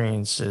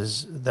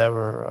experiences that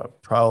were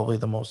probably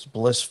the most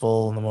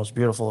blissful and the most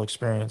beautiful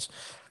experience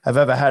I've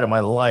ever had in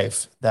my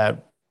life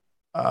that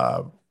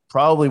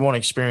probably won't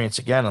experience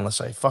again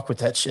unless I fuck with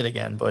that shit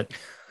again. But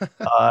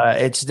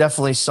it's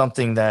definitely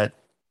something that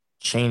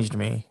changed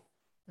me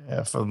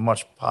for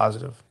much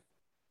positive.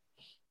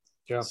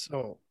 Yeah.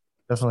 So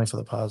definitely for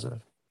the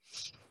positive.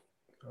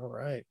 All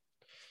right.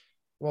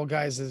 Well,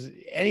 guys, is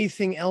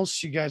anything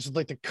else you guys would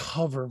like to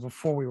cover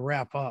before we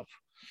wrap up?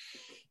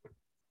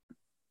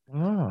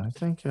 No, I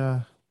think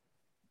that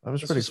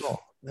was pretty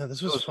cool. Yeah,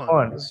 this was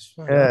fun.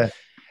 Yeah.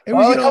 It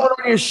was, coming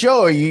on your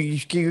show,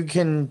 you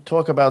can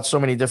talk about so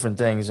many different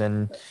things,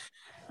 and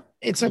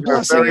it's a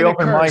blessing and a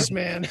curse,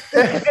 man.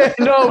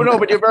 no,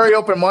 but you're very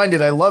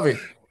open-minded. I love it.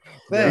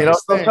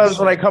 Thanks, sometimes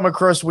when I come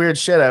across weird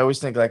shit, I always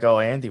think like, oh,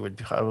 Andy would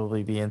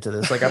probably be into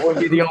this. Like, I wouldn't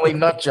be the only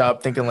nut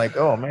job thinking like,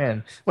 oh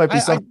man, might be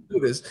something to do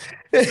this.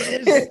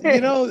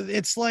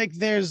 It's like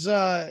there's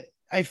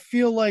I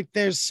feel like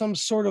there's some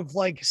sort of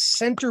like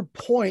center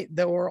point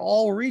that we're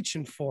all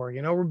reaching for.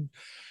 We're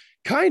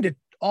kind of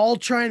all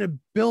trying to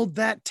build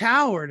that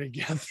tower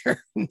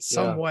together in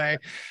some way,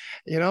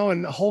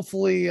 and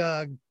hopefully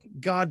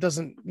God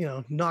doesn't,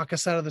 knock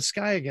us out of the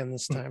sky again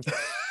this time.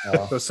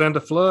 So send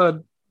a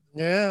flood.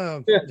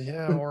 Yeah,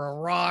 or a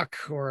rock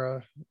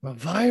or a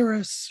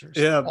virus,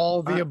 or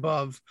all the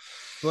above.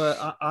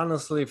 But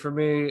honestly, for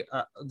me,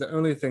 the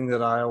only thing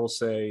that I will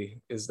say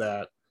is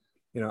that,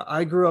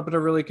 I grew up in a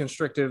really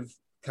constrictive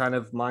kind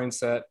of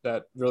mindset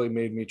that really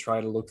made me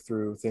try to look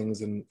through things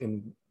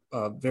in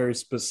a very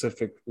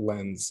specific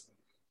lens,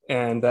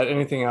 and that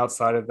anything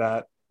outside of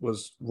that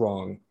was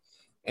wrong.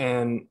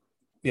 And,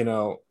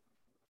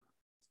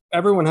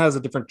 everyone has a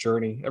different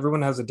journey.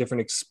 Everyone has a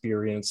different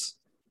experience,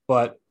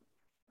 but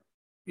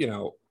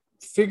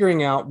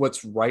figuring out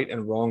what's right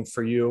and wrong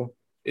for you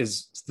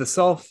is the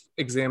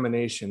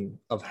self-examination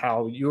of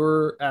how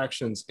your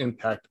actions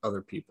impact other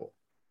people,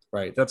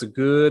 right? That's a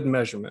good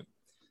measurement.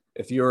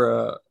 If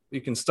you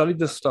can study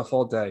this stuff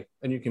all day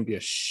and you can be a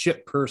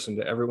shit person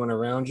to everyone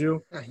around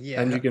you,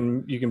 and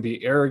you can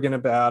be arrogant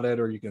about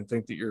it, or you can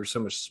think that you're so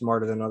much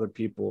smarter than other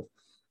people,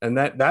 and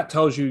that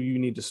tells you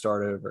need to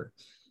start over.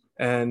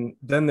 And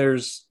then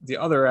there's the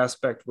other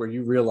aspect where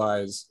you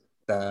realize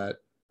that,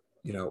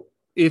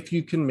 if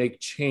you can make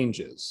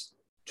changes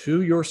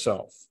to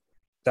yourself,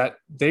 that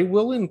they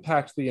will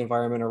impact the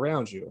environment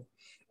around you.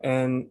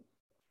 And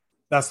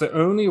that's the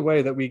only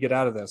way that we get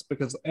out of this,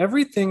 because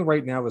everything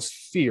right now is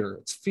fear.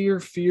 It's fear,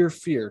 fear,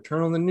 fear.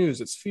 Turn on the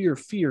news. It's fear,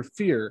 fear,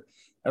 fear.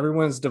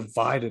 Everyone's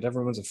divided.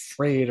 Everyone's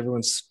afraid.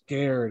 Everyone's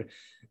scared.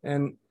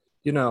 And,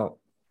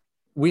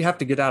 we have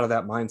to get out of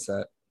that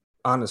mindset.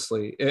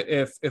 Honestly,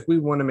 if we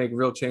want to make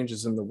real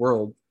changes in the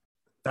world,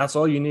 that's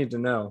all you need to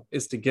know,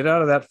 is to get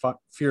out of that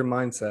fear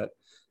mindset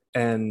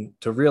and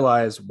to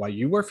realize why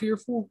you are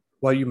fearful,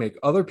 why you make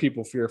other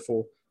people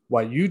fearful,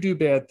 why you do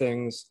bad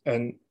things,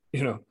 and,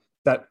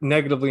 that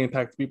negatively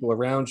impact people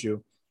around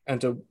you, and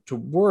to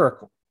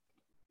work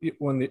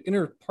on the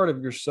inner part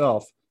of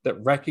yourself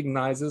that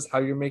recognizes how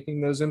you're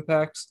making those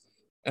impacts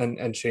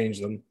and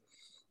change them.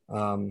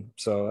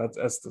 So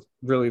that's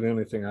really the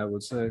only thing I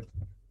would say.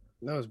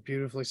 That was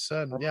beautifully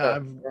said. Yeah,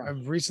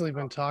 I've recently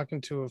been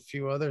talking to a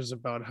few others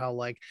about how,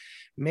 like,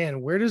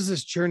 man, where does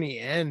this journey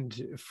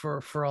end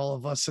for all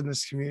of us in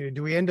this community?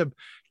 Do we end up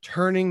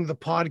turning the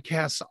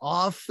podcast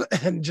off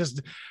and just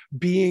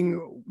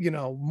being,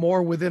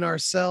 more within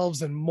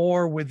ourselves and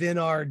more within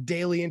our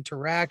daily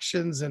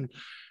interactions, and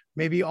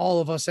maybe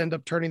all of us end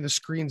up turning the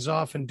screens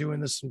off and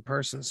doing this in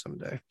person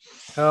someday?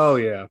 Oh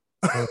yeah.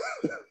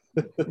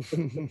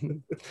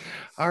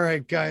 All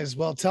right, guys.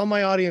 Well, tell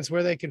my audience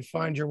where they can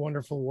find your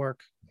wonderful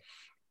work.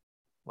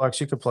 Lex,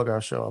 you could plug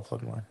our show. I'll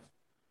plug mine.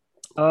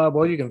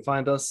 Well, you can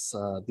find us,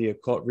 the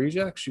Occult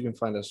Rejects. You can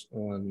find us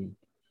on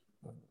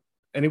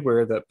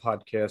anywhere that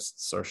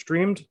podcasts are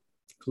streamed,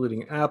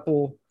 including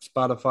Apple,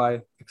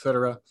 Spotify,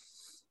 etc.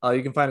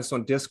 You can find us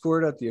on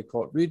Discord at the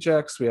Occult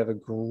Rejects. We have a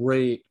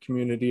great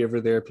community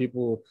over there.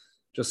 People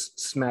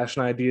just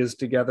smashing ideas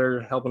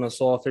together, helping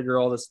us all figure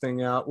all this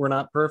thing out. We're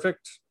not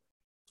perfect.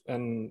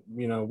 And,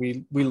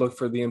 we look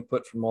for the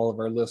input from all of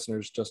our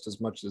listeners just as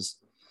much as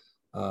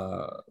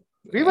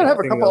we even have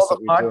a couple other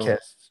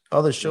podcasts,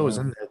 other shows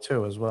in there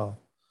too as well.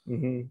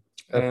 Mm-hmm.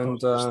 And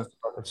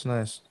it's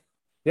nice.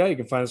 Yeah, you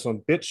can find us on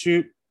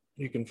BitChute.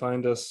 You can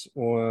find us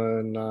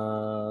on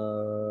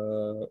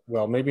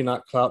well, maybe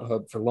not Clout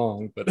Hub for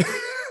long, but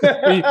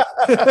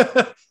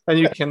and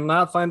you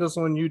cannot find us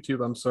on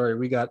YouTube. I'm sorry,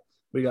 we got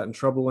in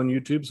trouble on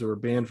YouTube, so we're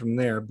banned from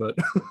there. But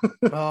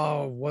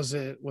oh, was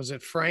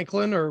it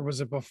Franklin, or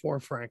was it before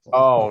Franklin?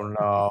 Oh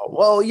no.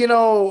 Well, we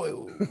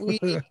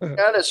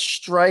got a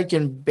strike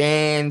and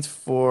banned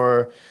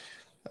for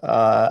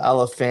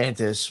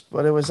Elephantis,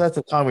 but it was at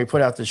the time we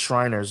put out the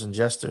Shriners and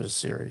Jesters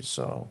series.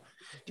 So,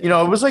 it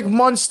was like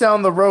months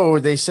down the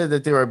road. They said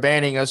that they were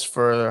banning us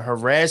for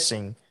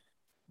harassing,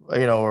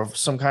 or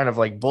some kind of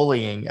like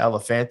bullying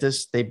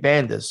Elephantis. They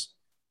banned us.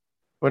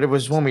 But it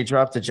was when we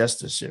dropped the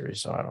Justice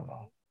series, so I don't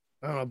know.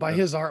 I don't know. By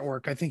his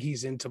artwork, I think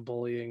he's into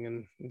bullying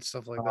and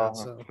stuff like that.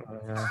 So,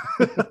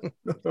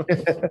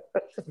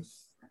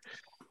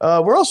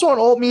 we're also on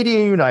Alt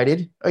Media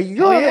United.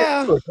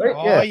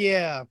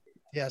 Yeah.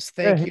 Yes,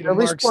 thank you to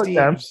Mark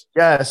Steves.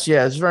 Yes,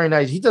 it's very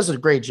nice. He does a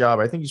great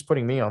job. I think he's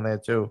putting me on there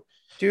too.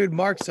 Dude,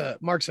 Mark's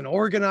an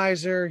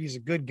organizer. He's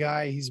a good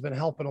guy. He's been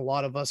helping a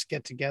lot of us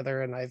get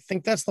together, and I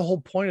think that's the whole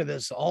point of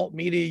this Alt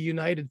Media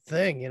United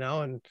thing,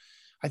 and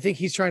I think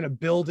he's trying to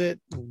build it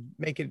and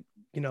make it,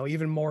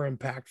 even more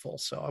impactful.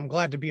 So I'm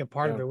glad to be a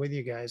part of it with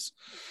you guys.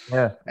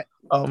 Yeah.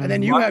 And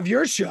then you have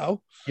your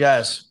show.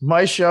 Yes.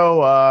 My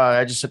show,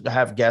 I just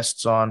have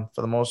guests on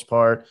for the most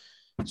part.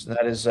 It's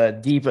not as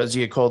deep as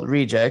the Occult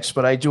Rejects,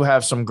 but I do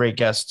have some great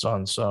guests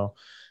on, so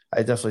I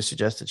definitely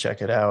suggest to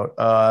check it out.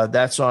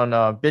 That's on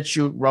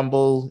BitChute,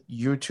 Rumble,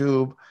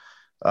 YouTube,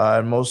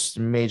 most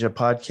major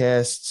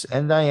podcasts,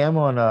 and I am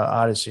on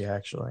Odyssey,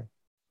 actually.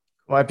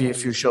 Might be a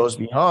few shows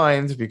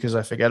behind because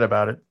I forget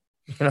about it.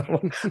 You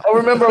know, I'll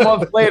remember a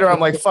month later. I'm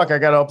like, fuck, I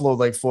got to upload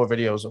like 4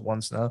 videos at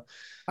once now.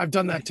 I've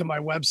done that to my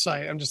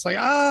website. I'm just like,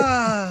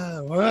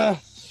 well.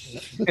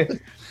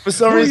 For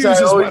some reason,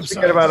 I always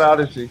forget about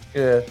Odyssey.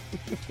 Yeah.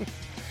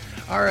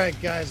 All right,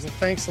 guys. Well,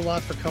 thanks a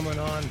lot for coming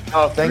on.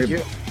 Oh, thank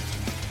you.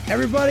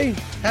 Everybody,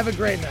 have a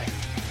great night.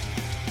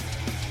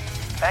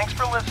 Thanks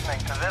for listening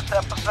to this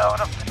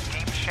episode of the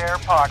Deep Share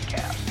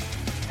Podcast.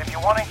 If you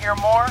want to hear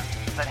more,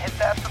 then hit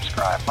that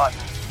subscribe button.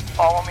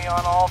 Follow me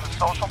on all the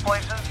social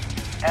places.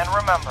 And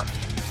remember,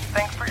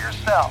 think for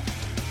yourself,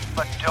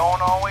 but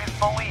don't always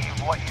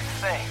believe what you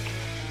think.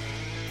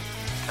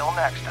 Till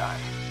next time.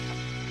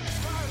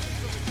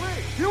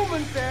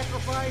 Human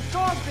sacrifice,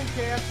 dogs and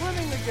cats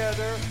living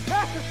together,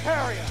 that's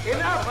hysteria.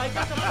 Enough, I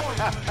get the point.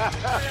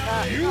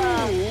 You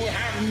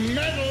have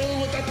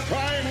meddled with the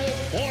primal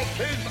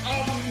forces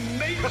of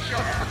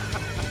nature.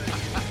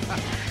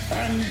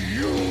 And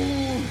you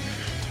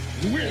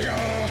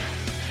will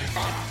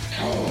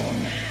atone.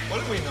 What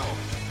do we know?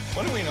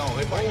 What do we know?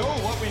 If I know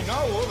what we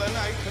know, then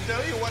I can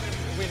tell you what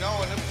we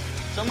know, and if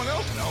someone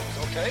else knows,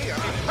 okay?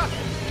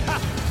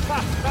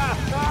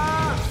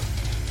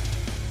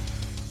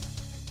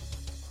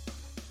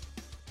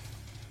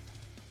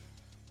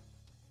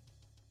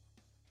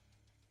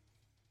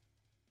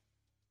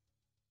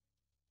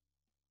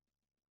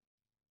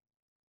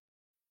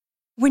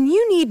 When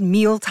you need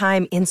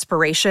mealtime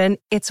inspiration,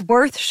 it's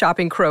worth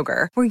shopping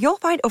Kroger, where you'll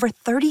find over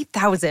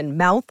 30,000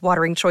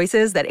 mouth-watering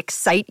choices that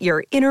excite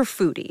your inner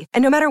foodie.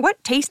 And no matter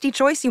what tasty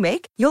choice you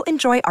make, you'll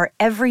enjoy our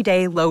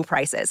everyday low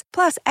prices,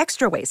 plus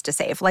extra ways to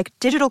save, like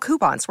digital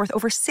coupons worth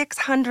over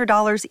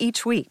 $600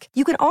 each week.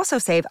 You can also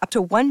save up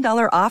to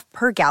 $1 off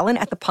per gallon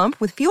at the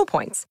pump with fuel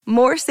points.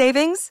 More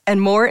savings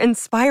and more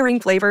inspiring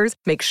flavors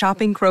make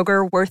shopping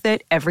Kroger worth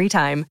it every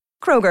time.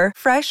 Kroger,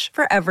 fresh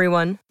for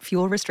everyone.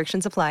 Fuel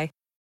restrictions apply.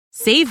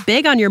 Save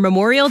big on your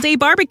Memorial Day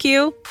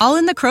barbecue, all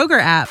in the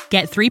Kroger app.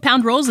 Get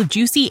 3-pound rolls of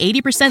juicy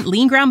 80%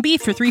 lean ground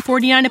beef for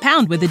 $3.49 a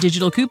pound with a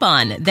digital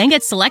coupon. Then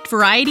get select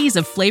varieties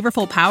of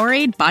flavorful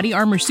Powerade, Body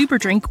Armor Super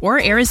Drink,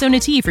 or Arizona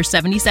tea for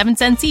 77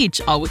 cents each,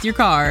 all with your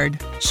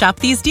card. Shop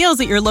these deals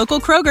at your local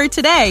Kroger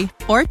today,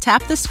 or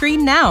tap the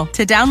screen now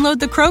to download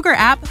the Kroger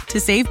app to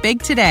save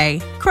big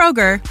today.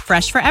 Kroger,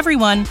 fresh for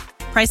everyone.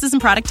 Prices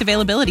and product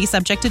availability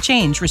subject to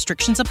change.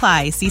 Restrictions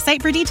apply. See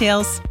site for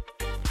details.